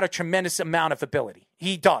 He's got a tremendous amount of ability.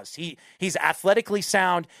 He does. He's athletically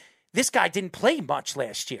sound. This guy didn't play much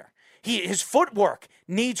last year. His footwork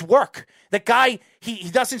needs work. The guy,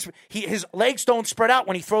 his legs don't spread out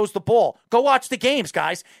when he throws the ball. Go watch the games,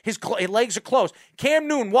 guys. His legs are closed. Cam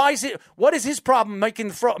Newton, what is his problem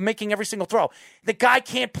making every single throw? The guy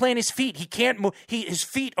can't plant his feet. He can't move. His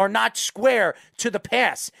feet are not square to the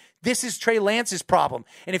pass. This is Trey Lance's problem.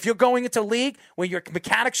 And if you're going into a league where your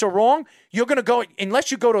mechanics are wrong, you're going to go, unless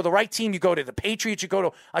you go to the right team, you go to the Patriots, you go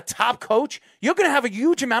to a top coach, you're going to have a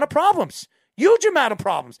huge amount of problems. Huge amount of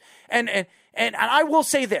problems. And I will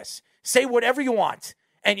say this. Say whatever you want.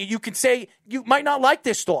 And you can say you might not like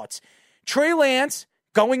this thoughts. Trey Lance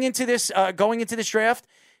going into this draft,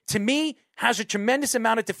 to me, has a tremendous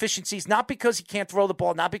amount of deficiencies, not because he can't throw the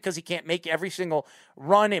ball, not because he can't make every single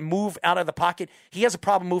run and move out of the pocket. He has a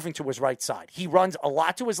problem moving to his right side. He runs a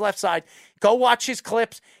lot to his left side. Go watch his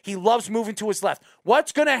clips. He loves moving to his left.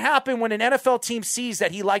 What's going to happen when an NFL team sees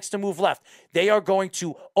that he likes to move left? They are going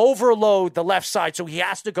to overload the left side, so he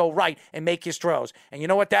has to go right and make his throws. And you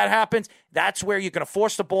know what that happens? That's where you're going to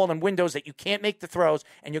force the ball in windows that you can't make the throws,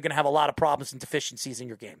 and you're going to have a lot of problems and deficiencies in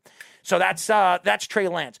your game. So that's Trey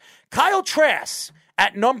Lance. Kyle Trask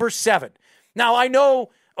at number 7. Now, I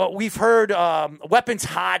know we've heard Weapons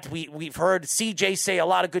Hot. We've heard CJ say a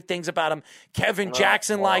lot of good things about him. Kevin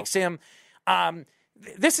Jackson likes him.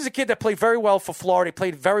 This is a kid that played very well for Florida. He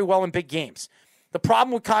played very well in big games. The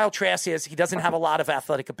problem with Kyle Trask is he doesn't have a lot of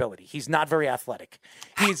athletic ability. He's not very athletic.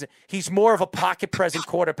 He's more of a pocket-present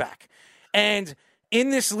quarterback. And in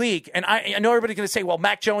this league, and I know everybody's going to say, well,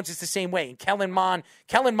 Mac Jones is the same way. And Kellen Mond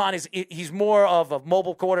he's more of a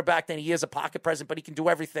mobile quarterback than he is a pocket present, but he can do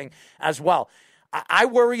everything as well. I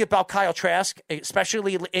worry about Kyle Trask,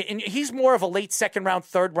 especially, and he's more of a late second round,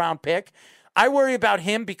 third round pick. I worry about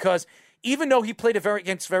him because even though he played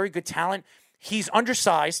against very good talent, he's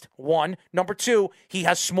undersized, 1. Number 2, he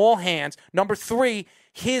has small hands. Number 3,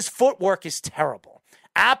 his footwork is terrible.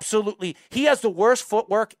 Absolutely. He has the worst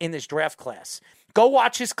footwork in this draft class. Go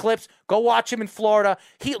watch his clips. Go watch him in Florida.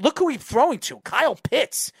 Look who he's throwing to. Kyle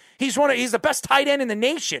Pitts. He's the best tight end in the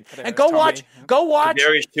nation. And go watch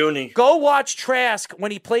Trask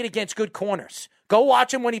when he played against good corners. Go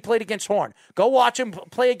watch him when he played against Horn. Go watch him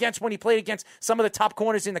when he played against some of the top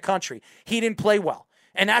corners in the country. He didn't play well.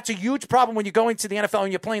 And that's a huge problem when you're going to the NFL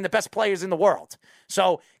and you're playing the best players in the world.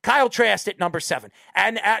 So Kyle Trask at number 7.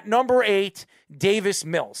 And at number 8, Davis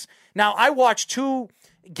Mills. Now, I watched 2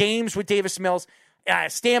 games with Davis Mills.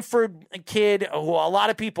 Stanford kid who a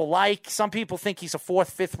lot of people like. Some people think he's a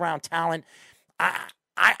 4th, 5th round talent.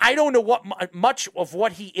 I don't know much of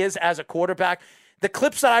what he is as a quarterback. The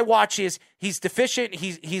clips that I watch is he's deficient.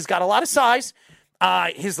 He's got a lot of size.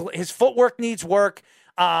 His footwork needs work.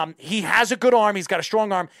 He has a good arm. He's got a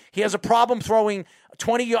strong arm. He has a problem throwing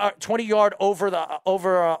 20 yard over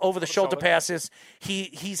the shoulder passes.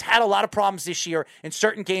 He's had a lot of problems this year in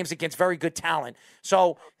certain games against very good talent.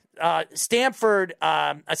 So a Stanford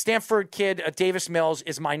kid, Davis Mills,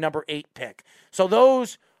 is my number 8 pick. So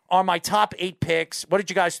those are my top 8 picks. What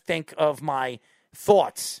did you guys think of my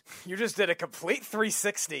thoughts? You just did a complete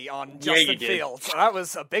 360 on Justin Fields. That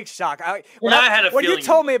was a big shock. When you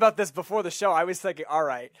told me about this before the show, I was thinking, all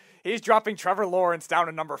right, he's dropping Trevor Lawrence down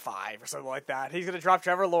to number 5 or something like that. He's going to drop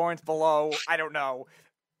Trevor Lawrence below, I don't know,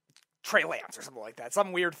 Trey Lance or something like that.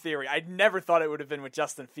 Some weird theory. I never thought it would have been with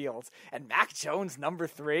Justin Fields. And Mac Jones, number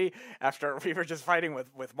 3, after we were just fighting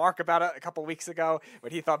with Mark about it a couple weeks ago,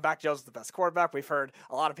 when he thought Mac Jones was the best quarterback. We've heard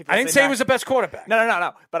a lot of people I didn't say he was the best quarterback.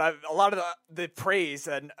 No. But a lot of the praise,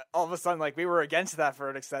 and all of a sudden, like, we were against that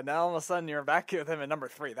verdict, said, now all of a sudden you're back with him at number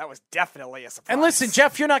 3. That was definitely a surprise. And listen,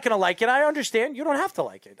 Jeff, you're not going to like it. I understand. You don't have to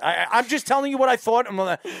like it. I'm just telling you what I thought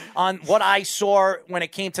on what I saw when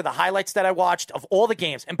it came to the highlights that I watched of all the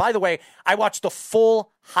games. And by the way, I watched the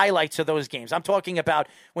full highlights of those games. I'm talking about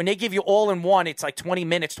when they give you all in one, it's like 20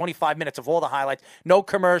 minutes, 25 minutes of all the highlights. No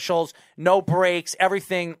commercials, no breaks,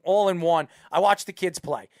 everything all in one. I watched the kids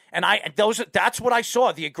play. And that's what I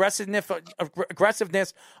saw, the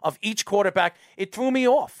aggressiveness of each quarterback. It threw me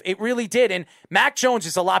off. It really did. And Mac Jones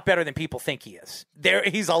is a lot better than people think he is.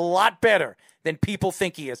 He's a lot better than people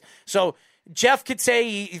think he is. So Jeff could say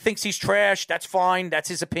he thinks he's trash. That's fine. That's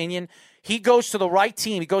his opinion. He goes to the right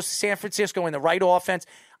team. He goes to San Francisco in the right offense.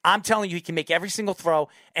 I'm telling you, he can make every single throw,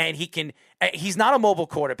 and he's not a mobile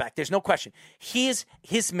quarterback. There's no question. His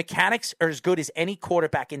mechanics are as good as any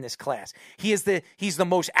quarterback in this class. He's the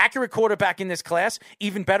most accurate quarterback in this class,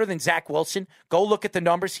 even better than Zach Wilson. Go look at the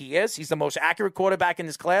numbers. He's the most accurate quarterback in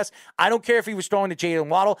this class. I don't care if he was throwing to Jalen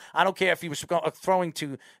Waddle. I don't care if he was throwing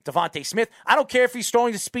to Devontae Smith. I don't care if he's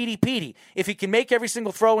throwing to Speedy Petey. If he can make every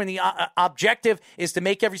single throw, and the objective is to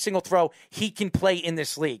make every single throw, he can play in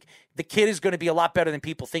this league. The kid is going to be a lot better than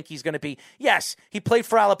people think he's going to be. Yes, he played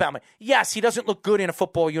for Alabama. Yes, he doesn't look good in a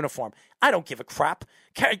football uniform. I don't give a crap.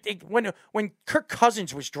 When Kirk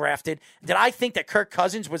Cousins was drafted, did I think that Kirk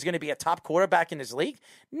Cousins was going to be a top quarterback in his league?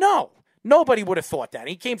 No. Nobody would have thought that.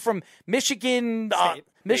 He came from Michigan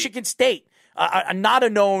State, not a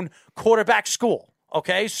known quarterback school.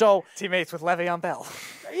 Okay, so teammates with Le'Veon Bell.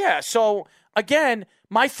 Yeah, so again,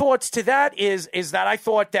 my thoughts to that is that I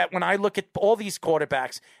thought that when I look at all these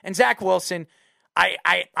quarterbacks and Zach Wilson,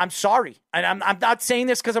 I'm sorry. And I'm not saying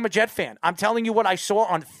this because I'm a Jet fan. I'm telling you what I saw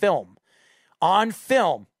on film. On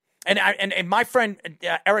film. And my friend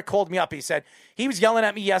Eric called me up. He said he was yelling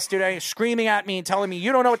at me yesterday, screaming at me and telling me,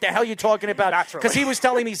 you don't know what the hell you're talking about. Because he was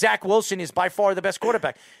telling me Zach Wilson is by far the best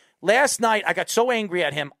quarterback. Last night, I got so angry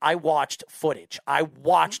at him, I watched footage. I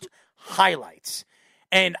watched highlights.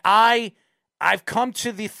 And I've come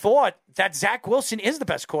to the thought that Zach Wilson is the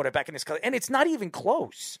best quarterback in this class, and it's not even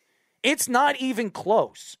close. It's not even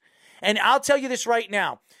close. And I'll tell you this right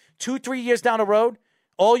now, 2-3 years down the road,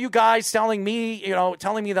 all you guys telling me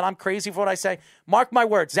that I'm crazy for what I say, mark my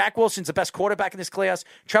words, Zach Wilson's the best quarterback in this class.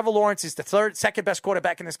 Trevor Lawrence is the second best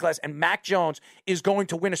quarterback in this class, and Mac Jones is going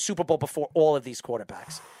to win a Super Bowl before all of these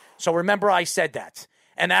quarterbacks. So remember I said that.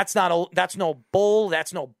 And that's no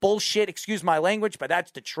bullshit, excuse my language, but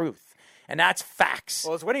that's the truth. And that's facts.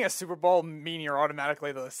 Well, does winning a Super Bowl mean you're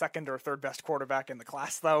automatically the second or third best quarterback in the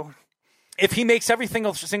class, though? If he makes every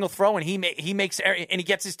single throw and he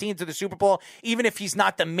gets his team to the Super Bowl, even if he's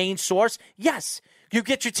not the main source, yes. You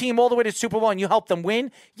get your team all the way to the Super Bowl and you help them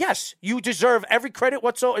win, yes. You deserve every credit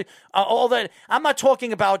whatsoever. All that. I'm not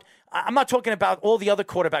talking about all the other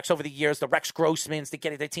quarterbacks over the years, the Rex Grossmans that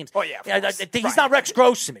get their teams. Oh yeah, he's not Rex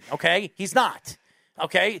Grossman. Okay, he's not.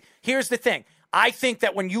 Okay, here's the thing. I think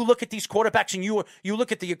that when you look at these quarterbacks and you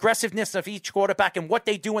look at the aggressiveness of each quarterback and what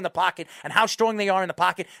they do in the pocket and how strong they are in the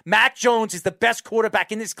pocket, Mac Jones is the best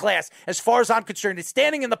quarterback in this class as far as I'm concerned. Is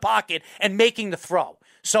standing in the pocket and making the throw.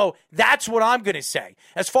 So that's what I'm going to say.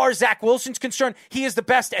 As far as Zach Wilson's concerned, he is the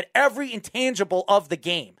best at every intangible of the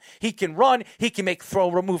game. He can run. He can make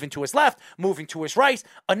throw, moving to his left, moving to his right,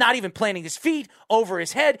 not even planting his feet over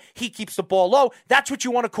his head. He keeps the ball low. That's what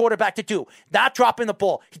you want a quarterback to do, not dropping the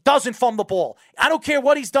ball. He doesn't fumble the ball. I don't care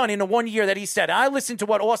what he's done in the 1 year that he said. I listened to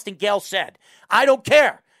what Austin Gale said. I don't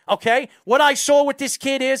care. Okay? What I saw with this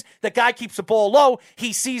kid is the guy keeps the ball low,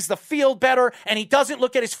 he sees the field better, and he doesn't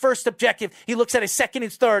look at his first objective. He looks at his second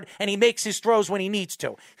and third, and he makes his throws when he needs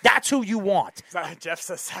to. That's who you want. Jeff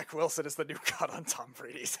says Zach Wilson is the new cut on Tom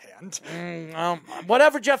Brady's hand.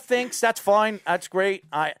 Whatever Jeff thinks, that's fine. That's great.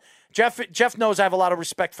 Jeff knows I have a lot of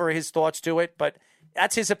respect for his thoughts to it, but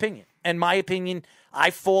that's his opinion. And my opinion, I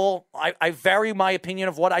vary my opinion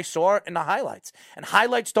of what I saw in the highlights. And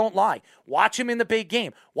highlights don't lie. Watch him in the big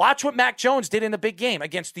game. Watch what Mac Jones did in the big game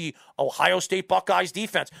against the Ohio State Buckeyes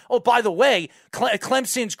defense. Oh, by the way,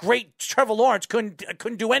 Clemson's great Trevor Lawrence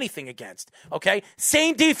couldn't do anything against. Okay?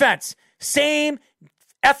 Same defense. Same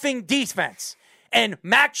effing defense. And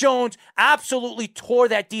Mac Jones absolutely tore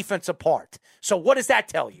that defense apart. So what does that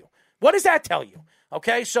tell you? What does that tell you?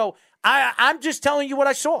 Okay? So I'm just telling you what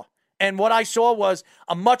I saw. And what I saw was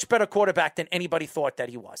a much better quarterback than anybody thought that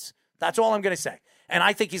he was. That's all I'm going to say. And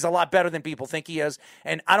I think he's a lot better than people think he is.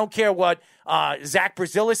 And I don't care what Zach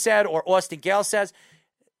Brazilla said or Austin Gale says.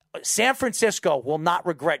 San Francisco will not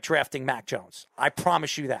regret drafting Mac Jones. I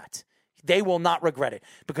promise you that. They will not regret it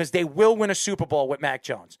because they will win a Super Bowl with Mac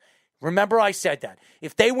Jones. Remember I said that.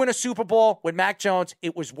 If they win a Super Bowl with Mac Jones,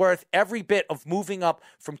 it was worth every bit of moving up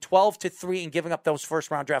from 12 to 3 and giving up those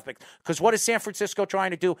first-round draft picks. Because what is San Francisco trying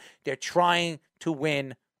to do? They're trying to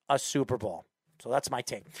win a Super Bowl. So that's my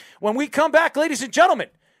take. When we come back, ladies and gentlemen,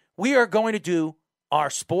 we are going to do our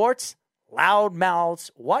sports loudmouths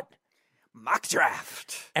mock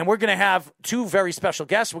draft. And we're going to have two very special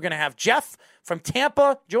guests. We're going to have Jeff from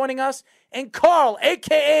Tampa joining us and Carl,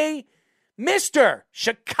 a.k.a. Mr.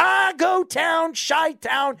 Chicago Town,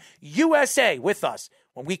 Chi-Town, USA with us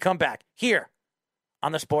when we come back here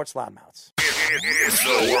on the Sports Loudmouths. It's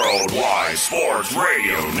the Worldwide Sports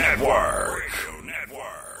Radio Network.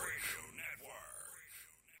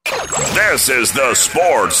 This is the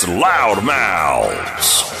Sports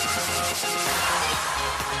Loudmouths.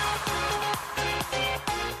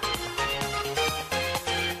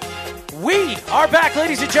 We are back,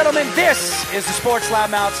 ladies and gentlemen. This is the Sports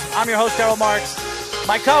Loudmouths. I'm your host, Errol Marks.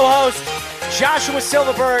 My co-host, Joshua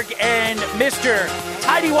Silverberg, and Mr.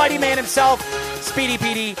 Tidy Whitey Man himself, Speedy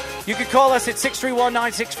Petey. You can call us at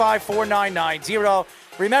 631-965-4990.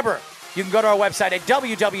 Remember, you can go to our website at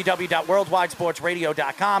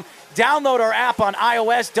www.worldwidesportsradio.com. Download our app on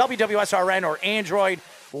iOS, WWSRN, or Android,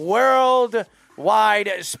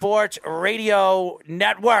 Worldwide Sports Radio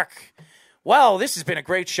Network. Well, this has been a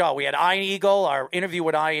great show. We had Ian Eagle, our interview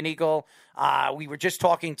with Ian Eagle. We were just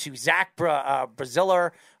talking to Zach Braziller,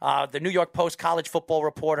 the New York Post college football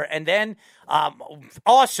reporter. And then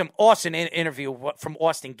awesome interview from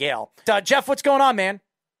Austin Gale. Jeff, what's going on, man?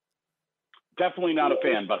 Definitely not a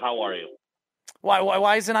fan, but how are you?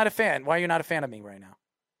 Why is it not a fan? Why are you not a fan of me right now?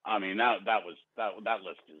 I mean, that list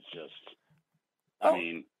is just.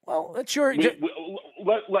 Well, that's your.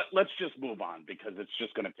 Let's just move on because it's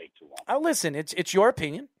just going to take too long. Oh, listen, it's your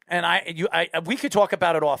opinion, and we could talk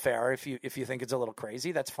about it off air if you think it's a little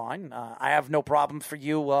crazy. That's fine. I have no problem for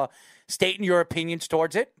you stating your opinions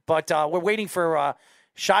towards it. But we're waiting for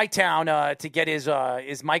Chi-Town to get his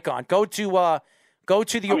mic on. Go to the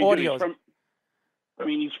audio.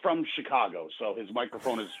 He's from Chicago, so his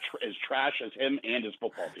microphone is as trash as him and his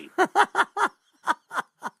football team.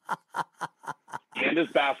 And his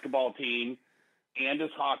basketball team, and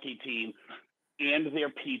his hockey team, and their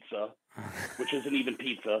pizza, which isn't even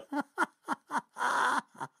pizza.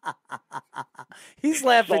 He's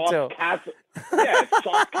laughing too. It's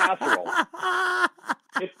soft casserole.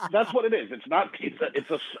 That's what it is. It's not pizza.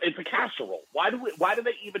 It's a casserole. Why do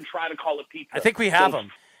they even try to call it pizza? I think we have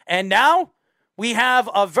him. And now we have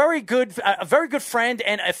a very good friend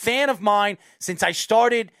and a fan of mine since I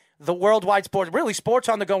started the Worldwide Sports, really Sports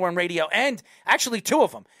on the Go on radio, and actually two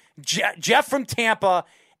of them, Jeff from Tampa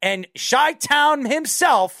and Chi-Town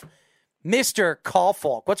himself, Mr. Carl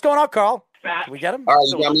Falk. What's going on, Carl? Can we get him? All right,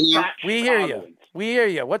 you got me now? We hear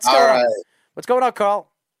you. What's going on? What's going on,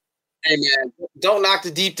 Carl? Hey, man, don't knock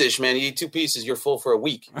the deep dish, man. You eat 2 pieces, you're full for a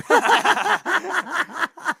week. That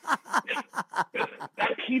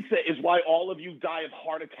pizza is why all of you die of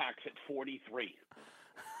heart attacks at 43.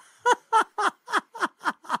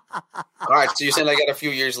 All right, so you're saying I got a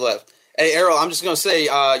few years left. Hey, Errol, I'm just going to say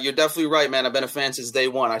you're definitely right, man. I've been a fan since day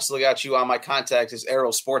one. I still got you on my contacts as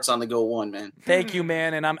Errol Sports on the Go 1, man. Thank you,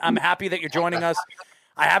 man, and I'm happy that you're joining us.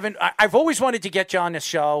 I've always wanted to get you on this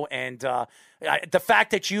show, and the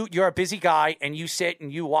fact that you're a busy guy and you sit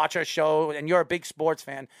and you watch our show and you're a big sports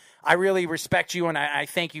fan, I really respect you, and I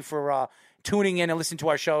thank you for tuning in and listening to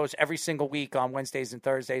our shows every single week on Wednesdays and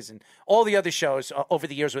Thursdays and all the other shows over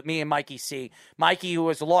the years with me and Mikey C. Mikey, who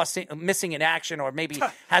was missing in action or maybe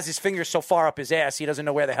has his fingers so far up his ass he doesn't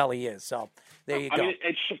know where the hell he is. So there you go. I mean,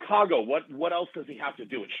 it's Chicago. What else does he have to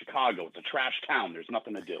do? It's Chicago. It's a trash town. There's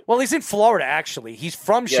nothing to do. Well, he's in Florida, actually. He's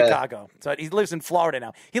from Chicago. So he lives in Florida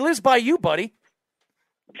now. He lives by you, buddy.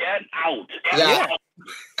 Get out. Yeah.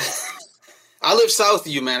 I live south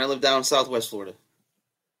of you, man. I live down in Southwest Florida.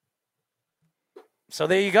 So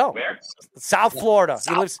there you go. Where? South Florida.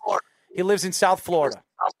 He lives in South Florida.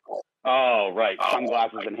 Oh, right.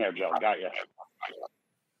 Sunglasses and hair gel. Got you.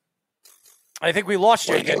 I think we lost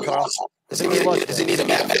you again, Carl. I think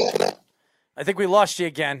we lost you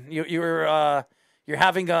again. You're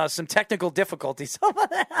having some technical difficulties.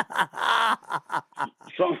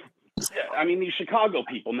 These Chicago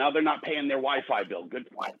people, now they're not paying their Wi-Fi bill. Good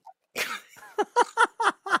point.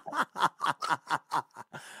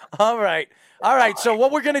 All right. So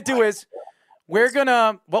what we're going to do is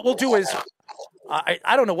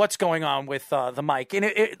I don't know what's going on with the mic.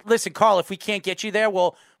 And listen, Carl, if we can't get you there,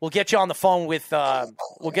 we'll get you on the phone with Jeff.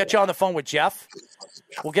 We'll get you on the phone with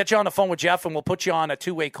Jeff, and we'll put you on a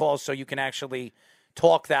two-way call so you can actually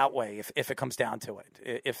talk that way if it comes down to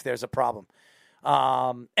it. If there's a problem.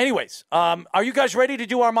 Anyways, are you guys ready to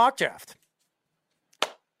do our mock draft?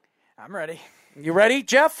 I'm ready. You ready,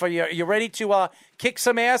 Jeff? Are you ready to kick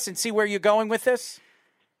some ass and see where you're going with this?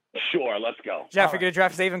 Sure, let's go. Jeff, you're going to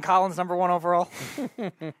draft Zaven Collins number 1 overall?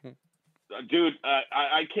 Dude,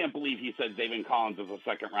 I can't believe he said Zaven Collins is a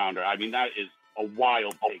second rounder. I mean, that is a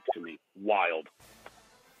wild take to me. Wild.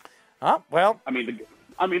 Well. I mean,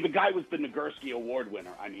 the guy was the Nagurski Award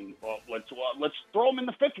winner. I mean, let's throw him in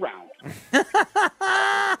the 5th round.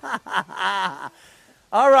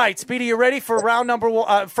 All right, Speedy, you ready for round number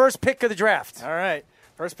 1? First pick of the draft. All right.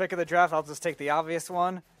 First pick of the draft, I'll just take the obvious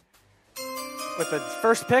one. With the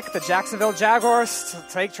first pick, the Jacksonville Jaguars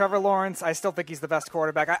take Trevor Lawrence. I still think he's the best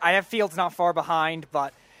quarterback. I have Fields not far behind,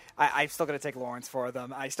 but I'm still going to take Lawrence for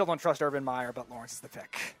them. I still don't trust Urban Meyer, but Lawrence is the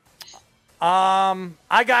pick.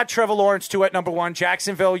 I got Trevor Lawrence, too, at number 1.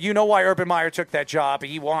 Jacksonville, you know why Urban Meyer took that job.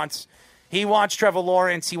 He wants Trevor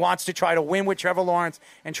Lawrence. He wants to try to win with Trevor Lawrence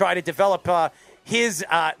and try to develop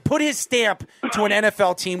put his stamp to an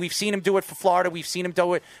NFL team. We've seen him do it for Florida. We've seen him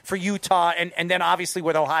do it for Utah. And then obviously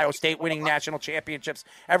with Ohio State winning national championships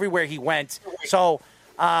everywhere he went. So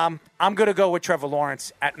I'm going to go with Trevor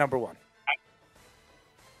Lawrence at number 1.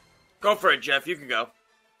 Go for it, Jeff. You can go.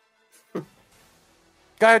 Go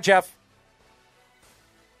ahead, Jeff.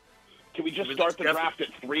 Can we just start the draft at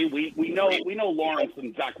 3? We know Lawrence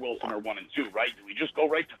and Zach Wilson are 1 and 2, right? Do we just go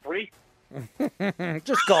right to 3?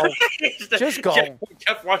 Just go. Just go.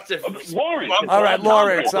 Jeff wants to. Lawrence. All right,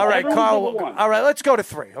 Lawrence. All right, Carl. All right, let's go to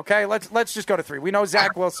 3. Okay, let's just go to 3. We know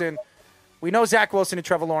Zach Wilson. And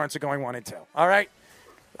Trevor Lawrence are going 1 and 2. All right.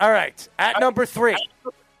 At number 3,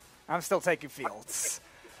 I'm still taking Fields.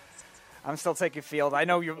 I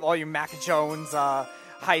know all you Mac Jones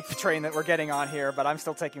hype train that we're getting on here, but I'm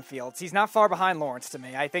still taking Fields. He's not far behind Lawrence to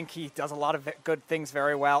me. I think he does a lot of good things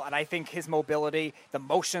very well, and I think his mobility, the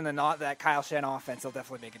motion, and not that Kyle Shanahan offense will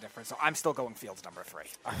definitely make a difference. So I'm still going Fields number 3.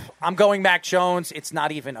 I'm going Mac Jones. It's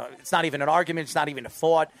not even an argument. It's not even a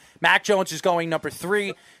thought. Mac Jones is going number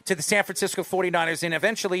 3 to the San Francisco 49ers, and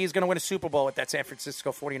eventually he's going to win a Super Bowl with that San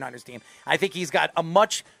Francisco 49ers team. I think he's got a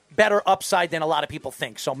much better upside than a lot of people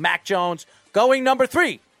think. So Mac Jones going number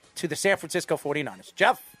 3 to the San Francisco 49ers.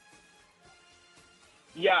 Jeff?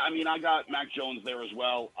 Yeah, I mean, I got Mac Jones there as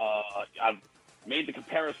well. I've made the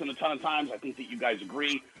comparison a ton of times. I think that you guys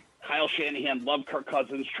agree. Kyle Shanahan loved Kirk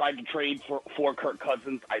Cousins, tried to trade for Kirk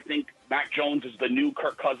Cousins. I think Mac Jones is the new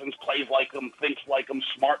Kirk Cousins, plays like him, thinks like him,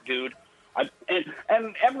 smart dude.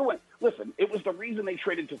 And everyone, listen, it was the reason they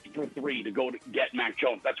traded for 3 to go to get Mac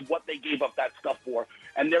Jones. That's what they gave up that stuff for.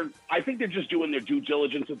 And I think they're just doing their due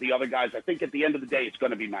diligence with the other guys. I think at the end of the day, it's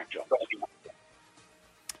going to be Mac Jones.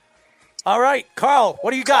 All right, Carl,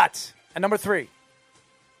 what do you got at number 3?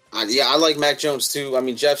 Yeah, I like Mac Jones too. I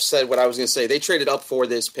mean, Jeff said what I was going to say. They traded up for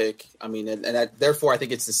this pick. I mean, and therefore I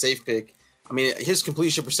think it's the safe pick. I mean, his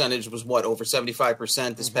completion percentage was over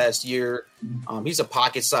 75% this past year. He's a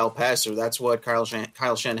pocket-style passer. That's what Kyle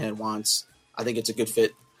Shanahan wants. I think it's a good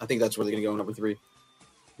fit. I think that's where they're going to go number 3.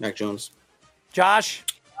 Mac Jones. Josh?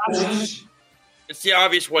 It's the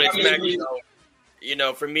obvious one. It's Mac Jones. You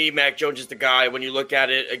know, for me, Mac Jones is the guy. When you look at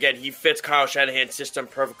it, again, he fits Kyle Shanahan's system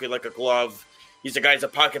perfectly like a glove. He's the guy who's a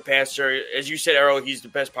pocket passer. As you said, Errol, he's the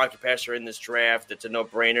best pocket passer in this draft. It's a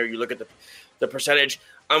no-brainer. You look at the percentage.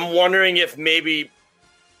 I'm wondering if maybe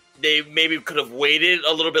they could have waited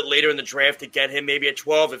a little bit later in the draft to get him maybe at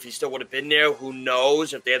 12 if he still would have been there. Who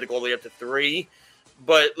knows if they had to go all the way up to 3.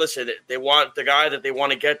 But listen, they want the guy that they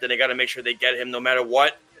want to get, then they got to make sure they get him no matter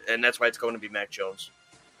what, and that's why it's going to be Mac Jones.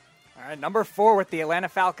 All right, number 4 with the Atlanta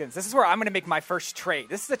Falcons. This is where I'm going to make my first trade.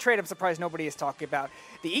 This is a trade I'm surprised nobody is talking about.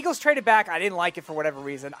 The Eagles traded back. I didn't like it for whatever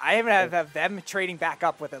reason. I haven't have them trading back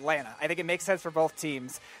up with Atlanta. I think it makes sense for both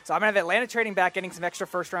teams. So I'm going to have Atlanta trading back, getting some extra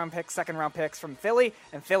first-round picks, second-round picks from Philly,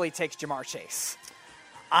 and Philly takes Jamar Chase.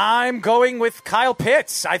 I'm going with Kyle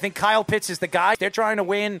Pitts. I think Kyle Pitts is the guy. They're trying to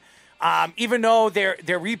win. Even though they're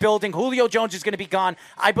rebuilding, Julio Jones is going to be gone.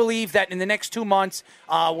 I believe that in the next 2 months,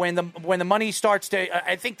 when the money starts to,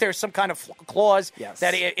 I think there's some kind of clause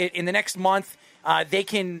that in the next month they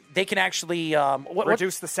can actually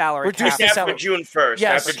reduce the salary. Reduce the salary. After June 1st.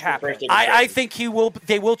 Yes, I think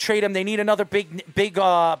they will trade him. They need another big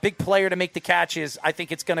player to make the catches. I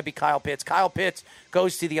think it's going to be Kyle Pitts. Kyle Pitts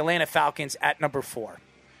goes to the Atlanta Falcons at number 4.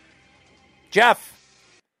 Jeff.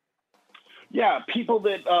 Yeah, people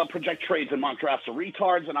that project trades and mock drafts are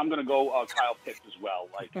retards, and I'm going to go Kyle Pitts as well.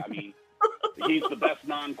 Like, I mean, He's the best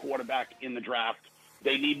non-quarterback in the draft.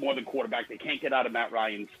 They need more than quarterback. They can't get out of Matt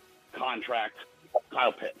Ryan's contract.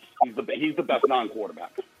 Kyle Pitts. He's the best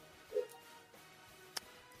non-quarterback.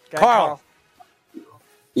 Carl.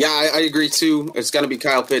 Yeah, I agree too. It's going to be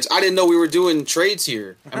Kyle Pitts. I didn't know we were doing trades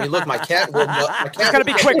here. I mean, look, my cat will. It's got to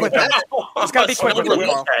be quick with that. It's got to be quick with it.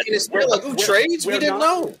 It's like, ooh, trades? We didn't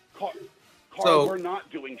know. Carl, we're not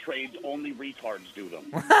doing trades. Only retards do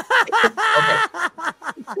them.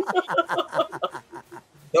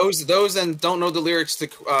 Those and don't know the lyrics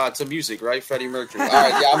to music, right? Freddie Mercury. All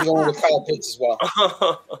right, yeah, I'm going with Kyle Pitts as well.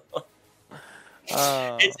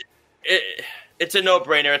 It's a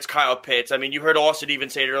no-brainer. It's Kyle Pitts. I mean, you heard Austin even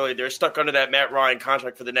say it earlier. They're stuck under that Matt Ryan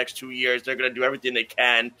contract for the next 2 years. They're going to do everything they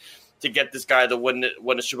can to get this guy to win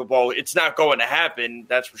a Super Bowl. It's not going to happen,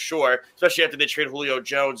 that's for sure, especially after they trade Julio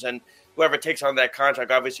Jones. And whoever takes on that contract,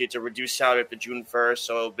 obviously it's a reduced salary after June 1st,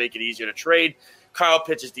 so it'll make it easier to trade. Kyle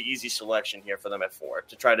Pitts is the easy selection here for them at 4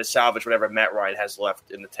 to try to salvage whatever Matt Ryan has left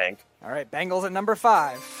in the tank. All right, Bengals at number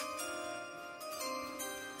 5.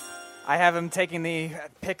 I have him taking the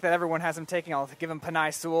pick that everyone has him taking. I'll give him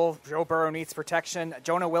Penei Sewell. Joe Burrow needs protection.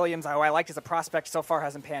 Jonah Williams, who I liked as a prospect, so far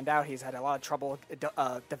hasn't panned out. He's had a lot of trouble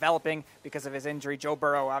developing because of his injury. Joe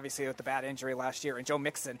Burrow, obviously, with the bad injury last year. And Joe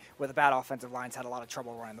Mixon, with a bad offensive line, had a lot of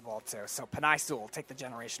trouble running the ball, too. So Penei Sewell, take the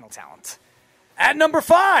generational talent. At number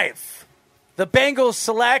 5, the Bengals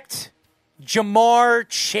select Jamar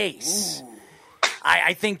Chase.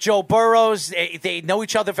 I think Joe Burrows, they know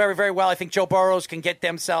each other very, very well. I think Joe Burrows can get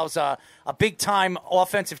themselves a big-time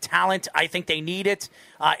offensive talent. I think they need it.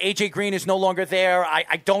 A.J. Green is no longer there.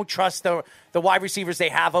 I don't trust the wide receivers they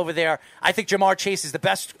have over there. I think Jamar Chase is the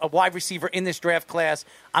best wide receiver in this draft class.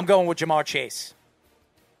 I'm going with Jamar Chase.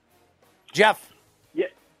 Jeff?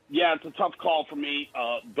 Yeah, it's a tough call for me.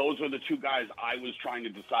 Those are the two guys I was trying to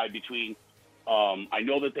decide between. I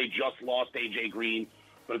know that they just lost A.J. Green.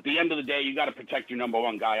 But at the end of the day, you got to protect your number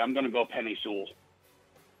one guy. I'm going to go Penei Sewell.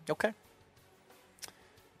 Okay.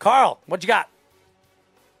 Carl, what you got?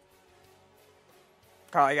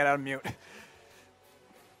 Carl, you got to unmute.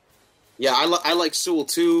 Yeah, I like Sewell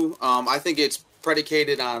too. I think it's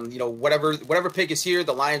predicated on whatever pick is here,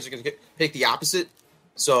 the Lions are going to pick the opposite.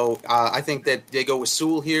 So I think that they go with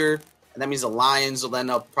Sewell here, and that means the Lions will end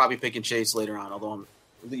up probably picking Chase later on. Although I'm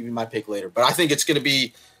leaving my pick later, but I think it's going to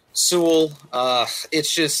be Sewell.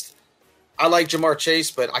 It's just I like Jamar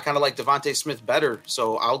Chase, but I kind of like Devontae Smith better,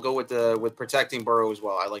 so I'll go with protecting Burrow as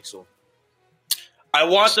well. I like Sewell. I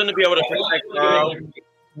want them to be able to protect Burrow.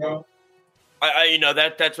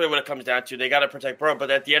 That's really what it comes down to. They got to protect Burrow,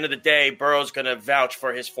 but at the end of the day, Burrow's going to vouch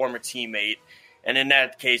for his former teammate, and in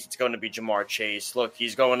that case, it's going to be Jamar Chase. Look,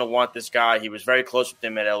 he's going to want this guy. He was very close with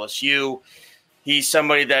him at LSU. He's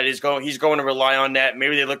somebody that he's going to rely on that.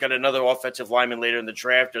 Maybe they look at another offensive lineman later in the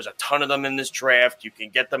draft. There's a ton of them in this draft. You can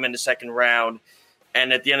get them in the second round.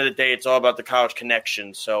 And at the end of the day, it's all about the college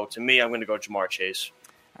connection. So to me, I'm going to go Jamar Chase.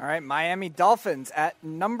 All right, Miami Dolphins at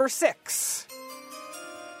number 6.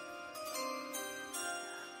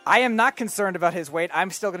 I am not concerned about his weight. I'm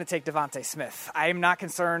still going to take Devontae Smith. I am not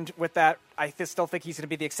concerned with that. I still think he's going to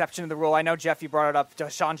be the exception to the rule. I know, Jeff, you brought it up.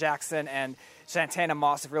 Deshaun Jackson and Santana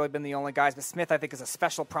Moss have really been the only guys, but Smith, I think, is a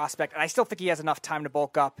special prospect, and I still think he has enough time to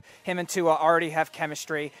bulk up. Him and Tua already have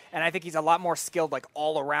chemistry, and I think he's a lot more skilled,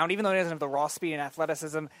 all around, even though he doesn't have the raw speed and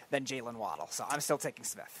athleticism, than Jalen Waddle. So I'm still taking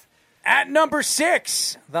Smith. At number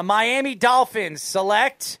 6, the Miami Dolphins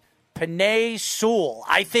select Penei Sewell.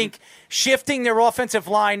 I think shifting their offensive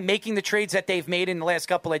line, making the trades that they've made in the last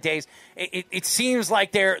couple of days, it seems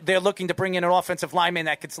like they're looking to bring in an offensive lineman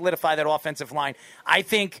that could solidify that offensive line. I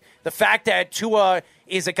think the fact that Tua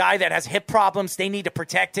is a guy that has hip problems, they need to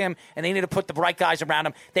protect him, and they need to put the right guys around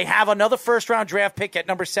him. They have another first-round draft pick at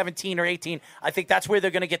number 17 or 18. I think that's where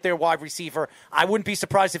they're going to get their wide receiver. I wouldn't be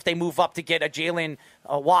surprised if they move up to get a Jalen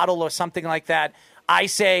Waddle or something like that. I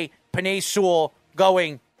say Penei Sewell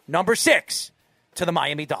going number 6 to the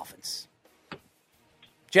Miami Dolphins.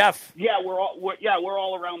 Jeff? Yeah, we're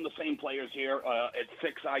all around the same players here. At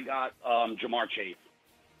 6, I got Jamar Chase.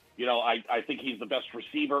 I think he's the best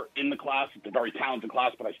receiver in the class. It's a very talented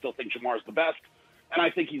class, but I still think Jamar's the best, and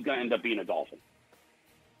I think he's going to end up being a Dolphin.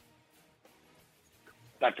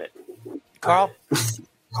 That's it. Carl?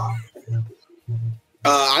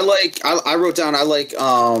 I wrote down I like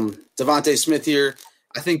Devontae Smith here.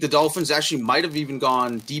 I think the Dolphins actually might have even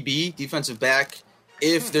gone DB, defensive back,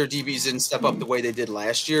 if their DBs didn't step up the way they did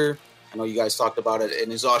last year. I know you guys talked about it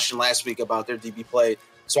in exhaustion last week about their DB play.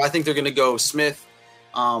 So I think they're going to go Smith.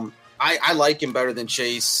 I like him better than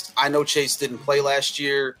Chase. I know Chase didn't play last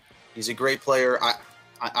year. He's a great player. I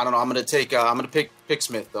don't know. I'm going to pick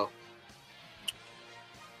Smith though.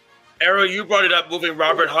 Arrow, you brought it up, moving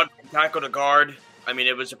Robert Hunt from tackle to guard. I mean,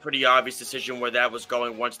 it was a pretty obvious decision where that was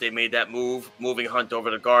going once they made that move, moving Hunt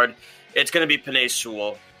over to guard. It's going to be Penei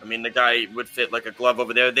Sewell. I mean, the guy would fit like a glove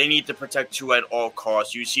over there. They need to protect Tua at all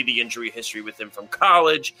costs. You see the injury history with him from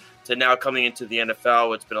college to now coming into the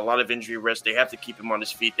NFL. It's been a lot of injury risk. They have to keep him on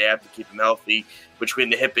his feet. They have to keep him healthy between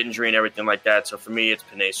the hip injury and everything like that. So for me, it's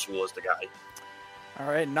Penei Sewell as the guy. All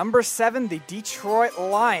right, number 7, the Detroit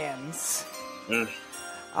Lions.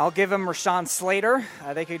 I'll give him Rashawn Slater.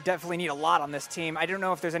 They could definitely need a lot on this team. I don't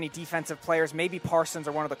know if there's any defensive players. Maybe Parsons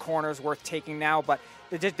or one of the corners worth taking now, but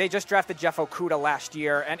they just drafted Jeff Okudah last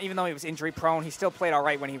year, and even though he was injury-prone, he still played all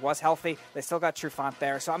right when he was healthy. They still got Trufant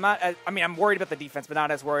there. So I'm worried about the defense, but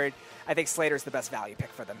not as worried. I think Slater's the best value pick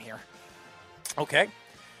for them here. Okay.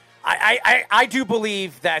 I do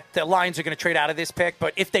believe that the Lions are going to trade out of this pick,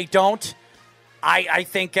 but if they don't, I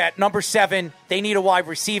think at number 7, they need a wide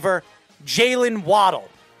receiver. Jalen Waddle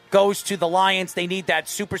goes to the Lions. They need that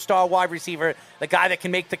superstar wide receiver, the guy that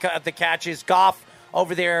can make the catches. Goff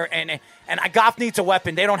over there, and Goff needs a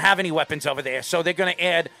weapon. They don't have any weapons over there, so they're going to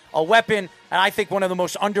add a weapon. And I think one of the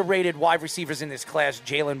most underrated wide receivers in this class,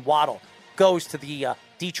 Jalen Waddle, goes to the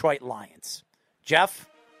Detroit Lions. Jeff?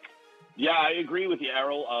 Yeah, I agree with you,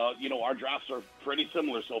 Errol. Our drafts are pretty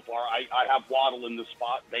similar so far. I have Waddle in this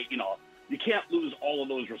spot. You can't lose all of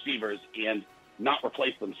those receivers and not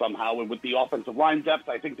replace them somehow. And with the offensive line depth,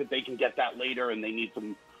 I think that they can get that later, and they need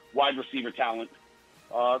some wide receiver talent.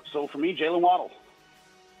 So for me, Jalen Waddle.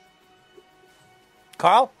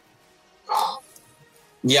 Carl?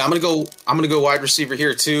 Yeah, I'm gonna go wide receiver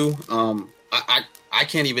here too. I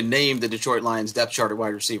can't even name the Detroit Lions depth chart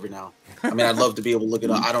wide receiver now. I mean, I'd love to be able to look it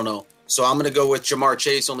up. I don't know. So I'm gonna go with Jamar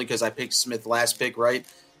Chase only because I picked Smith last pick, right?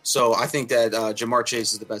 So I think that Jamar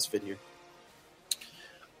Chase is the best fit here.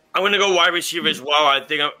 I'm going to go wide receiver as well.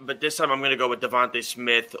 But this time I'm going to go with Devontae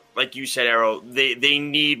Smith. Like you said, Arrow, they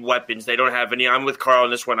need weapons. They don't have any. I'm with Carl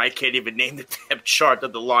on this one. I can't even name the depth chart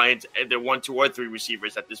of the Lions. They're 1, 2, or 3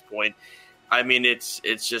 receivers at this point. I mean, it's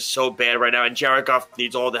just so bad right now. And Jared Goff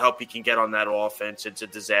needs all the help he can get on that offense. It's a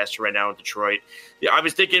disaster right now in Detroit. Yeah, I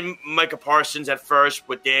was thinking Micah Parsons at first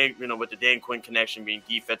with the Dan Quinn connection being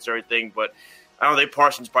defense and everything, but I don't think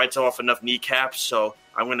Parsons bites off enough kneecaps, so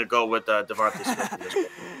I'm going to go with Devontae Smith.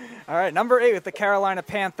 All right, number 8 with the Carolina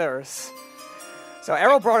Panthers. So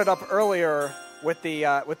Errol brought it up earlier with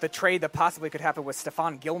the trade that possibly could happen with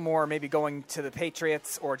Stephon Gilmore maybe going to the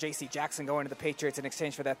Patriots or J.C. Jackson going to the Patriots in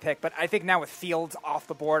exchange for that pick. But I think now with Fields off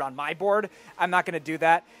the board on my board, I'm not going to do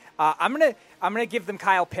that. I'm gonna give them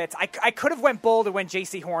Kyle Pitts. I could have went bold and went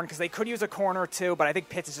J.C. Horn because they could use a corner too, but I think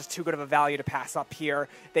Pitts is just too good of a value to pass up here.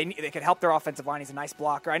 They could help their offensive line. He's a nice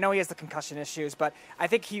blocker. I know he has the concussion issues, but I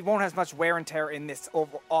think he won't have as much wear and tear in this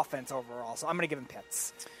offense overall. So I'm gonna give him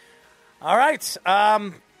Pitts. All right.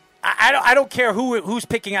 I don't care who's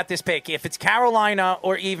picking at this pick. If it's Carolina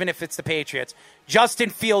or even if it's the Patriots,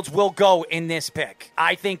 Justin Fields will go in this pick.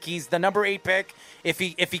 I think he's the number 8 pick. If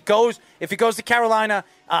he goes to Carolina,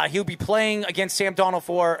 he'll be playing against Sam Darnold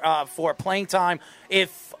for playing time.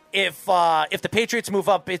 If the Patriots move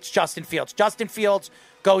up, it's Justin Fields. Justin Fields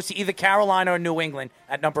goes to either Carolina or New England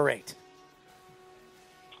at number 8.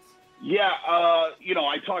 Yeah,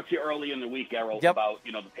 I talked to you early in the week, Errol, about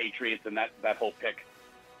the Patriots and that whole pick.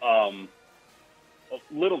 A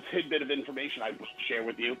little tidbit of information I will share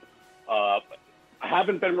with you. I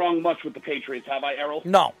haven't been wrong much with the Patriots, have I, Errol?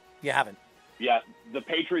 No, you haven't. Yeah, the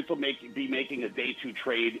Patriots will be making a day 2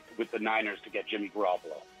 trade with the Niners to get Jimmy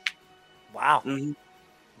Garoppolo. Wow. Mm-hmm.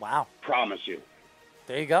 Wow. Promise you.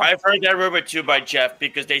 There you go. I've heard that rumor too by Jeff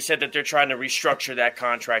because they said that they're trying to restructure that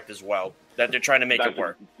contract as well. That they're trying to make it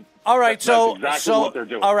work. All right, that's exactly what they're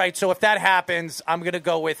doing. All right, so if that happens, I'm going to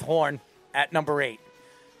go with Horn at number 8.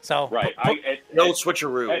 So right, no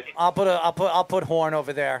switcheroo. I'll put Horn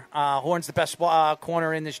over there. Horn's the best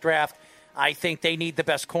corner in this draft. I think they need the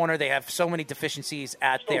best corner. They have so many deficiencies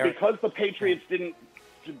at there. Because the Patriots didn't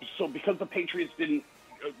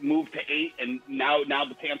move to 8, and now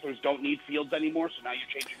the Panthers don't need Fields anymore. So now you're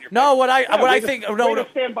changing your. No, pick. I think.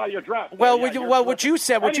 Stand by your draft. Well, what you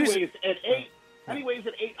said. Anyways,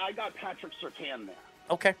 at 8, I got Patrick Surtain there.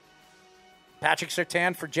 Okay, Patrick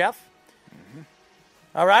Surtain for Jeff. Mm-hmm.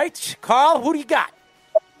 All right, Carl, who do you got?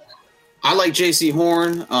 I like J.C.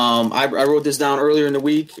 Horn. I wrote this down earlier in the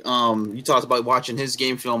week. You talked about watching his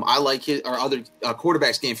game film. I like his or other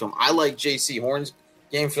quarterbacks' game film. I like J.C. Horn's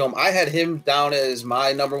game film. I had him down as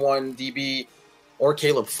my number 1 DB or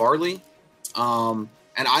Caleb Farley. And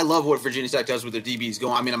I love what Virginia Tech does with their DBs.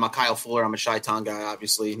 I'm a Kyle Fuller. I'm a Chi-Town guy,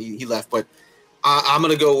 obviously, and he left. But I'm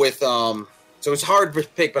going to go with so it's hard to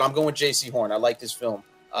pick, but I'm going with J.C. Horn. I like this film.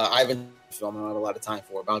 Ivan film. I don't have a lot of time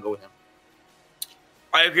for it, but I'll go with him.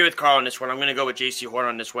 I agree with Carl on this one. I'm going to go with J.C. Horn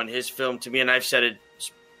on this one. His film, to me, and I've said it,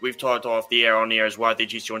 we've talked off the air, on the air as well. I think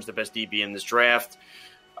J.C. Horn's the best DB in this draft.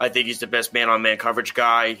 I think he's the best man-on-man coverage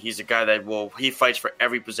guy. He's a guy that he fights for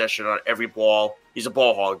every possession on every ball. He's a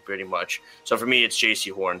ball hog, pretty much. So for me, it's J.C.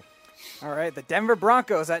 Horn. All right, the Denver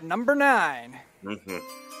Broncos at number 9. Mm-hmm.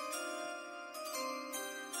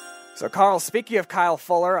 So, Carl, speaking of Kyle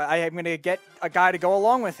Fuller, I am going to get a guy to go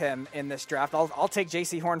along with him in this draft. I'll take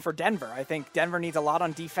J.C. Horn for Denver. I think Denver needs a lot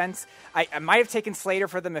on defense. I might have taken Slater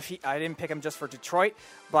for them if I didn't pick him just for Detroit,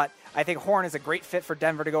 but I think Horn is a great fit for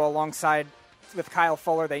Denver to go alongside with Kyle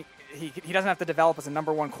Fuller. He doesn't have to develop as a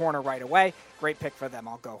number 1 corner right away. Great pick for them.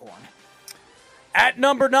 I'll go Horn. At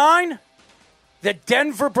number 9, the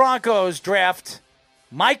Denver Broncos draft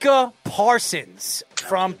Micah Parsons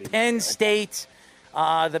from Penn State.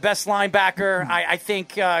 The best linebacker. I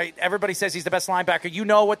think everybody says he's the best linebacker. You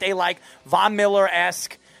know what they like, Von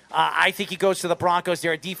Miller-esque. I think he goes to the Broncos.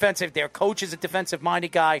 Their coach is a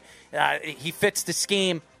defensive-minded guy. He fits the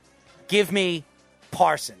scheme. Give me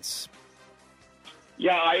Parsons.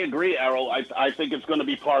 Yeah, I agree, Errol. I think it's going to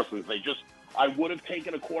be Parsons. I would have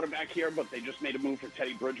taken a quarterback here, but they just made a move for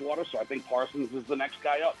Teddy Bridgewater, so I think Parsons is the next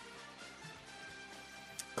guy up.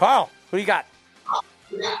 Carl, who do you got?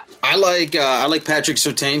 I like Patrick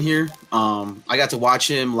Surtain here. I got to watch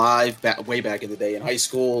him live way back in the day in high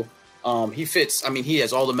school. He fits. I mean, he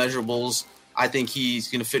has all the measurables. I think he's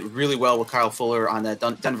going to fit really well with Kyle Fuller on that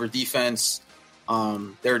Denver defense.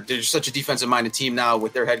 They're such a defensive-minded team now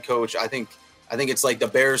with their head coach. I think it's like the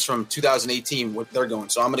Bears from 2018. What they're going.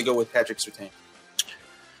 So I'm going to go with Patrick Surtain.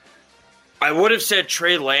 I would have said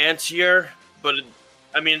Trey Lance here, but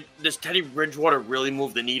I mean, does Teddy Bridgewater really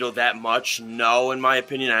move the needle that much? No, in my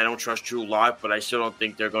opinion. I don't trust Drew Lock, but I still don't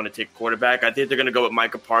think they're going to take quarterback. I think they're going to go with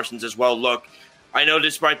Micah Parsons as well. Look, I know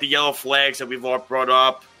despite the yellow flags that we've all brought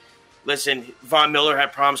up, listen, Von Miller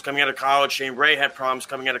had problems coming out of college. Shane Ray had problems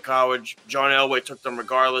coming out of college. John Elway took them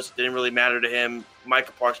regardless. It didn't really matter to him.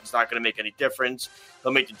 Micah Parsons is not going to make any difference.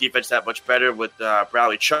 He'll make the defense that much better with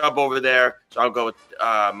Bradley Chubb over there. So I'll go with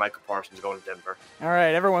Micah Parsons going to Denver. All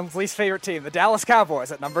right, everyone's least favorite team, the Dallas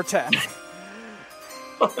Cowboys at number 10.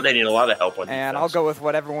 They need a lot of help on defense. And I'll go with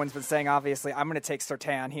what everyone's been saying, obviously. I'm going to take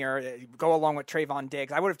Surtain here, go along with Trayvon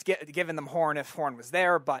Diggs. I would have given them Horn if Horn was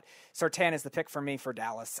there, but Surtain is the pick for me for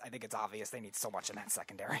Dallas. I think it's obvious they need so much in that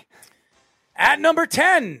secondary. At number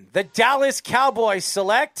 10, the Dallas Cowboys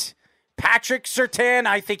select Patrick Surtain.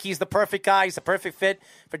 I think he's the perfect guy. He's the perfect fit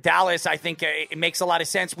for Dallas. I think it makes a lot of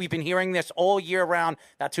sense. We've been hearing this all year round.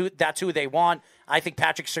 That's who they want. I think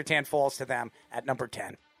Patrick Surtain falls to them at number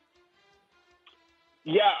 10.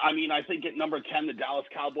 Yeah, I mean, I think at number 10, the Dallas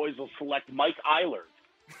Cowboys will select Mike Eilers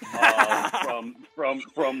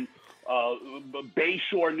from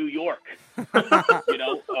Bayshore, New York.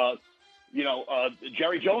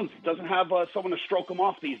 Jerry Jones doesn't have someone to stroke him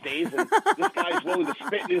off these days, and this guy's willing to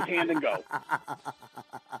spit in his hand and go.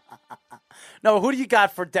 No, who do you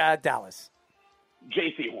got for Dallas?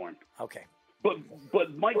 J.C. Horn. Okay.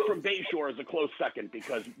 But Mike from Bayshore is a close second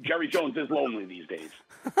because Jerry Jones is lonely these days.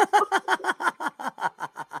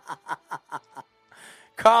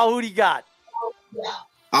 Carl, who do you got?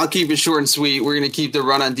 I'll keep it short and sweet. We're going to keep the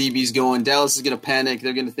run on DBs going. Dallas is going to panic.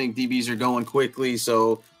 They're going to think DBs are going quickly,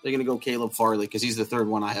 so they're going to go Caleb Farley because he's the third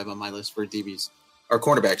one I have on my list for DBs. Or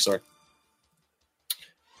cornerbacks, sorry.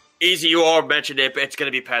 Easy, you all mentioned it, but it's going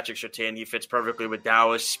to be Patrick Surtain. He fits perfectly with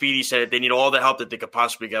Dallas. Speedy said it. They need all the help that they could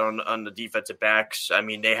possibly get on the defensive backs. I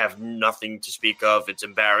mean, they have nothing to speak of. It's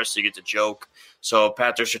embarrassing. It's a joke. So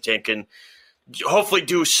Patrick Surtain can hopefully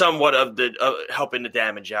do somewhat of the helping the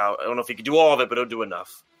damage out. I don't know if he can do all of it, but he'll do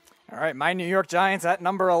enough. All right, my New York Giants at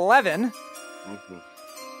number 11. Mm-hmm.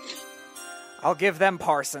 I'll give them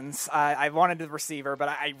Parsons. I wanted the receiver, but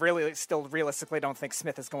I really still realistically don't think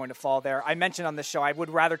Smith is going to fall there. I mentioned on this show I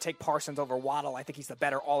would rather take Parsons over Waddle. I think he's the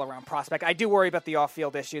better all-around prospect. I do worry about the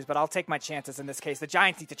off-field issues, but I'll take my chances in this case. The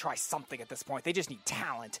Giants need to try something at this point. They just need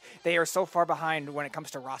talent. They are so far behind when it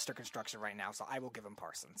comes to roster construction right now, so I will give them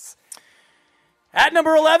Parsons. At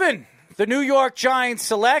number 11, the New York Giants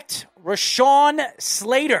select Rashawn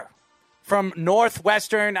Slater from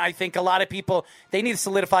Northwestern. I think a lot of people, they need to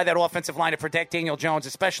solidify that offensive line to protect Daniel Jones,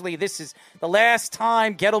 especially this is the last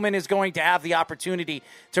time Gettleman is going to have the opportunity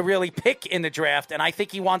to really pick in the draft, and I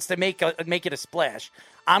think he wants to make it a splash.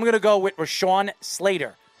 I'm going to go with Rashawn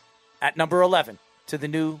Slater at number 11 to the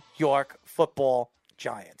New York Football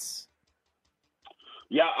Giants.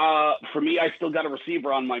 Yeah, for me, I still got a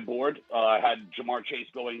receiver on my board. I had Jamar Chase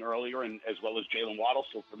going earlier, and as well as Jalen Waddle.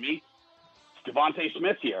 So for me, it's Devontae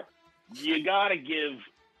Smith here. You got to give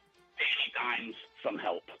Danny Dimes some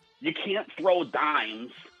help. You can't throw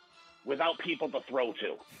dimes without people to throw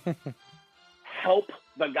to. Help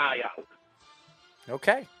the guy out.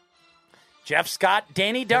 Okay. Jeff Scott,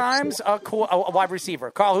 Danny Dimes, a wide receiver.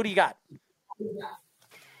 Carl, who do you got?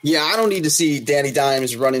 Yeah, I don't need to see Danny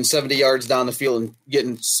Dimes running 70 yards down the field and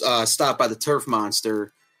getting stopped by the turf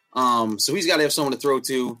monster. So he's got to have someone to throw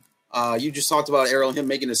to. You just talked about Errol, him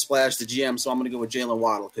making a splash, the GM, so I'm going to go with Jalen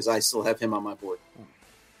Waddle because I still have him on my board.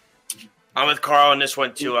 I'm with Carl on this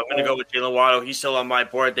one, too. I'm going to go with Jalen Waddle. He's still on my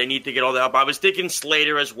board. They need to get all the help. I was thinking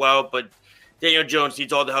Slater as well, but Daniel Jones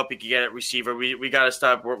needs all the help he can get at receiver. We got to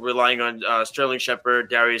stop relying on Sterling Shepard,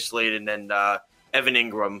 Darius Slade, and then Evan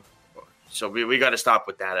Ingram. So we got to stop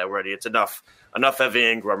with that already. It's enough Evan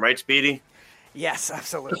Ingram, right, Speedy? Yes,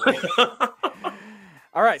 absolutely.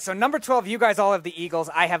 All right, so number 12, you guys all have the Eagles.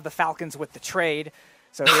 I have the Falcons with the trade.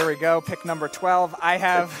 So here we go. Pick number 12. I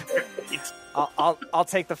have. I'll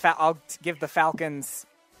take I'll give the Falcons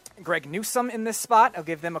Greg Newsome in this spot. I'll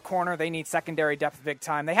give them a corner. They need secondary depth big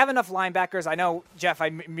time. They have enough linebackers. I know, Jeff,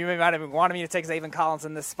 you might have wanted me to take Zaven Collins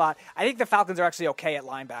in this spot. I think the Falcons are actually okay at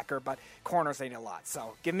linebacker, but corners they need a lot.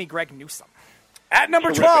 So give me Greg Newsome. At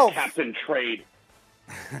number 12. Captain trade.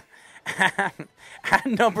 At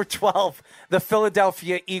number 12, the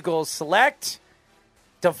Philadelphia Eagles select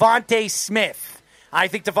Devontae Smith. I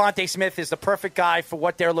think Devontae Smith is the perfect guy for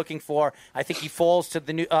what they're looking for. I think he falls to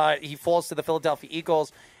the Philadelphia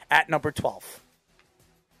Eagles at number 12.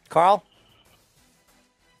 Carl?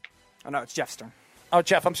 Oh, no, it's Jeff's turn. Oh,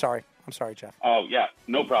 Jeff, I'm sorry, Jeff. Oh, yeah,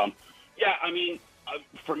 no problem. Yeah, I mean,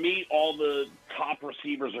 for me, all the top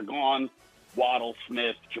receivers are gone. Waddle,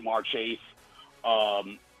 Smith, Jamar Chase.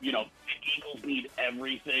 The Eagles need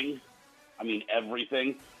everything. I mean,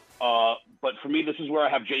 everything. But for me, this is where I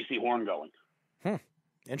have J.C. Horn going.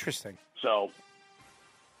 Interesting. So.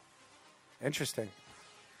 Interesting.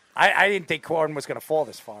 I didn't think Horn was going to fall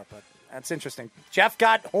this far, but that's interesting. Jeff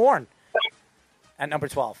got Horn at number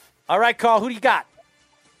 12. All right, Carl, who do you got?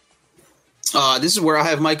 This is where I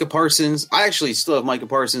have Micah Parsons. I actually still have Micah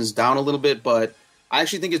Parsons down a little bit, but I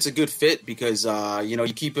actually think it's a good fit because,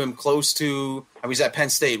 you keep him close to – he's at Penn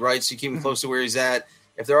State, right? So you keep him close to where he's at.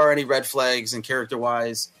 If there are any red flags and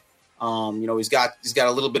character-wise, he's got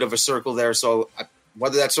a little bit of a circle there. So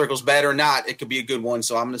whether that circle's bad or not, it could be a good one.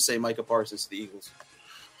 So I'm going to say Micah Parsons to the Eagles.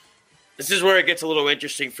 This is where it gets a little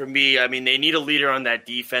interesting for me. I mean, they need a leader on that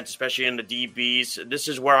defense, especially in the DBs. This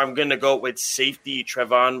is where I'm going to go with safety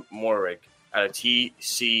Trevon Moehrig out of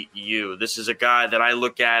TCU. This is a guy that I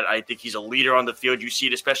look at. I think he's a leader on the field. You see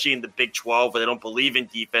it especially in the Big 12 where they don't believe in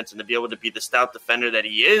defense, and to be able to be the stout defender that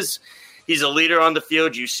he is, he's a leader on the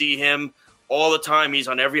field. You see him all the time. He's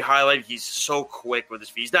on every highlight. He's so quick with his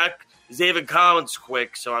feet. He's not Zaven Collins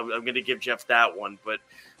quick, so I'm going to give Jeff that one. But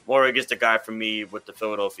Moehrig is the guy for me with the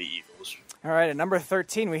Philadelphia Eagles. All right, at number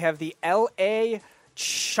 13, we have the L.A.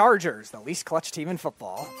 Chargers, the least clutch team in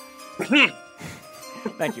football.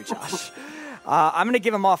 Thank you, Josh. I'm going to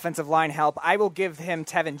give him offensive line help. I will give him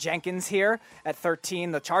Tevin Jenkins here at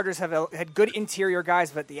 13. The Chargers have had good interior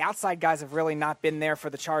guys, but the outside guys have really not been there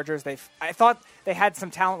for the Chargers. I thought they had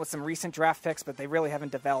some talent with some recent draft picks, but they really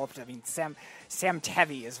haven't developed. I mean, Sam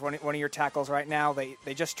Tevi is one of your tackles right now.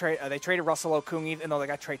 They just traded Russell Okung, even though they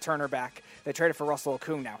got Trey Turner back. They traded for Russell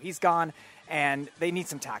Okung now. He's gone, and they need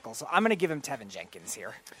some tackles. So I'm going to give him Tevin Jenkins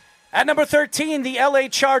here. At number 13, the LA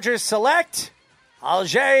Chargers select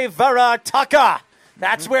Aljay Vera-Tucker.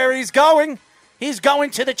 That's where he's going. He's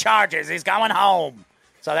going to the Chargers. He's going home.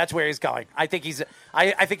 So that's where he's going. I think he's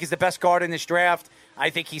the best guard in this draft.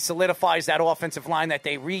 I think he solidifies that offensive line that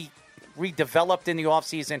they redeveloped in the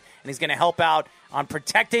offseason, and he's going to help out on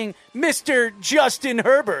protecting Mr. Justin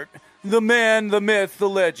Herbert, the man, the myth, the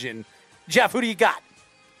legend. Jeff, who do you got?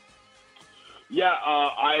 Yeah,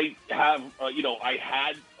 I have, I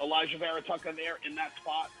had Elijah Vera-Tucker there in that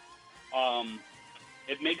spot.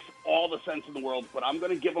 It makes all the sense in the world, but I'm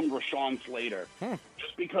going to give him Rashawn Slater.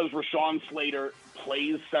 Just because Rashawn Slater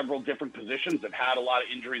plays several different positions, have had a lot of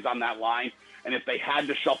injuries on that line, and if they had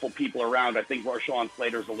to shuffle people around, I think Rashawn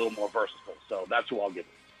Slater's a little more versatile. So that's who I'll give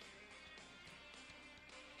him.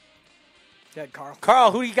 Good, Carl.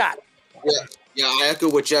 Carl, who you got? Yeah, I echo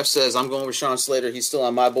what Jeff says. I'm going with Rashawn Slater. He's still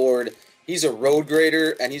on my board. He's a road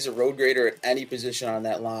grader, and he's a road grader at any position on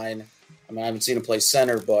that line. I mean, I haven't seen him play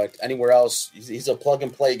center, but anywhere else, he's a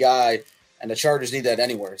plug-and-play guy, and the Chargers need that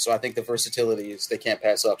anywhere. So I think the versatility they can't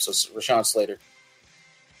pass up. So Rashawn Slater.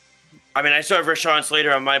 I mean, I saw Rashawn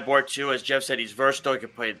Slater on my board, too. As Jeff said, he's versatile. He can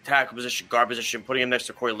play the tackle position, guard position. Putting him next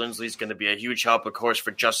to Corey Linsley is going to be a huge help, of course,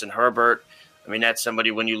 for Justin Herbert. I mean, that's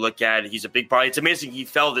somebody when you look at it, he's a big body. It's amazing he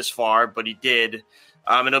fell this far, but he did.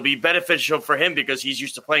 And it'll be beneficial for him because he's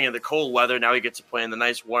used to playing in the cold weather. Now he gets to play in the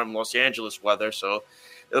nice, warm Los Angeles weather. So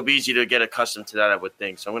it'll be easy to get accustomed to that, I would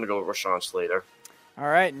think. So I'm going to go with Rashawn Slater. All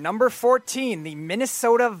right, number 14, the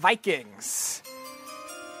Minnesota Vikings.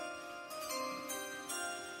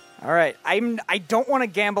 All right, I don't want to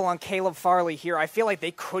gamble on Caleb Farley here. I feel like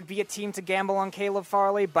they could be a team to gamble on Caleb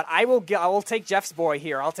Farley, but I will take Jeff's boy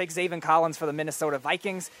here. I'll take Zaven Collins for the Minnesota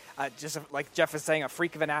Vikings. Just like Jeff is saying, a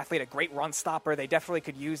freak of an athlete, a great run stopper. They definitely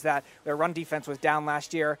could use that. Their run defense was down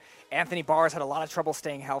last year. Anthony Barrs had a lot of trouble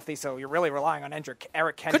staying healthy, so you're really relying on Eric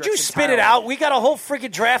Kendricks. Could you spit it out? We got a whole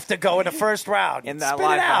freaking draft to go in the first round. In that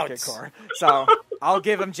spit it out. linebacker core. So I'll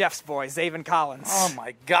give him Jeff's boy, Zaven Collins. Oh,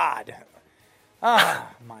 my God. Oh,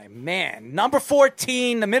 my man. Number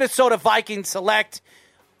 14, the Minnesota Vikings select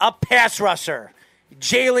a pass rusher.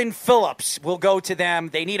 Jalen Phillips will go to them.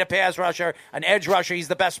 They need a pass rusher, an edge rusher. He's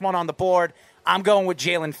the best one on the board. I'm going with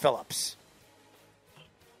Jalen Phillips.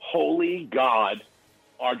 Holy God.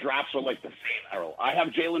 Our drafts are like the same, Errol. I have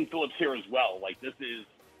Jalen Phillips here as well. Like, this is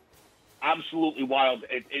absolutely wild.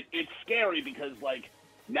 It's scary because, like,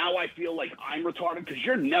 now I feel like I'm retarded because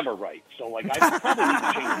you're never right. So, like, I probably need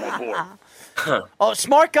to change my board. Oh,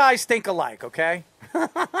 smart guys think alike, okay? Yeah,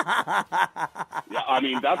 I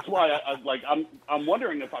mean, that's why I'm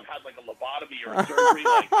wondering if I've had, like, a lobotomy or a surgery.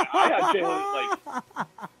 Like, I had Jalen, like,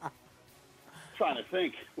 trying to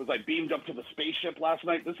think. Was I beamed up to the spaceship last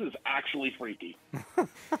night? This is actually freaky.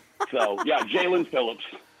 So, yeah, Jalen Phillips.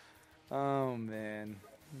 Oh, man.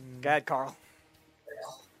 Go ahead, Carl.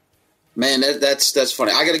 Man, that's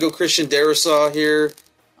funny. I got to go Christian Darrisaw here,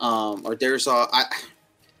 or Darrisaw.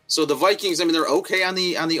 So the Vikings, I mean, they're okay on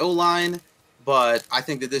the O-line, but I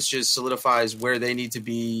think that this just solidifies where they need to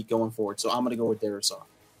be going forward. So I'm going to go with Darrisaw.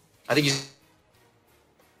 I think he's.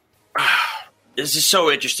 This is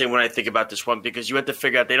so interesting when I think about this one because you have to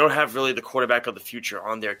figure out they don't have really the quarterback of the future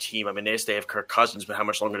on their team. I mean, yes, they have Kirk Cousins, but how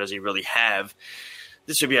much longer does he really have?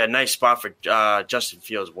 This would be a nice spot for Justin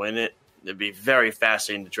Fields, wouldn't it? It'd be very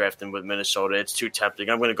fascinating to draft him with Minnesota. It's too tempting.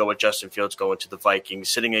 I'm going to go with Justin Fields going to the Vikings,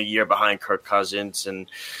 sitting a year behind Kirk Cousins, and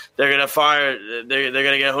they're going to fire. They're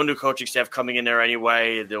going to get a whole new coaching staff coming in there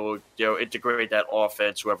anyway. They'll integrate that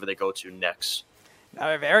offense whoever they go to next.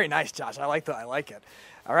 Very nice, Josh. I like that. I like it.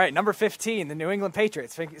 All right, number 15, the New England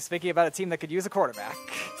Patriots. Speaking about a team that could use a quarterback.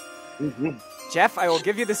 Mm-hmm. Jeff, I will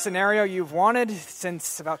give you the scenario you've wanted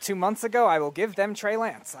since about 2 months ago. I will give them Trey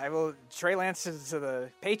Lance. I will Trey Lance to the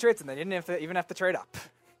Patriots, and they didn't even have to trade up.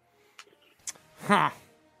 Huh.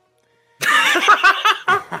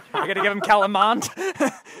 You're gonna give him Kellen Mond?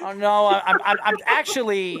 Oh no, I'm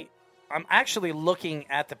actually looking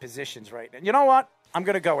at the positions right now. You know what? I'm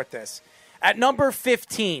gonna go with this. At number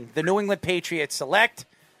 15, the New England Patriots select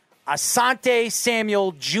Asante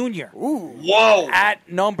Samuel Jr. Ooh. Whoa. At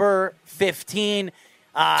number 15.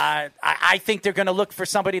 I think they're going to look for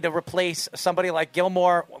somebody to replace somebody like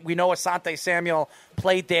Gilmore. We know Asante Samuel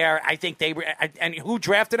played there. I think and who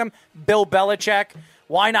drafted him? Bill Belichick.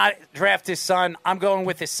 Why not draft his son? I'm going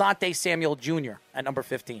with Asante Samuel Jr. at number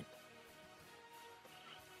 15.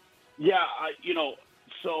 Yeah,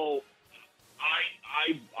 so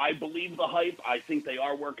I believe the hype. I think they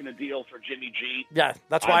are working a deal for Jimmy G. Yeah,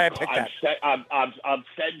 that's why I picked that. I've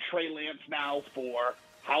said Trey Lance now for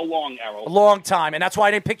how long, Errol? A long time, and that's why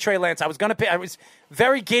I didn't pick Trey Lance. I was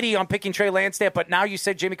very giddy on picking Trey Lance there, but now you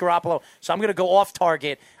said Jimmy Garoppolo, so I'm going to go off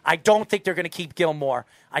target. I don't think they're going to keep Gilmore.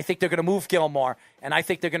 I think they're going to move Gilmore, and I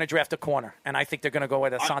think they're going to draft a corner, and I think they're going to go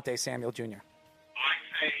with Asante Samuel Jr. I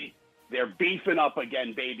say they're beefing up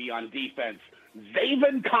again, baby, on defense.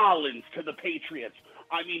 Zaven Collins to the Patriots.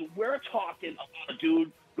 I mean, we're talking about a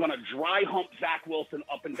dude going to dry hump Zach Wilson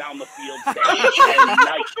up and down the field day and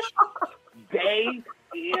night. Day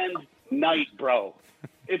and night, bro.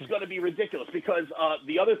 It's going to be ridiculous because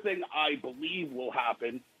the other thing I believe will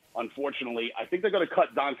happen, unfortunately, I think they're going to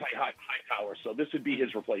cut Dante Hightower, so this would be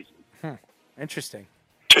his replacement. Interesting.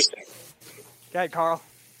 Go ahead, Carl.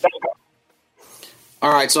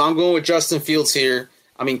 All right, so I'm going with Justin Fields here.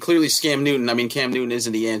 I mean, clearly Cam Newton. I mean, Cam Newton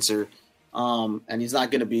isn't the answer, and he's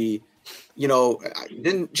not going to be.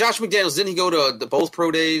 Didn't Josh McDaniels, didn't he go to the both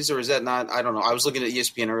pro days, or is that not? I don't know. I was looking at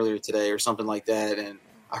ESPN earlier today or something like that, and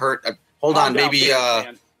I heard. Hold on, maybe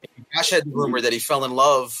Josh had the rumor that he fell in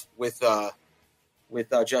love with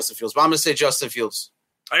Justin Fields, but I'm going to say Justin Fields.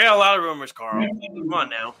 I got a lot of rumors, Carl. Come on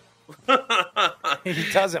now.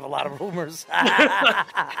 He does have a lot of rumors.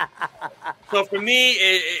 So for me,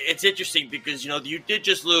 it's interesting because you did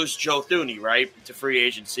just lose Joe Thuney, right, to free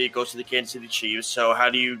agency. It goes to the Kansas City Chiefs. So how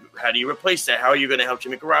do you replace that? How are you going to help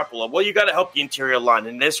Jimmy Garoppolo? Well, you got to help the interior line,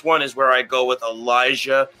 and this one is where I go with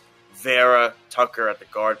Elijah Vera Tucker at the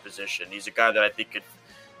guard position. He's a guy that I think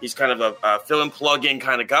he's kind of a fill and plug in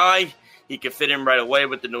kind of guy. He could fit in right away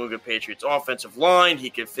with the New England Patriots offensive line. He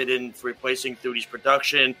could fit in for replacing Thudy's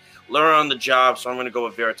production, learn on the job. So I'm going to go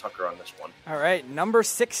with Vera Tucker on this one. All right, number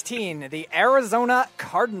 16, the Arizona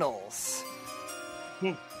Cardinals.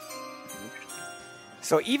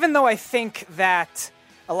 So even though I think that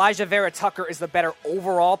Elijah Vera Tucker is the better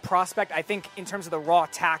overall prospect, I think in terms of the raw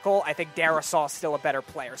tackle, I think Darrisaw is still a better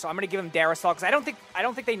player. So I'm going to give him Darrisaw because I don't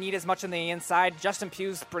think they need as much on the inside. Justin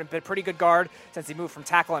Pugh's been a pretty good guard since he moved from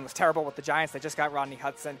tackle and was terrible with the Giants. They just got Rodney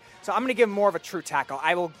Hudson. So I'm going to give him more of a true tackle.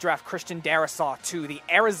 I will draft Christian Darrisaw to the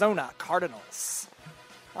Arizona Cardinals.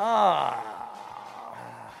 I'm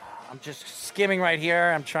just skimming right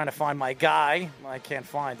here. I'm trying to find my guy. I can't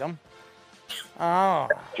find him.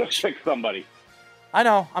 Just pick somebody. I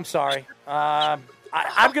know. I'm sorry. I'm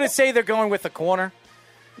going to say they're going with the corner.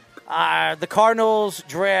 The Cardinals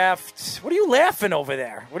draft. What are you laughing over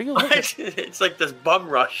there? What are you looking at? It's like this bum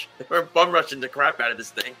rush. We're bum rushing the crap out of this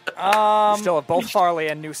thing. You still have both Farley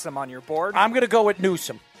and Newsome on your board. I'm going to go with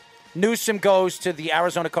Newsome. Newsome goes to the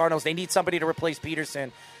Arizona Cardinals. They need somebody to replace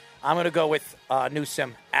Peterson. I'm going to go with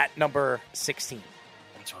Newsome at number 16.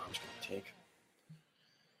 That's what I'm just going to take.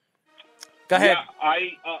 Go ahead.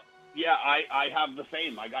 Yeah, I have the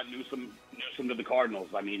same. I got Newsome to the Cardinals.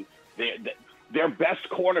 I mean, their best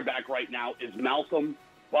cornerback right now is Malcolm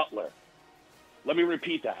Butler. Let me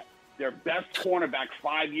repeat that. Their best cornerback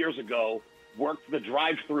 5 years ago worked the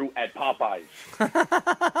drive-thru at Popeyes.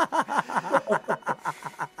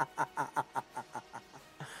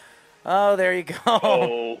 Oh, there you go.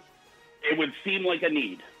 So it would seem like a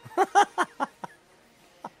need.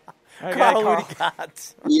 Carl, what do you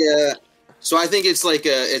got? Yeah. So I think it's like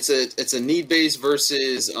it's a need based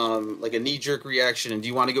versus like a knee jerk reaction. And do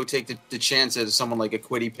you want to go take the chance at someone like a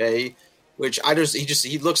Kwity Paye, which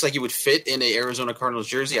he looks like he would fit in a Arizona Cardinals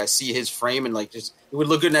jersey. I see his frame and he would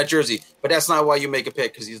look good in that jersey. But that's not why you make a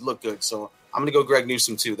pick because he's looked good. So I'm gonna go Greg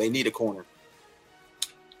Newsome too. They need a corner.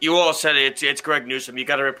 You all said it's Greg Newsome. You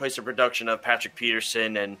got to replace the production of Patrick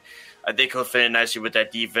Peterson, and I think he'll fit in nicely with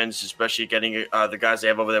that defense, especially getting the guys they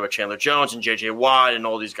have over there with Chandler Jones and J.J. Watt and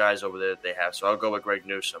all these guys over there that they have. So I'll go with Greg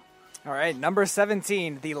Newsome. All right, number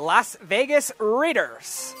 17, the Las Vegas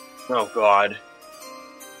Raiders. Oh, God.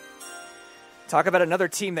 Talk about another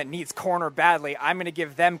team that needs corner badly. I'm going to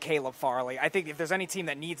give them Caleb Farley. I think if there's any team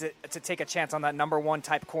that needs it to take a chance on that number one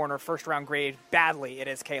type corner, first round grade badly, it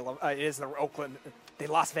is Caleb. It is the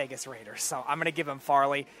Las Vegas Raiders. So I'm going to give him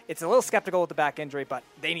Farley. It's a little skeptical with the back injury, but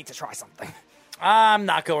they need to try something. I'm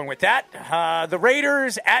not going with that. The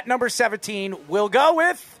Raiders at number 17 will go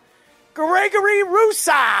with Gregory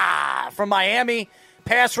Rousseau from Miami.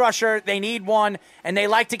 Pass rusher, they need one, and they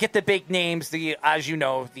like to get the big names, as you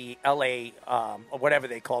know, the L.A., or whatever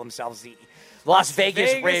they call themselves, the Las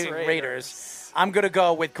Vegas Raiders. I'm going to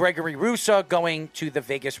go with Gregory Rousseau going to the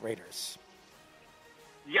Vegas Raiders.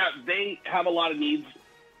 Yeah, they have a lot of needs,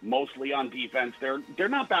 mostly on defense. They're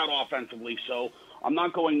not bad offensively, so I'm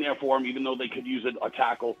not going there for them, even though they could use a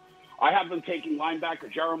tackle. I have them taking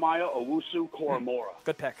linebacker Jeremiah Owusu-Koramoah.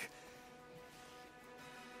 Good pick.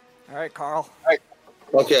 All right, Carl. All right.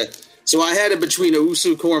 Okay, so I had it between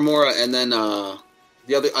Owusu-Koramoah and then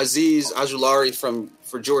the other Azeez Ojulari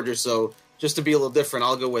for Georgia. So just to be a little different,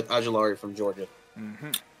 I'll go with Ojulari from Georgia.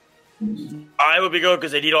 Mm-hmm. I would be good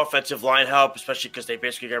because they need offensive line help, especially because they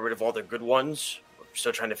basically got rid of all their good ones. I'm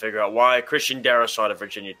still trying to figure out why. Christian Darrisaw of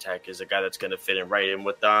Virginia Tech is a guy that's going to fit in right in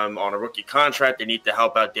with them on a rookie contract. They need to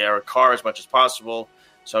help out Derek Carr as much as possible,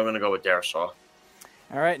 so I'm going to go with Darrisaw.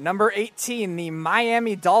 All right, number 18, the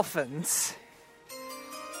Miami Dolphins.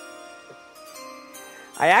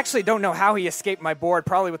 I actually don't know how he escaped my board,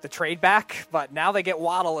 probably with the trade back, but now they get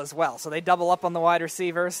Waddle as well. So they double up on the wide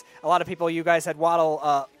receivers. A lot of people, you guys had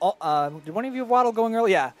Waddle. Did one of you have Waddle going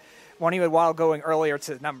early? Yeah. One of you had Waddle going earlier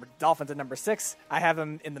to Dolphins at number 6. I have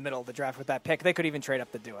him in the middle of the draft with that pick. They could even trade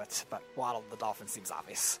up to do it, but Waddle, the Dolphins, seems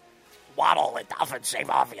obvious. Waddle, the Dolphins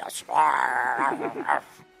seem obvious. All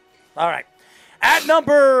right. At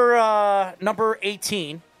number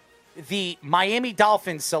 18, the Miami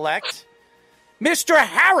Dolphins select Mr.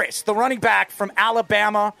 Harris, the running back from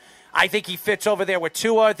Alabama. I think he fits over there with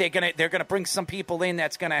Tua. They're gonna bring some people in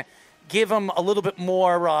that's gonna give him a little bit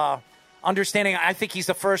more understanding. I think he's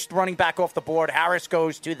the first running back off the board. Harris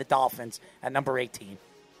goes to the Dolphins at number 18.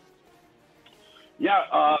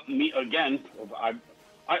 Yeah, me again. I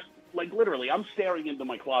like literally. I'm staring into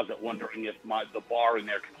my closet, wondering if the bar in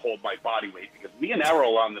there can hold my body weight because me and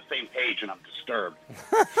Errol are on the same page, and I'm disturbed.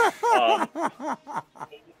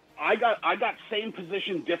 I got same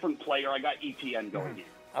position, different player. I got ETN going here.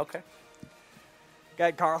 Okay. Go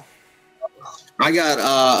ahead, Carl. I got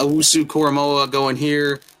Owusu Koromoa going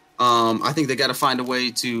here. I think they got to find a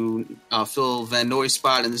way to fill Van Noy's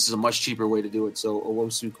spot, and this is a much cheaper way to do it. So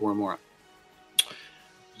Owusu Koromoa.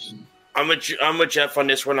 I'm with Jeff on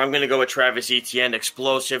this one. I'm going to go with Travis Etienne.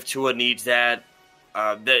 Explosive. Tua needs that.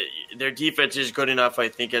 Their defense is good enough, I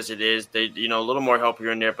think, as it is. They, a little more help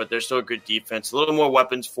here and there, but they're still a good defense. A little more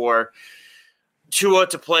weapons for Tua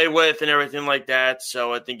to play with and everything like that.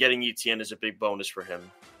 So I think getting Etienne is a big bonus for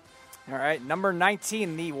him. All right, number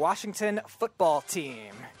 19, the Washington football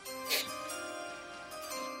team.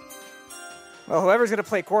 Well, whoever's going to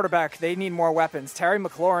play quarterback, they need more weapons. Terry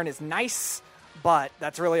McLaurin is nice, but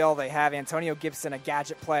that's really all they have. Antonio Gibson, a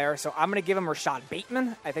gadget player. So I'm going to give him Rashad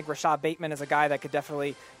Bateman. I think Rashad Bateman is a guy that could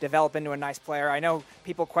definitely develop into a nice player. I know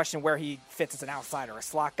people question where he fits as an outsider, a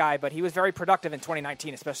slot guy, but he was very productive in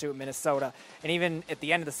 2019, especially with Minnesota, and even at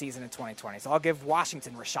the end of the season in 2020. So I'll give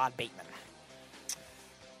Washington Rashad Bateman.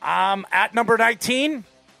 At number 19,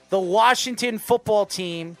 the Washington football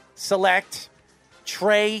team select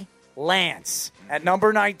Trey Lance. At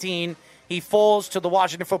number 19, he falls to the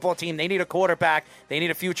Washington football team. They need a quarterback. They need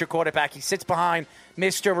a future quarterback. He sits behind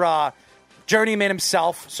Mr. Journeyman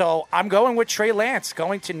himself. So I'm going with Trey Lance,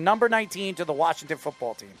 going to number 19 to the Washington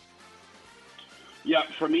football team. Yeah,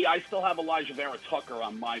 for me, I still have Elijah Vera Tucker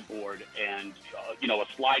on my board. And, a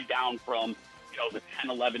slide down from, the 10,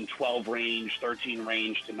 11, 12 range, 13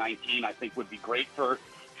 range to 19, I think would be great for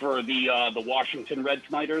the Washington Red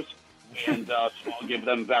Knighters. And so I'll give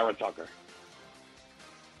them Vera Tucker.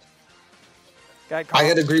 I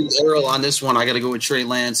got to agree with Errol on this one. I got to go with Trey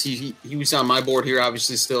Lance. He was on my board here,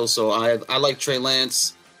 obviously, still. So I like Trey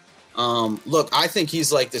Lance. Look, I think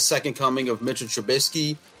he's like the second coming of Mitchell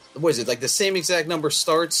Trubisky. What is it? Like the same exact number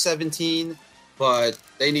starts, 17, but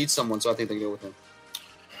they need someone, so I think they go with him.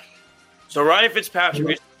 So Ryan Fitzpatrick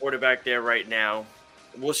is the quarterback there right now.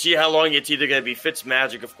 We'll see how long it's either going to be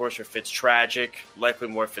Fitzmagic, of course, or Fitztragic. Likely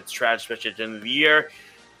more Fitztragic, especially at the end of the year.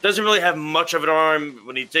 Doesn't really have much of an arm.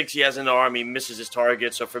 When he thinks he has an arm, he misses his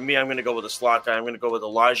target. So for me, I'm going to go with a slot guy. I'm going to go with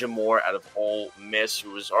Elijah Moore out of Ole Miss,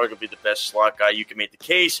 who was arguably the best slot guy. You can make the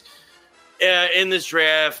case in this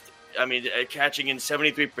draft. I mean, catching in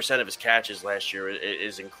 73% of his catches last year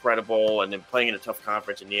is incredible, and then playing in a tough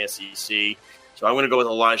conference in the SEC. So I'm going to go with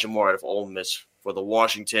Elijah Moore out of Ole Miss for the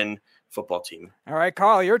Washington football team. All right,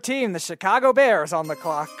 Carl, your team, the Chicago Bears, on the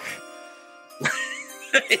clock.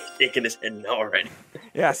 He's shaking his head no already.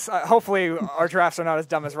 Yes, hopefully our drafts are not as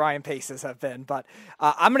dumb as Ryan Pace's have been, but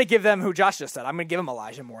I'm going to give them who Josh just said. I'm going to give them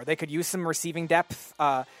Elijah Moore. They could use some receiving depth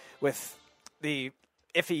with the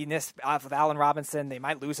iffiness with Allen Robinson. They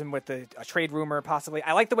might lose him with a trade rumor, possibly.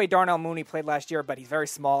 I like the way Darnell Mooney played last year, but he's very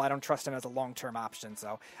small. I don't trust him as a long-term option,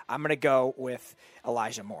 so I'm going to go with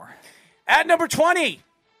Elijah Moore. At number 20,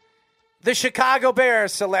 the Chicago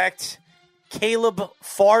Bears select Caleb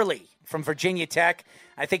Farley from Virginia Tech.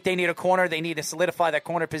 I think they need a corner. They need to solidify that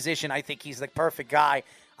corner position. I think he's the perfect guy.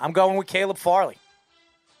 I'm going with Caleb Farley.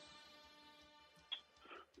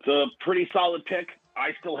 It's a pretty solid pick. I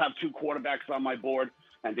still have two quarterbacks on my board,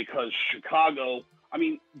 and because Chicago, I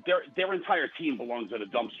mean, their entire team belongs in a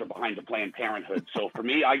dumpster behind the Planned Parenthood. So for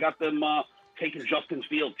me, I got them taking Justin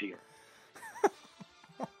Fields here.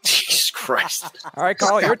 Jesus Christ. All right,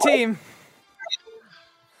 call it your team.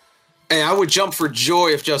 Hey, I would jump for joy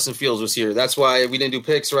if Justin Fields was here. That's why we didn't do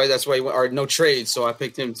picks, right? That's why no trades. So I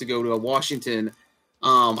picked him to go to Washington.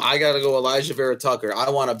 I got to go Elijah Vera Tucker. I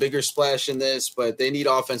want a bigger splash in this, but they need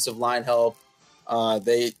offensive line help.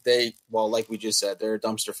 Well, like we just said, they're a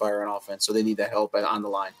dumpster fire on offense, so they need that help on the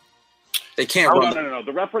line. They can't run. No.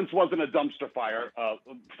 The reference wasn't a dumpster fire.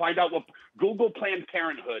 Find out what Google Planned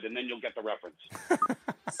Parenthood, and then you'll get the reference.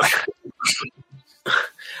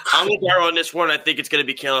 I'm with Darryl on this one. I think it's going to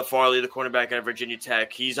be Caleb Farley, the cornerback out of Virginia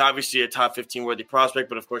Tech. He's obviously a top 15 worthy prospect,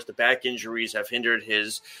 but of course the back injuries have hindered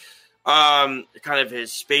his kind of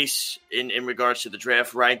his space in regards to the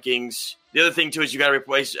draft rankings. The other thing too is you got to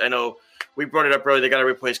replace. I know we brought it up earlier. They got to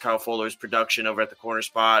replace Kyle Fuller's production over at the corner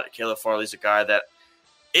spot. Caleb Farley's a guy that,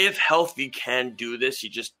 if healthy, can do this.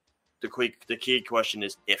 The key question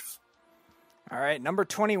is if. All right, number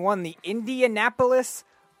 21, the Indianapolis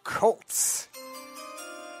Colts.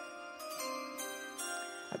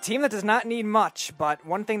 A team that does not need much, but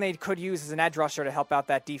one thing they could use is an edge rusher to help out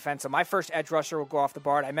that defense. So my first edge rusher will go off the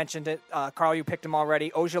board. I mentioned it. Carl, you picked him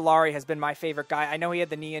already. Ojulari has been my favorite guy. I know he had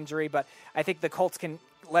the knee injury, but I think the Colts can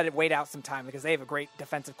let it wait out some time because they have a great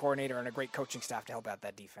defensive coordinator and a great coaching staff to help out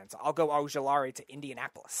that defense. I'll go Ojulari to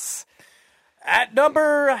Indianapolis. At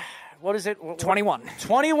number, what is it? 21.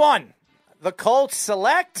 21. The Colts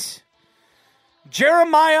select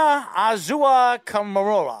Jeremiah Azua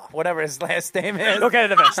Kamara, whatever his last name is. Okay,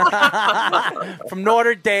 the best. From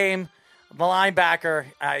Notre Dame, the linebacker.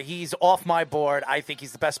 He's off my board. I think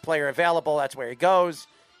he's the best player available. That's where he goes.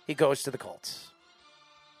 He goes to the Colts.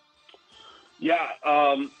 Yeah,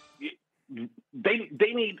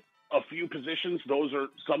 they need a few positions. Those are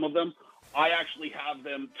some of them. I actually have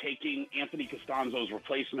them taking Anthony Costanzo's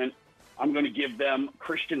replacement. I'm going to give them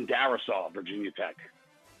Christian Darrisaw, Virginia Tech.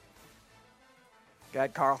 Go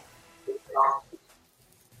ahead, Carl.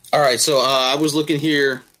 All right, so I was looking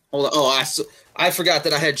here. Hold on. Oh, I forgot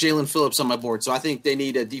that I had Jalen Phillips on my board. So I think they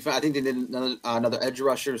need a defense. I think they need another edge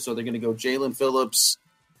rusher. So they're going to go Jalen Phillips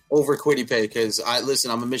over Kwity Paye because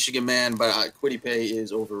I'm a Michigan man, but Kwity Paye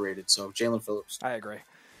is overrated. So Jalen Phillips. I agree.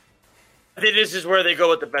 I think this is where they go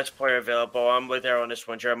with the best player available. I'm with Arrow on this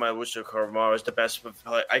one. Jeremiah Wusu-Koramoah is the best.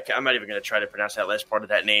 I'm not even going to try to pronounce that last part of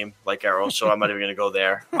that name like Arrow, so I'm not even going to go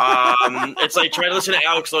there. It's like trying to listen to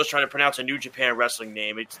Alex Lowe's trying to pronounce a New Japan wrestling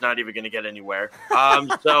name. It's not even going to get anywhere.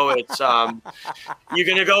 So it's you're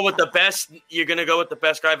going to go with the best. You're going to go with the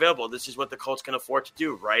best guy available. This is what the Colts can afford to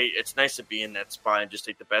do, right? It's nice to be in that spot and just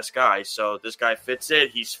take the best guy. So this guy fits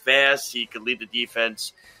it. He's fast. He could lead the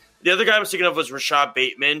defense. The other guy I was thinking of was Rashad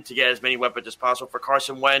Bateman to get as many weapons as possible for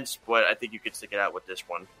Carson Wentz, but I think you could stick it out with this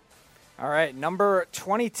one. All right, number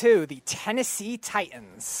 22, the Tennessee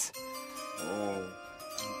Titans. Oh.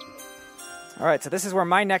 All right, so this is where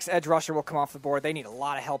my next edge rusher will come off the board. They need a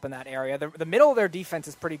lot of help in that area. The middle of their defense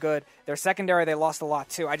is pretty good. Their secondary, they lost a lot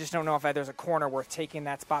too. I just don't know if there's a corner worth taking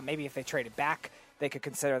that spot. Maybe if they traded back, they could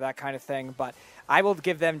consider that kind of thing. But I will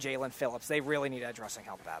give them Jalen Phillips. They really need edge rushing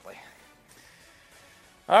help badly.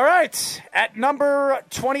 All right, at number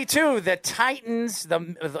 22, the Titans,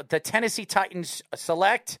 the Tennessee Titans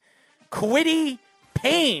select Kwity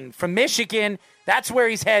Paye from Michigan. That's where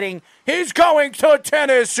he's heading. He's going to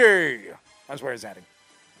Tennessee. That's where he's heading.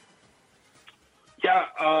 Yeah,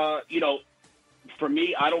 for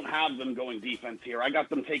me, I don't have them going defense here. I got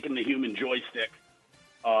them taking the human joystick.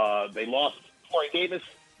 They lost Corey Davis.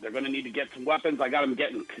 They're going to need to get some weapons. I got them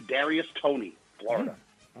getting Kadarius Toney, Florida.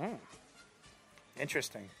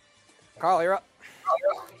 Interesting. Carl, you're up.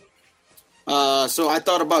 So I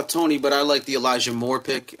thought about Toney, but I like the Elijah Moore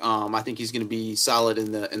pick. I think he's going to be solid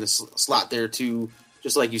in the slot there too.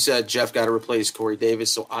 Just like you said, Jeff got to replace Corey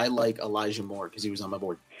Davis, so I like Elijah Moore because he was on my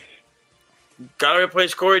board. Got to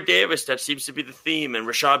replace Corey Davis. That seems to be the theme. And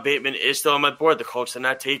Rashad Bateman is still on my board. The Colts did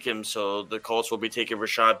not take him, so the Colts will be taking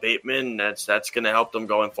Rashad Bateman. That's going to help them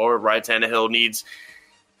going forward. Ryan Tannehill needs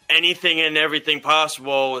anything and everything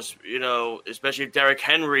possible, especially if Derrick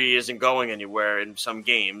Henry isn't going anywhere in some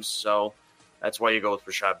games. So that's why you go with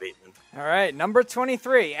Rashad Bateman. All right, number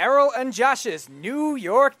 23, Errol and Josh's New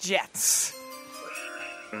York Jets.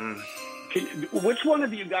 Which one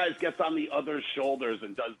of you guys gets on the other's shoulders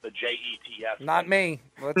and does the JETS? Not me.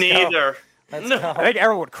 Neither. Let's go. I think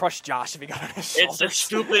Errol would crush Josh if he got on his shoulders. It's the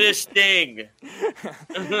stupidest thing.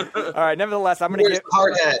 All right, nevertheless, I'm going to get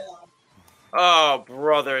hard hat. Oh,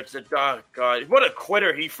 brother, it's God. What a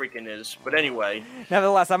quitter he freaking is. But anyway.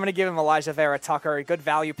 Nevertheless, I'm going to give him Elijah Vera Tucker, a good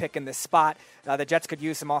value pick in this spot. The Jets could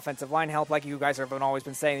use some offensive line help, like you guys have always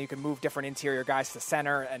been saying. You can move different interior guys to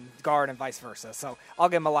center and guard and vice versa. So I'll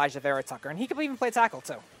give him Elijah Vera Tucker, and he could even play tackle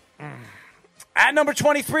too. At number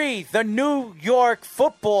 23, the New York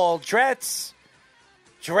Football Jets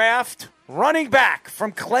draft running back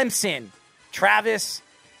from Clemson, Travis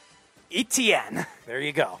Etienne. There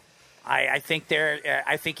you go. I think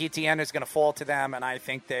Etienne is going to fall to them, and I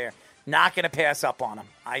think they're not going to pass up on him.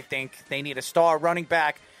 I think they need a star running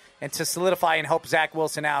back, and to solidify and help Zach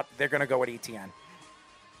Wilson out, they're going to go with Etienne.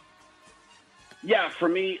 Yeah, for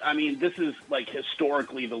me, I mean, this is like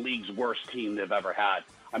historically the league's worst team they've ever had.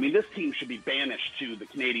 I mean, this team should be banished to the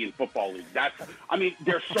Canadian Football League.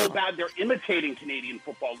 They're so bad, they're imitating Canadian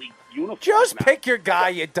Football League uniforms. Just now. pick your guy,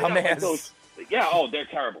 you dumbass. They're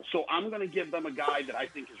terrible. So I'm going to give them a guy that I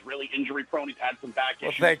think is really injury-prone. He's had some back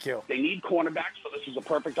issues. Thank you. They need cornerbacks, so this is a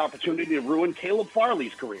perfect opportunity to ruin Caleb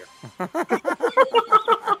Farley's career.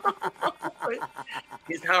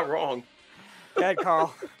 He's not wrong. Go ahead,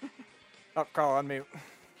 Carl. Carl, unmute.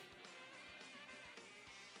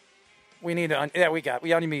 We need to we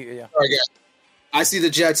unmute you. All right, guys. I see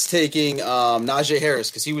the Jets taking Najee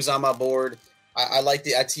Harris because he was on my board. I like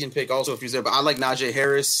the Etienne pick also if he's there, but I like Najee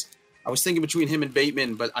Harris. I was thinking between him and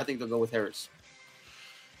Bateman, but I think they'll go with Harris.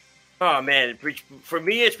 Oh, man. For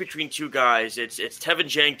me, it's between two guys. It's Tevin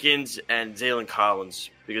Jenkins and Zaylen Collins.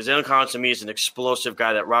 Because Zaylen Collins, to me, is an explosive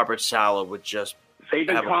guy that Robert Saleh would just...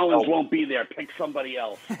 Zaylen Collins won't be there. Pick somebody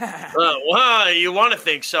else. Well, you want to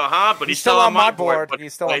think so, huh? But he's still on my board.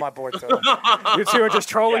 He's still on my board, too. You two are just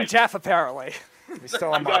trolling Jeff, apparently. He's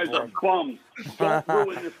still on you my guys board. are bums. Don't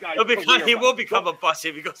ruin this guy's He will become a bust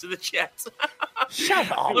if he goes to the Jets.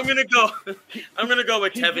 Shut up. I'm gonna go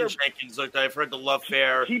with Tevin Jenkins. Look, I've heard the love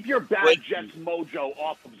affair. Keep your bad Jets mojo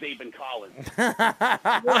off of Zabin Collins.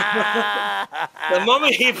 The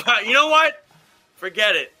moment you know what?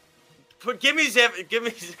 Forget it. Give me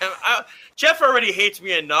Zev. Jeff already hates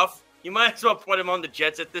me enough. You might as well put him on the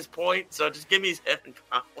Jets at this point. So just give me Zevin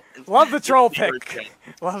Collins. Love the troll pick.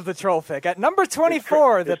 Love the troll pick. At number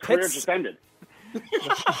 24, the career Pitts. just ended.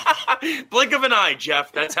 Blink of an eye,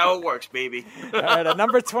 Jeff. That's how it works, baby. All right, at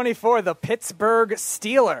number 24, the Pittsburgh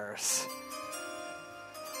Steelers.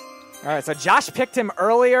 All right, so Josh picked him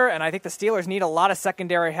earlier, and I think the Steelers need a lot of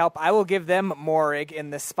secondary help. I will give them Moehrig in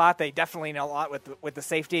this spot. They definitely need a lot with the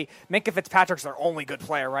safety. Minkah Fitzpatrick's their only good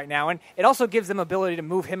player right now, and it also gives them ability to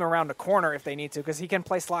move him around the corner if they need to, because he can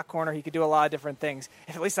play slot corner. He could do a lot of different things.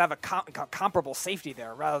 If at least have a comparable safety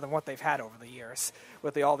there, rather than what they've had over the years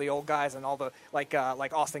with all the old guys and all the like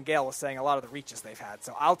Austin Gale was saying, a lot of the reaches they've had.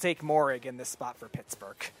 So I'll take Moehrig in this spot for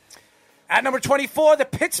Pittsburgh. At number 24, the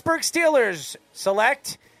Pittsburgh Steelers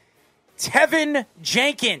select Tevin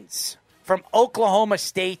Jenkins from Oklahoma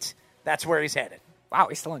State. That's where he's headed. Wow,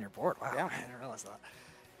 he's still on your board. Wow, yeah. I didn't realize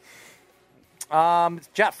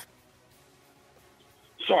that. Jeff.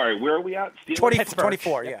 Sorry, where are we at? Steelers?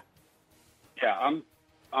 24, yeah. Yeah,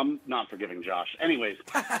 I'm not forgiving Josh. Anyways.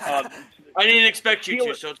 I didn't expect you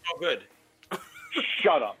to, so it's all good.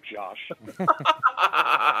 Shut up, Josh.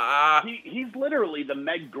 He's literally the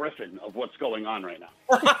Meg Griffin of what's going on right now.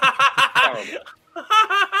 Horrible.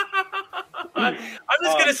 I'm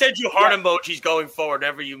just going to send you heart emojis going forward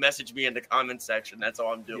whenever you message me in the comment section. That's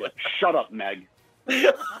all I'm doing. Yeah, shut up, Meg.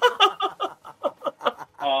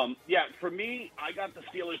 For me, I got the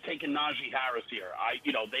Steelers taking Najee Harris here.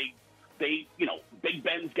 They Big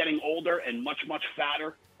Ben's getting older and much, much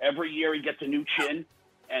fatter. Every year he gets a new chin,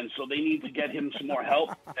 and so they need to get him some more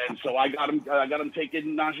help. And so I got him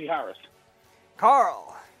taking Najee Harris. Carl.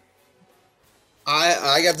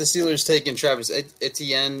 I got the Steelers taking Travis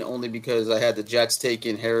Etienne only because I had the Jets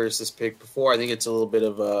taking Harris's pick before. I think it's a little bit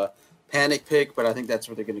of a panic pick, but I think that's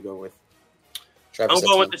what they're going to go with. Travis I'm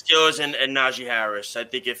going with the Steelers and Najee Harris. I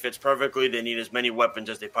think it fits perfectly. They need as many weapons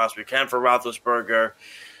as they possibly can for Roethlisberger.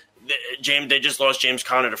 They just lost James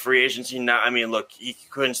Conner to free agency. Now, look, he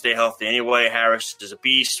couldn't stay healthy anyway. Harris is a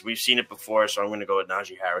beast. We've seen it before, so I'm going to go with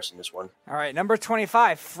Najee Harris in this one. All right, number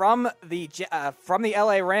 25 from the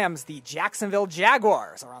LA Rams, the Jacksonville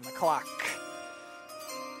Jaguars are on the clock.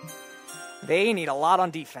 They need a lot on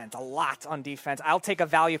defense. I'll take a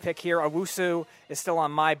value pick here. Owusu is still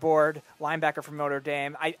on my board, linebacker from Notre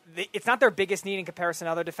Dame. It's not their biggest need in comparison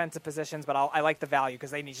to other defensive positions, but I like the value because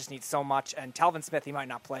they just need so much. And Telvin Smith, he might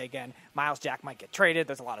not play again. Miles Jack might get traded.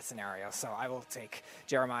 There's a lot of scenarios, so I will take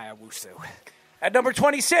Jeremiah Owusu. At number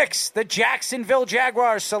 26, the Jacksonville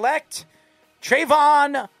Jaguars select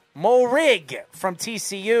Trayvon Moehrig from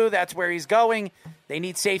TCU. That's where he's going. They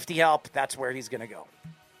need safety help. That's where he's going to go.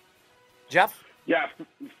 Jeff? Yeah,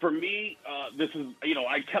 for me, this is,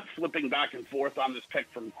 I kept flipping back and forth on this pick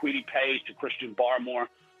from Kwity Paye to Christian Barmore.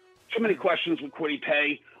 Too many questions with Kwity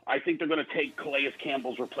Paye. I think they're going to take Calais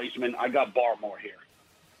Campbell's replacement. I got Barmore here.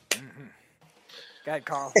 Mm-hmm. Go ahead,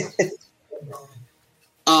 Carl.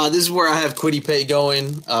 This is where I have Kwity Paye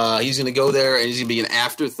going. He's going to go there, and he's going to be an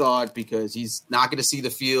afterthought because he's not going to see the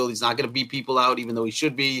field. He's not going to beat people out, even though he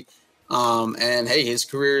should be. And hey, his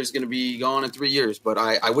career is going to be gone in 3 years, but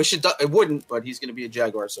I wish it wouldn't, but he's going to be a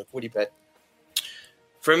Jaguar. So Kwity Paye.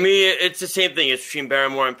 For me, it's the same thing. It's between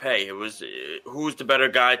Barmore and Paye. It was who's the better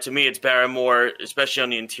guy. To me, it's Barmore, especially on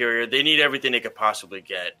the interior. They need everything they could possibly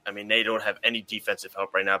get. They don't have any defensive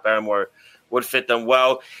help right now. Barmore would fit them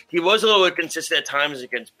well. He was a little inconsistent at times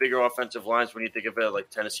against bigger offensive lines when you think of it, like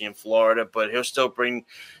Tennessee and Florida, but he'll still bring,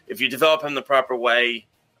 if you develop him the proper way,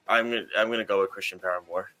 I'm going to go with Christian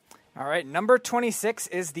Barmore. All right, number 26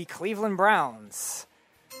 is the Cleveland Browns.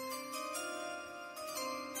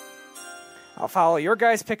 I'll follow your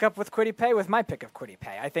guys' pick up with Kwity Paye with my pick of Kwity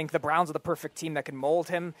Paye. I think the Browns are the perfect team that can mold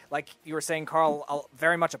him. Like you were saying, Carl,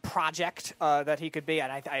 very much a project that he could be, and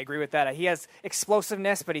I agree with that. He has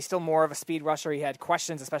explosiveness, but he's still more of a speed rusher. He had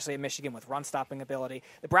questions, especially at Michigan, with run-stopping ability.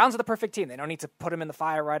 The Browns are the perfect team. They don't need to put him in the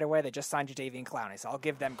fire right away. They just signed Jadeveon Clowney, so I'll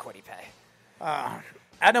give them Kwity Paye.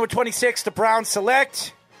 At number 26, the Browns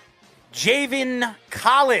select Javen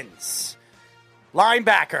Collins,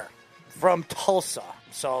 linebacker from Tulsa.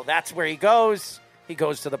 So that's where he goes. He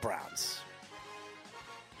goes to the Browns.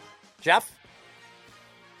 Jeff?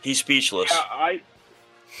 He's speechless.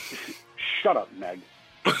 Shut up, Meg.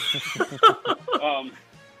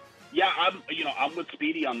 Yeah, I'm with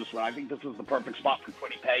Speedy on this one. I think this is the perfect spot for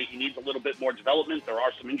Kwity Paye. He needs a little bit more development. There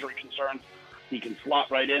are some injury concerns. He can slot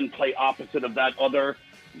right in, play opposite of that other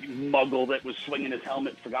muggle that was swinging his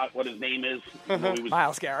helmet. Forgot what his name is.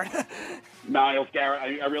 Myles Garrett. Myles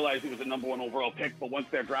Garrett. I realized he was a number 1 overall pick, but once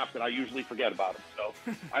they're drafted, I usually forget about him.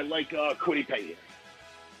 So I like Kwity Paye here.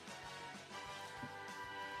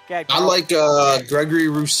 I like Gregory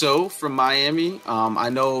Rousseau from Miami. I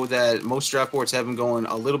know that most draft boards have him going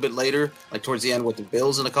a little bit later, like towards the end with the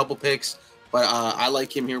Bills and a couple picks. But I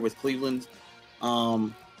like him here with Cleveland.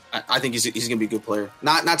 I think he's going to be a good player.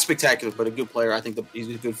 Not spectacular, but a good player. I think he's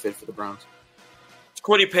a good fit for the Browns. It's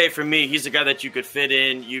Kwity Paye for me. He's a guy that you could fit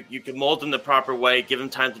in. You can mold him the proper way, give him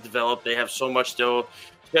time to develop. They have so much still,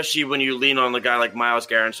 especially when you lean on a guy like Myles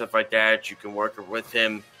Garrett and stuff like that. You can work with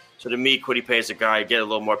him. So to me, Kwity Paye is a guy, get a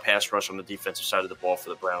little more pass rush on the defensive side of the ball for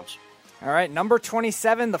the Browns. All right, number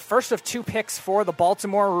 27, the first of 2 picks for the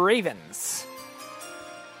Baltimore Ravens.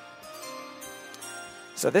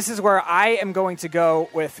 So this is where I am going to go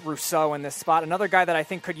with Rousseau in this spot. Another guy that I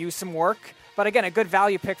think could use some work. But again, a good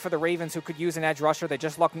value pick for the Ravens who could use an edge rusher. They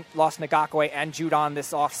just lost Ngakoue and Judon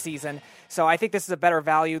this offseason. So I think this is a better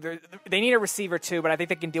value. They need a receiver too, but I think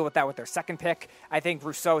they can deal with that with their second pick. I think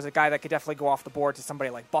Rousseau is a guy that could definitely go off the board to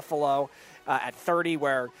somebody like Buffalo at 30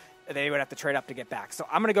 where they would have to trade up to get back. So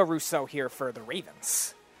I'm going to go Rousseau here for the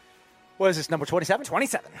Ravens. What is this, number 27?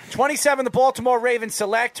 27. 27, the Baltimore Ravens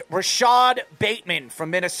select Rashad Bateman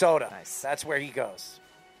from Minnesota. Nice. That's where he goes.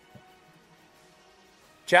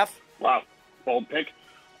 Jeff? Wow, bold pick.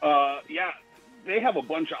 Yeah, they have a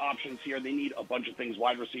bunch of options here. They need a bunch of things.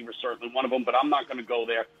 Wide receiver, certainly one of them, but I'm not going to go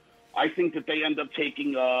there. I think that they end up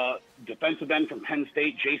taking defensive end from Penn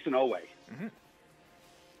State, Jason Owe. Mm-hmm.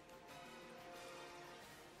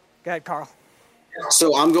 Go ahead, Carl.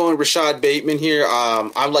 So I'm going Rashad Bateman here.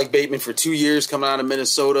 I've liked Bateman for 2 years coming out of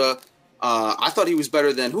Minnesota. I thought he was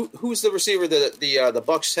better than who's the receiver that the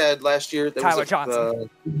Bucs had last year? Tyler Johnson.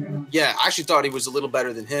 Yeah, I actually thought he was a little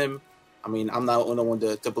better than him. I mean, I'm not the one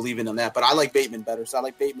to believe in on that, but I like Bateman better. So I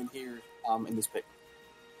like Bateman here in this pick.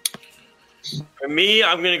 For me,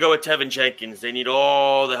 I'm going to go with Tevin Jenkins. They need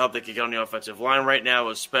all the help they can get on the offensive line right now,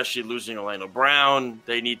 especially losing Orlando Brown.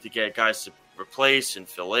 They need to get guys to replace and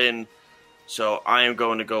fill in. So I am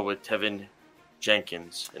going to go with Tevin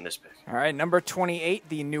Jenkins in this pick. All right, number 28,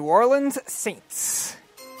 the New Orleans Saints.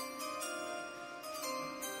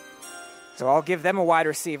 So I'll give them a wide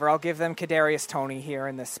receiver. I'll give them Kadarius Toney here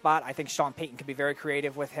in this spot. I think Sean Payton can be very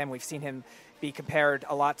creative with him. We've seen him be compared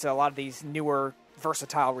a lot to a lot of these newer,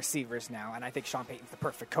 versatile receivers now, and I think Sean Payton's the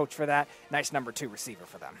perfect coach for that. Nice number 2 receiver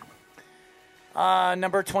for them.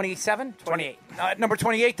 Number 27? 28. Number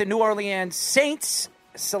 28, the New Orleans Saints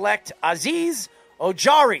select Azeez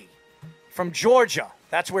Ojari from Georgia.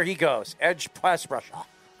 That's where he goes. Edge pass rusher.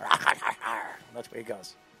 That's where he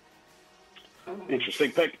goes.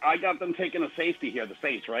 Interesting pick. I got them taking a safety here, the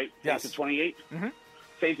Saints, right? Yes. Saints at 28? Mm-hmm.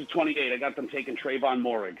 Saints at 28. I got them taking Trayvon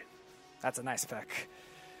Moehrig. That's a nice pick.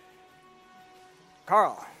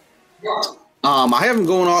 Carl. I have him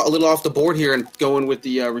going a little off the board here and going with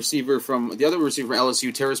the receiver from the other receiver from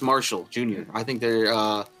LSU, Terrace Marshall Jr. I think they're.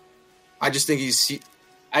 I just think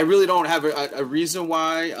I really don't have a reason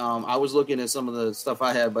why. I was looking at some of the stuff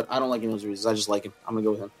I had, but I don't like any of those reasons. I just like him. I'm gonna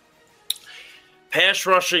go with him. Pass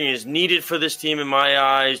rushing is needed for this team in my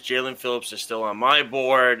eyes. Jalen Phillips is still on my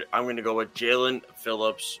board. I'm going to go with Jalen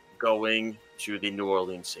Phillips going to the New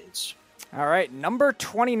Orleans Saints. All right, number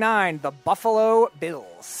 29, the Buffalo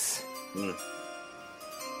Bills.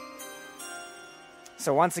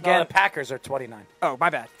 So once again, the Packers are 29. Oh, my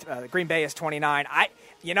bad. Green Bay is 29. I'm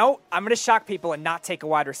going to shock people and not take a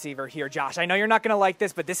wide receiver here, Josh. I know you're not going to like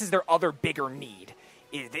this, but this is their other bigger need.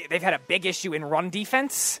 They've had a big issue in run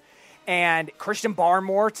defense. And Christian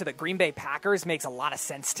Barmore to the Green Bay Packers makes a lot of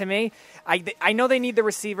sense to me. I know they need the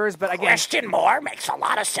receivers, but again... Christian Moore makes a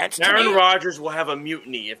lot of sense to me. Aaron Rodgers will have a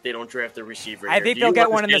mutiny if they don't draft a receiver. I think they'll get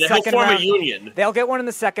one in the second round. A union. They'll get one in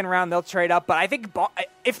the second round. They'll trade up. But I think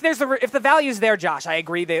if the value's there, Josh, I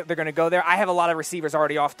agree they're going to go there. I have a lot of receivers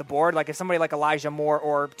already off the board. Like if somebody like Elijah Moore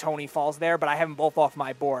or Tony falls there, but I have them both off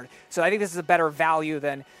my board. So I think this is a better value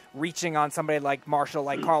than reaching on somebody like Marshall,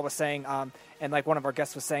 like Carl was saying, and like one of our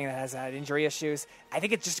guests was saying that has had injury issues. I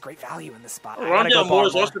think it's just great value in this spot. Rondale Moore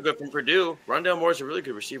is also good from Purdue. Rondale Moore is a really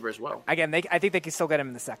good receiver as well. Again, I think they can still get him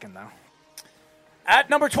in the second, though. At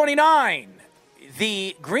number 29,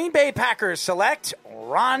 the Green Bay Packers select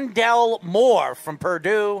Rondale Moore from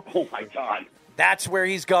Purdue. Oh, my God. That's where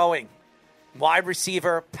he's going. Wide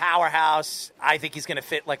receiver, powerhouse. I think he's going to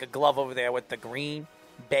fit like a glove over there with the Green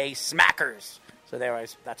Bay Smackers. So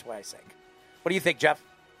that's why I think. What do you think, Jeff?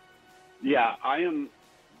 Yeah, I am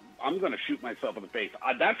I'm going to shoot myself in the face.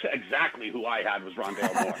 That's exactly who I had was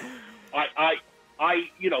Rondale Moore.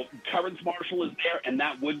 Terrence Marshall is there, and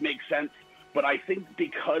that would make sense. But I think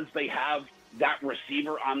because they have that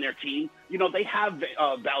receiver on their team, they have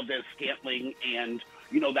Valdez-Scantling and,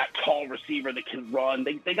 that tall receiver that can run.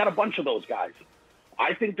 They got a bunch of those guys.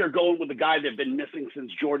 I think they're going with the guy they've been missing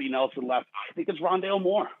since Jordy Nelson left. I think it's Rondale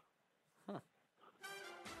Moore.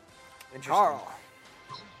 Carl.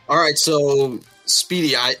 All right, so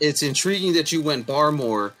Speedy, it's intriguing that you went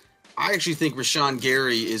Barmore. I actually think Rashawn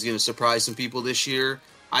Gary is going to surprise some people this year.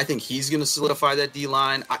 I think he's going to solidify that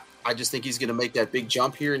D-line. I just think he's going to make that big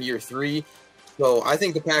jump here in year 3. So I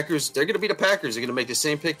think the Packers, they're going to be the Packers. They're going to make the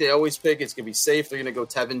same pick they always pick. It's going to be safe. They're going to go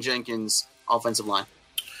Tevin Jenkins, offensive line.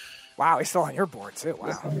 Wow, he's still on your board, too.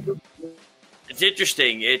 Wow. It's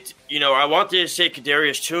interesting. I wanted to say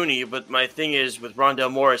Kadarius Toney, but my thing is with Rondale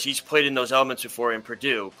Morris, he's played in those elements before in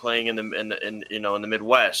Purdue, playing in the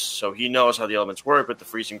Midwest, so he knows how the elements work with the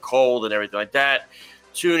freezing cold and everything like that.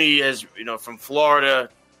 Toney is from Florida,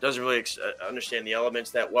 doesn't really understand the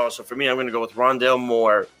elements that well. So for me, I'm going to go with Rondale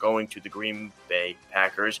Moore going to the Green Bay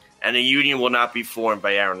Packers, and a union will not be formed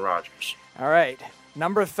by Aaron Rodgers. All right,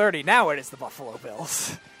 number 30. Now it is the Buffalo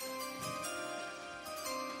Bills.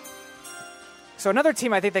 So another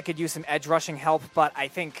team, I think they could use some edge rushing help, but I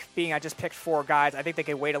think I just picked 4 guys, I think they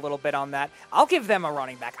could wait a little bit on that. I'll give them a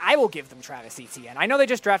running back. I will give them Travis Etienne. I know they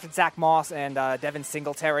just drafted Zach Moss and Devin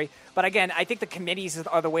Singletary, but again, I think the committees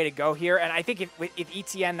are the way to go here, and I think if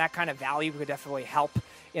Etienne, that kind of value could definitely help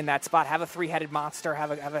in that spot. Have a 3-headed monster, have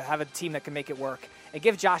a team that can make it work, and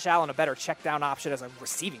give Josh Allen a better check down option as a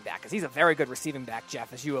receiving back, because he's a very good receiving back,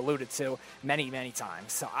 Jeff, as you alluded to many, many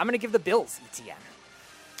times. So I'm going to give the Bills Etienne.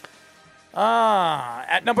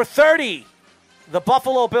 At number 30, the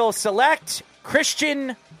Buffalo Bills select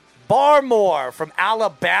Christian Barmore from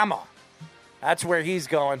Alabama. That's where he's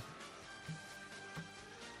going.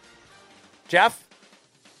 Jeff?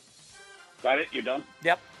 Got it? You're done?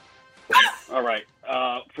 Yep. All right.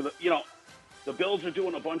 The Bills are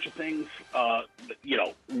doing a bunch of things,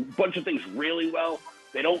 really well.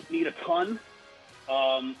 They don't need a ton.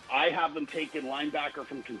 I have them taking linebacker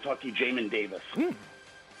from Kentucky, Jamin Davis.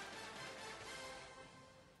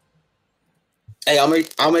 Hey,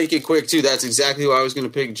 I'll make it quick too. That's exactly who I was going to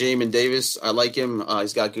pick, Jamin Davis. I like him.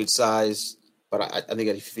 He's got good size, but I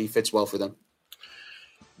think he fits well for them.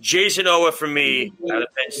 Jason Owa for me out of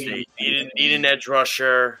Penn State. Need an edge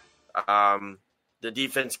rusher. The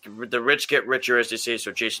defense, the rich get richer, as they say.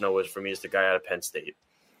 So Jason Owa for me is the guy out of Penn State.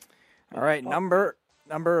 All right, number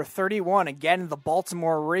 31 again, the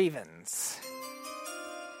Baltimore Ravens.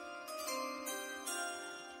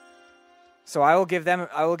 So I will give them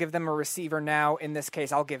a receiver now. In this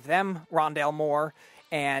case, I'll give them Rondale Moore,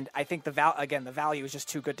 and I think the value is just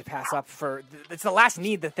too good to pass up. It's the last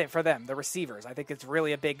need for them, the receivers. I think it's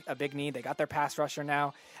really a big need. They got their pass rusher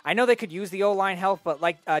now. I know they could use the O-line help, but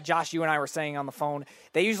like Josh, you and I were saying on the phone,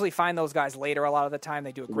 they usually find those guys later a lot of the time.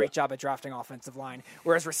 They do a great job at drafting offensive line,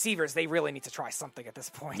 whereas receivers, they really need to try something at this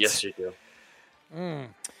point. Yes, you do.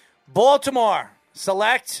 Baltimore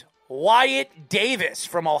select Wyatt Davis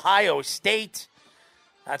from Ohio State.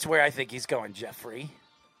 That's where I think he's going, Jeffrey.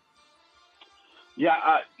 Yeah,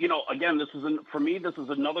 again, this is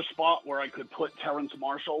another spot where I could put Terrence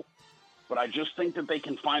Marshall, but I just think that they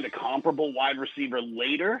can find a comparable wide receiver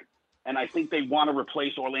later, and I think they want to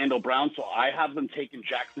replace Orlando Brown, so I have them taking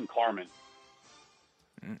Jackson Carman.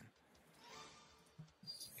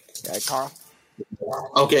 Yeah, Carl.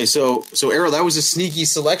 Okay, so Errol, that was a sneaky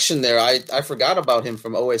selection there. I forgot about him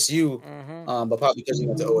from OSU, but probably because he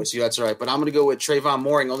went to OSU. That's all right. But I'm going to go with Trayvon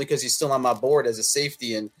Mooring only because he's still on my board as a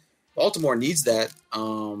safety, and Baltimore needs that.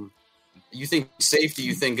 You think safety,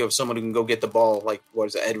 you think of someone who can go get the ball, like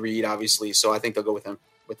Ed Reed, obviously. So I think they'll go with him,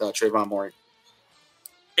 with Trayvon Mooring.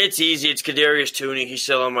 It's easy. It's Kadarius Toney. He's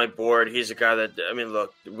still on my board. He's a guy that,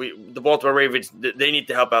 the Baltimore Ravens, they need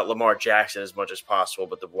to help out Lamar Jackson as much as possible,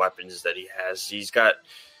 but the weapons that he has, he's got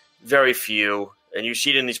very few, and you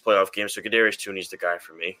see it in these playoff games, so Kadarius Toney's the guy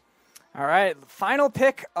for me. All right, final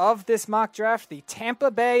pick of this mock draft, the Tampa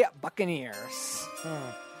Bay Buccaneers.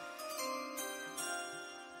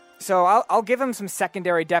 So I'll give him some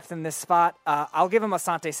secondary depth in this spot. I'll give him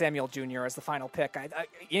Asante Samuel Jr. as the final pick.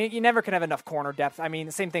 You never can have enough corner depth. I mean,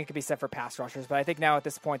 the same thing could be said for pass rushers, but I think now at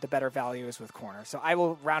this point the better value is with corner. So I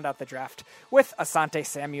will round out the draft with Asante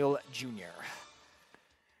Samuel Jr.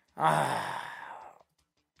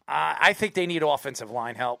 I think they need offensive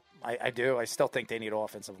line help. I do. I still think they need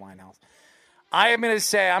offensive line help. I'm going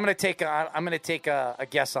to take a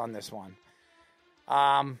guess on this one.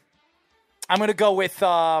 I'm going to go with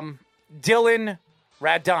Dylan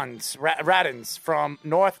Radunz from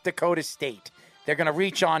North Dakota State. They're going to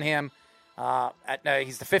reach on him.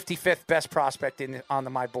 He's the 55th best prospect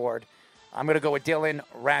on my board. I'm going to go with Dylan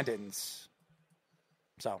Radunz.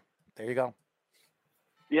 So there you go.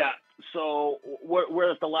 Yeah. So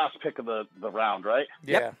we're at the last pick of the round, right?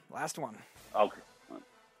 Yeah. Yep, last one. Okay.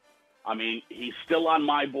 I mean, he's still on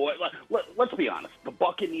my board. Let's be honest. The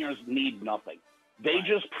Buccaneers need nothing. They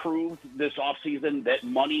just proved this offseason that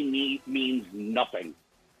money means nothing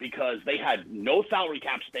because they had no salary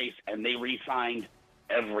cap space and they re-signed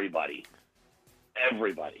everybody.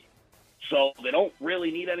 Everybody. So they don't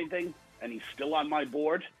really need anything, and he's still on my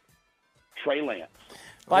board. Trey Lance.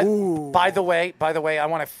 By the way, I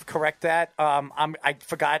want to correct that. I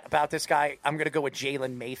forgot about this guy. I'm going to go with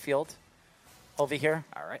Jalen Mayfield over here.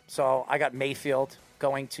 All right. So I got Mayfield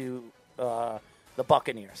going to the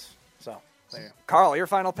Buccaneers. So there you go. Carl, your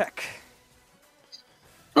final pick.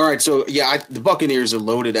 All right, so the Buccaneers are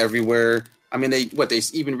loaded everywhere. I mean, they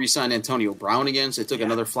even re-signed Antonio Brown again, so they took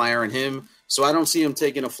another flyer on him. So I don't see him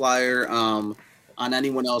taking a flyer on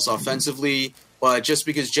anyone else offensively. But just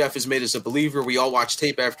because Jeff has made us a believer, we all watched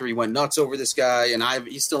tape after he went nuts over this guy, and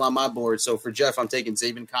he's still on my board. So for Jeff, I'm taking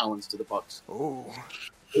Zaven Collins to the Bucs. Ooh.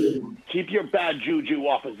 Keep your bad juju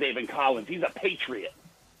off of Zaven Collins. He's a Patriot.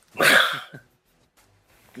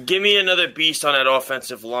 Give me another beast on that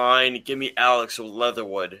offensive line. Give me Alex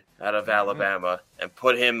Leatherwood out of Alabama and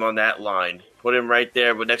put him on that line. Put him right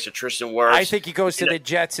there next to Tristan Wirfs. I think he goes to the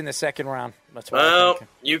Jets in the second round. That's what I think.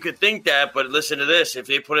 You could think that, but listen to this. If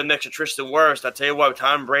they put him next to Tristan Wirfs, I'll tell you what,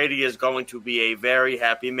 Tom Brady is going to be a very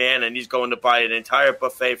happy man, and he's going to buy an entire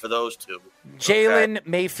buffet for those two. Jalen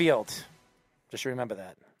Mayfield. Just remember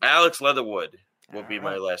that. Alex Leatherwood will be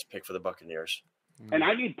my last pick for the Buccaneers. And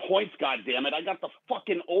I need points, goddammit. I got the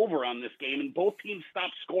fucking over on this game, and both teams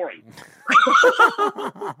stopped scoring.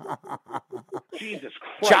 Jesus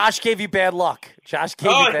Christ. Josh gave you bad luck. Luck.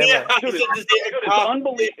 Dude,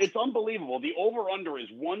 it's unbelievable. The over-under is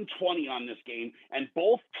 120 on this game, and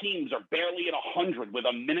both teams are barely at 100 with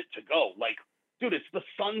a minute to go. Like, dude, it's the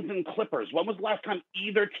Suns and Clippers. When was the last time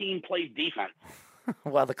either team played defense?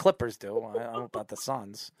 Well, the Clippers do. I don't know about the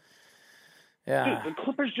Suns. Yeah. Dude, the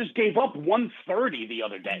Clippers just gave up 130 the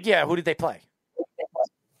other day. Yeah, who did they play?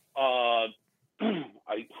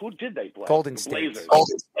 Who did they play? Golden the State. Blazers.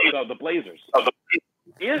 No, the Blazers.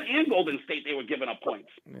 And Golden State, they were giving up points.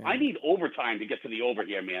 Yeah. I need overtime to get to the over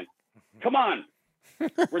here, man. Come on.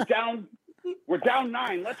 We're down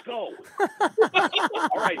 9. Let's go.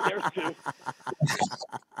 All right, there's 2.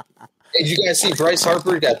 Hey, did you guys see Bryce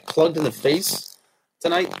Harper got plugged in the face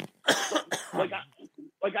tonight?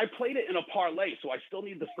 I played it in a parlay, so I still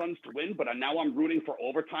need the Suns to win, but now I'm rooting for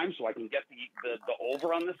overtime so I can get the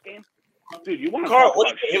over on this game. Dude, you want to talk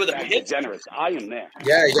about shit that's degenerates. I am there.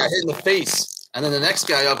 Yeah, he got hit in the face. And then the next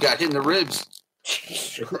guy up got hit in the ribs.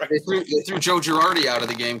 They threw Joe Girardi out of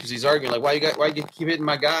the game because he's arguing, like, why you keep hitting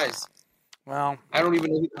my guys? Well, I don't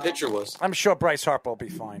even know who the pitcher was. I'm sure Bryce Harper will be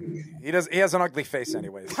fine. He has an ugly face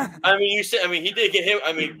anyways. He did get hit.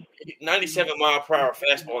 97-mile-per-hour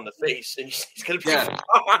fastball in the face, and he's going to be fine.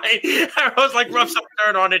 I was like, rub some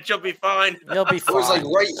dirt on it, you'll be fine. He'll be fine. It was like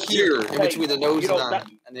right here in between the nose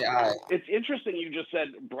and the eye. It's interesting you just said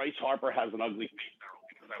Bryce Harper has an ugly face.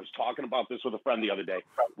 I was talking about this with a friend the other day.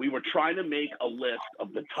 We were trying to make a list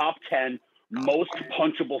of the top 10 most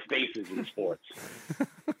punchable faces in sports.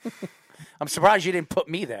 I'm surprised you didn't put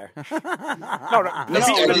me there. No.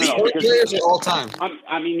 Players all time.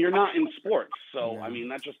 I mean, you're not in sports, so I mean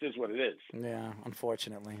that just is what it is. Yeah,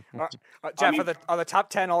 unfortunately. Jeff, are the top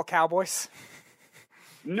 10 all Cowboys?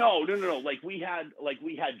 No. Like we had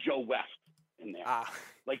Joe West in there.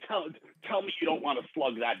 Like tell me you don't want to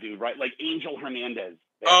slug that dude, right? Like Angel Hernandez.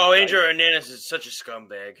 Angel Hernandez is such a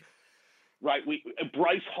scumbag. Right.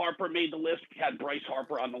 Bryce Harper made the list. We had Bryce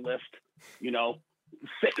Harper on the list. You know.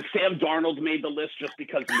 Sam Darnold made the list just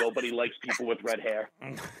because nobody likes people with red hair.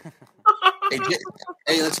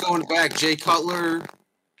 Hey, let's go back. Jay Cutler.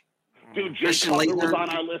 Dude, Jay Cutler was on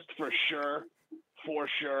our list for sure. For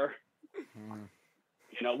sure.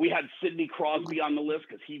 You know, we had Sidney Crosby on the list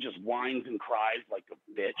because he just whines and cries like a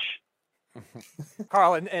bitch.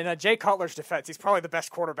 Carl, in Jay Cutler's defense, he's probably the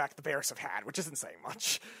best quarterback the Bears have had, which isn't saying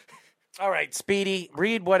much. All right, Speedy,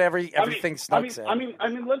 read everything Snug said. I mean,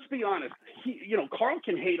 let's be honest. Carl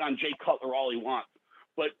can hate on Jay Cutler all he wants,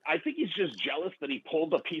 but I think he's just jealous that he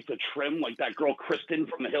pulled a piece of trim like that girl Kristen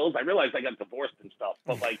from the Hills. I realize I got divorced and stuff,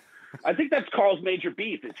 but I think that's Carl's major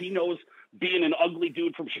beef. Is he knows being an ugly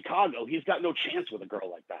dude from Chicago, he's got no chance with a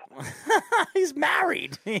girl like that. He's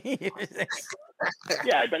married.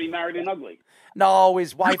 Yeah, I bet he married an ugly. No,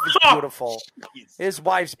 his wife is beautiful. His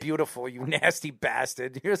wife's beautiful, you nasty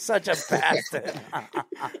bastard. You're such a bastard.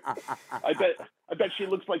 I bet she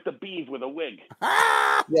looks like the bees with a wig.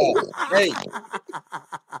 Yeah.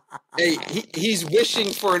 Hey, he's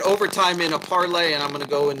wishing for an overtime in a parlay, and I'm going to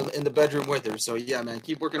go in the bedroom with her. So, yeah, man,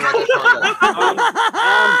 keep working on that parlay.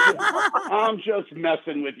 I'm just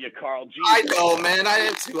messing with you, Carl. Jeez. I know, man. I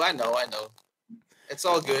am too. I know. It's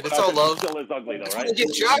all good. It's all love. Still is ugly, though, right?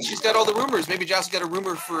 Get Josh. He's got all the rumors. Maybe Josh got a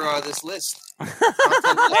rumor for this list.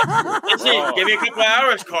 Listen, give me a couple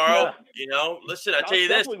hours, Carl. Yeah. You know, listen, I'll tell you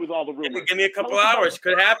this. With all the rumors. Give me a couple hours.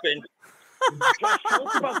 Could happen. Josh, tell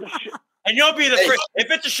us about the shit. And you'll be the first. If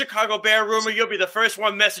it's a Chicago Bear rumor, you'll be the first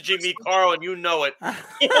one messaging me, Carl, and you know it. Hey,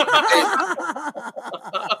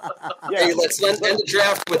 let's end the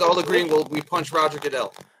draft with all agreeing we punch Roger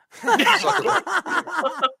Goodell.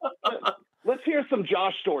 Let's hear some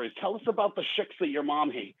Josh stories. Tell us about the chicks that your mom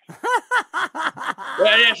hates. Well,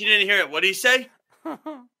 I actually didn't hear it. What did he say?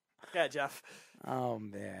 Yeah, Jeff. Oh,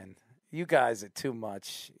 man. You guys are too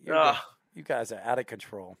much. You guys are out of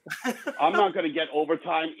control. I'm not going to get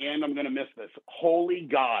overtime, and I'm going to miss this. Holy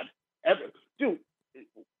God. Dude,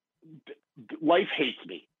 life hates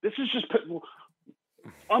me. This is just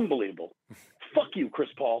unbelievable. Fuck you, Chris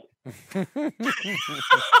Paul.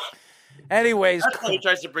 Anyways, that's why he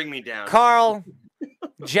tries to bring me down. Carl,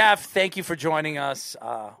 Jeff, thank you for joining us.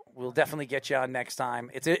 We'll definitely get you on next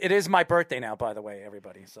time. It is my birthday now, by the way,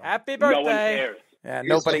 everybody. So happy birthday! No one cares. Yeah,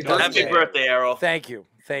 nobody does. Happy birthday, Errol. Thank you.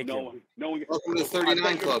 No one. Welcome to the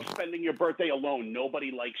 39 Club. Spending your birthday alone.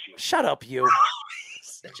 Nobody likes you. Shut up, you.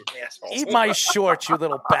 Such an asshole. Eat my shorts, you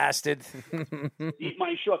little bastard. Eat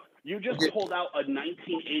my shorts. You just pulled out a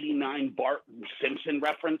 1989 Bart Simpson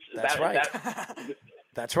reference. That's right.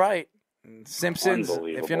 That's right. Simpsons.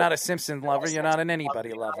 If you're not a Simpson lover, you're not an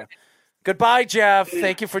anybody lover. Goodbye, Jeff.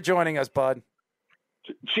 Thank you for joining us, bud.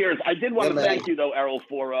 Cheers. I did want to thank you, though, Errol,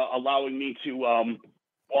 for allowing me to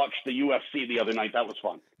watch the UFC the other night. That was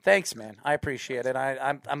fun. Thanks, man. I appreciate it.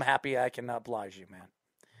 I'm happy I can oblige you, man.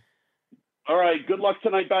 All right. Good luck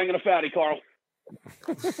tonight banging a fatty, Carl.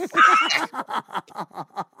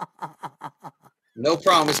 No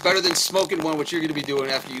problem. It's better than smoking one, which you're going to be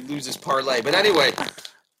doing after you lose this parlay. But anyway,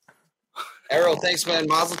 Errol, thanks, man.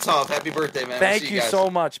 Mazel tov. Happy birthday, man. Thank you so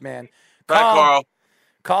much, man. Bye,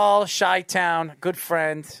 Carl, Chi-Town, good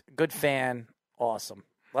friend, good fan, awesome.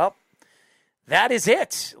 Well, that is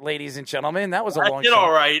it, ladies and gentlemen. That was a long show.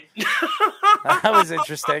 All right. That was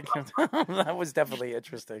interesting. That was definitely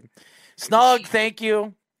interesting. Snug, thank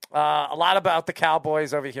you. A lot about the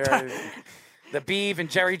Cowboys over here. The Beeve and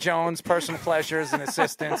Jerry Jones, personal pleasures and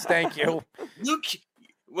assistants. Thank you.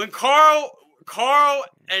 When Carl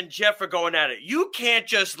and Jeff are going at it, you can't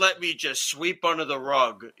just let me just sweep under the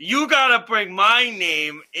rug. You got to bring my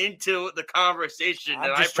name into the conversation.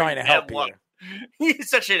 I'm just trying to help you. He's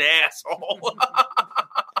such an asshole.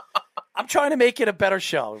 I'm trying to make it a better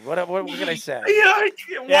show. What can I say?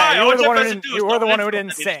 Why? You were the one who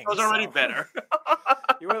didn't sing. It was already better.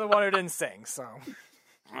 You were the one who didn't sing, so.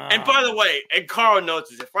 And by the way, and Carl knows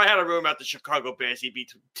this, if I had a room at the Chicago Bears, he'd be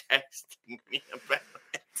texting me about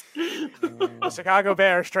it. The Chicago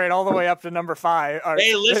Bears trade all the way up to number 5.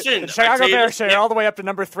 Hey, listen. The Chicago Bears trade all the way up to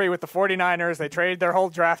number 3 with the 49ers. They traded their whole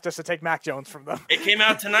draft just to take Mac Jones from them. It came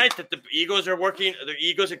out tonight that the Eagles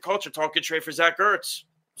and Colts are talking trade for Zach Ertz.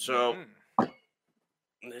 So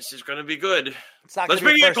this is going to be good. Let's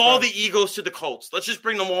bring in all the Eagles to the Colts. Let's just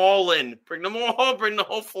bring them all in. Bring them all. Bring the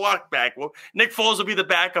whole flock back. Well, Nick Foles will be the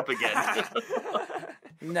backup again.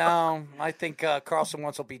 No, I think Carson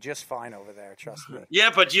Wentz will be just fine over there. Trust me.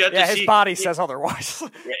 Yeah, but you have to see. His body says otherwise.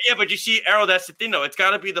 Yeah, but you see, Errol, that's the thing, though. It's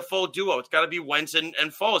got to be the full duo. It's got to be Wentz and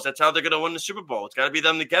Foles. That's how they're going to win the Super Bowl. It's got to be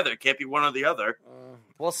them together. It can't be one or the other.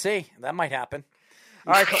 We'll see. That might happen.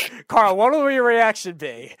 All right, Carl, what will your reaction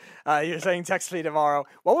be? You're saying text me tomorrow.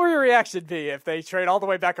 What will your reaction be if they trade all the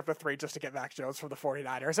way back up to 3 just to get Mac Jones from the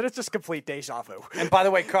 49ers? And it's just complete deja vu. And by the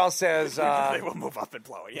way, Carl says... they will move up and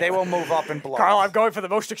blow it. Yeah. They will move up and blow Carl, I'm going for the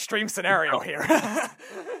most extreme scenario here.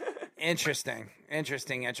 Interesting.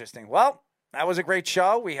 Well, that was a great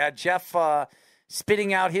show. We had Jeff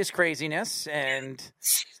spitting out his craziness and,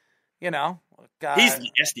 you know... he's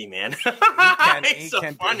nasty, man. He's so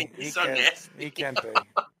funny. He's so nasty. He can be.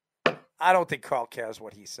 I don't think Carl cares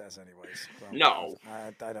what he says anyways. So no.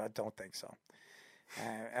 I don't think so.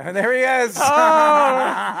 And there he is.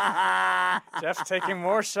 Oh! Jeff taking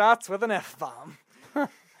more shots with an F-bomb.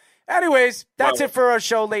 Anyways, that's it for our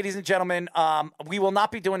show, ladies and gentlemen. We will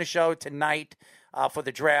not be doing a show tonight for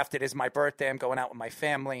the draft. It is my birthday. I'm going out with my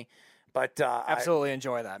family. But absolutely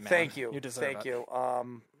enjoy that, man. Thank you. You deserve it. Thank you.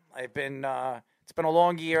 I've been It's been a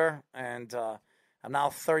long year, and I'm now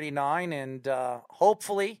 39, and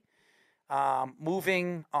hopefully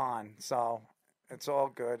moving on. So it's all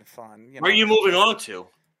good fun. Where are you moving on to?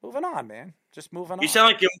 Moving on, man. Just moving on. You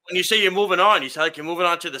sound like when you say you're moving on, you sound like you're moving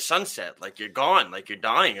on to the sunset, like you're gone, like you're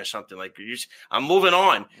dying or something. Like I'm moving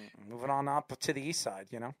on. Moving on up to the east side,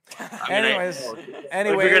 you know. Anyways,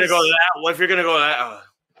 anyways, if you're gonna go to that, what if you're gonna go to that?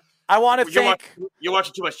 I want to thank. You're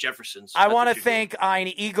watching too much Jeffersons. I want to thank Ian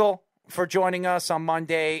Eagle for joining us on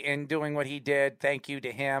Monday and doing what he did. Thank you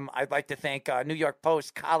to him. I'd like to thank New York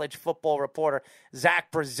Post college football reporter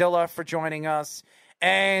Zach Brazilla for joining us,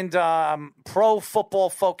 and Pro Football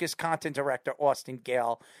Focus content director Austin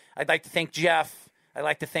Gale. I'd like to thank Jeff. I'd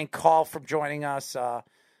like to thank Carl for joining us.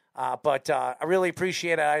 But I really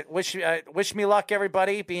appreciate it. I wish me luck,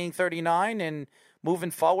 everybody, being 39 and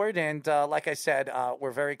moving forward. And like I said,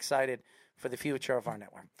 we're very excited for the future of our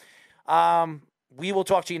network. We will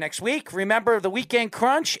talk to you next week. Remember, the Weekend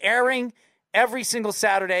Crunch airing every single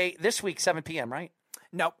Saturday this week, 7 p.m., right?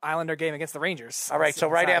 Nope, Islander game against the Rangers. All right, so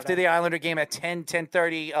right Saturday. after the Islander game at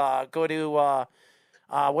 10:30, go to,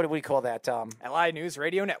 what do we call that? LI News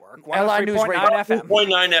Radio Network. LI News Radio 103.9 FM.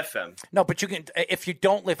 1.9 FM. No, but you can, if you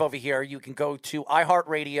don't live over here, you can go to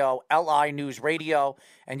iHeartRadio, LI News Radio,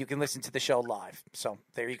 and you can listen to the show live. So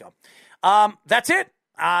there you go. That's it.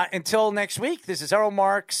 Until next week, this is Errol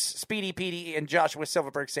Marks, Speedy Petey, and Joshua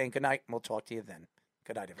Silverberg saying good night, and we'll talk to you then.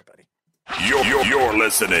 Good night, everybody. You're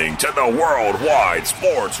listening to the Worldwide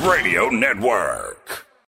Sports Radio Network.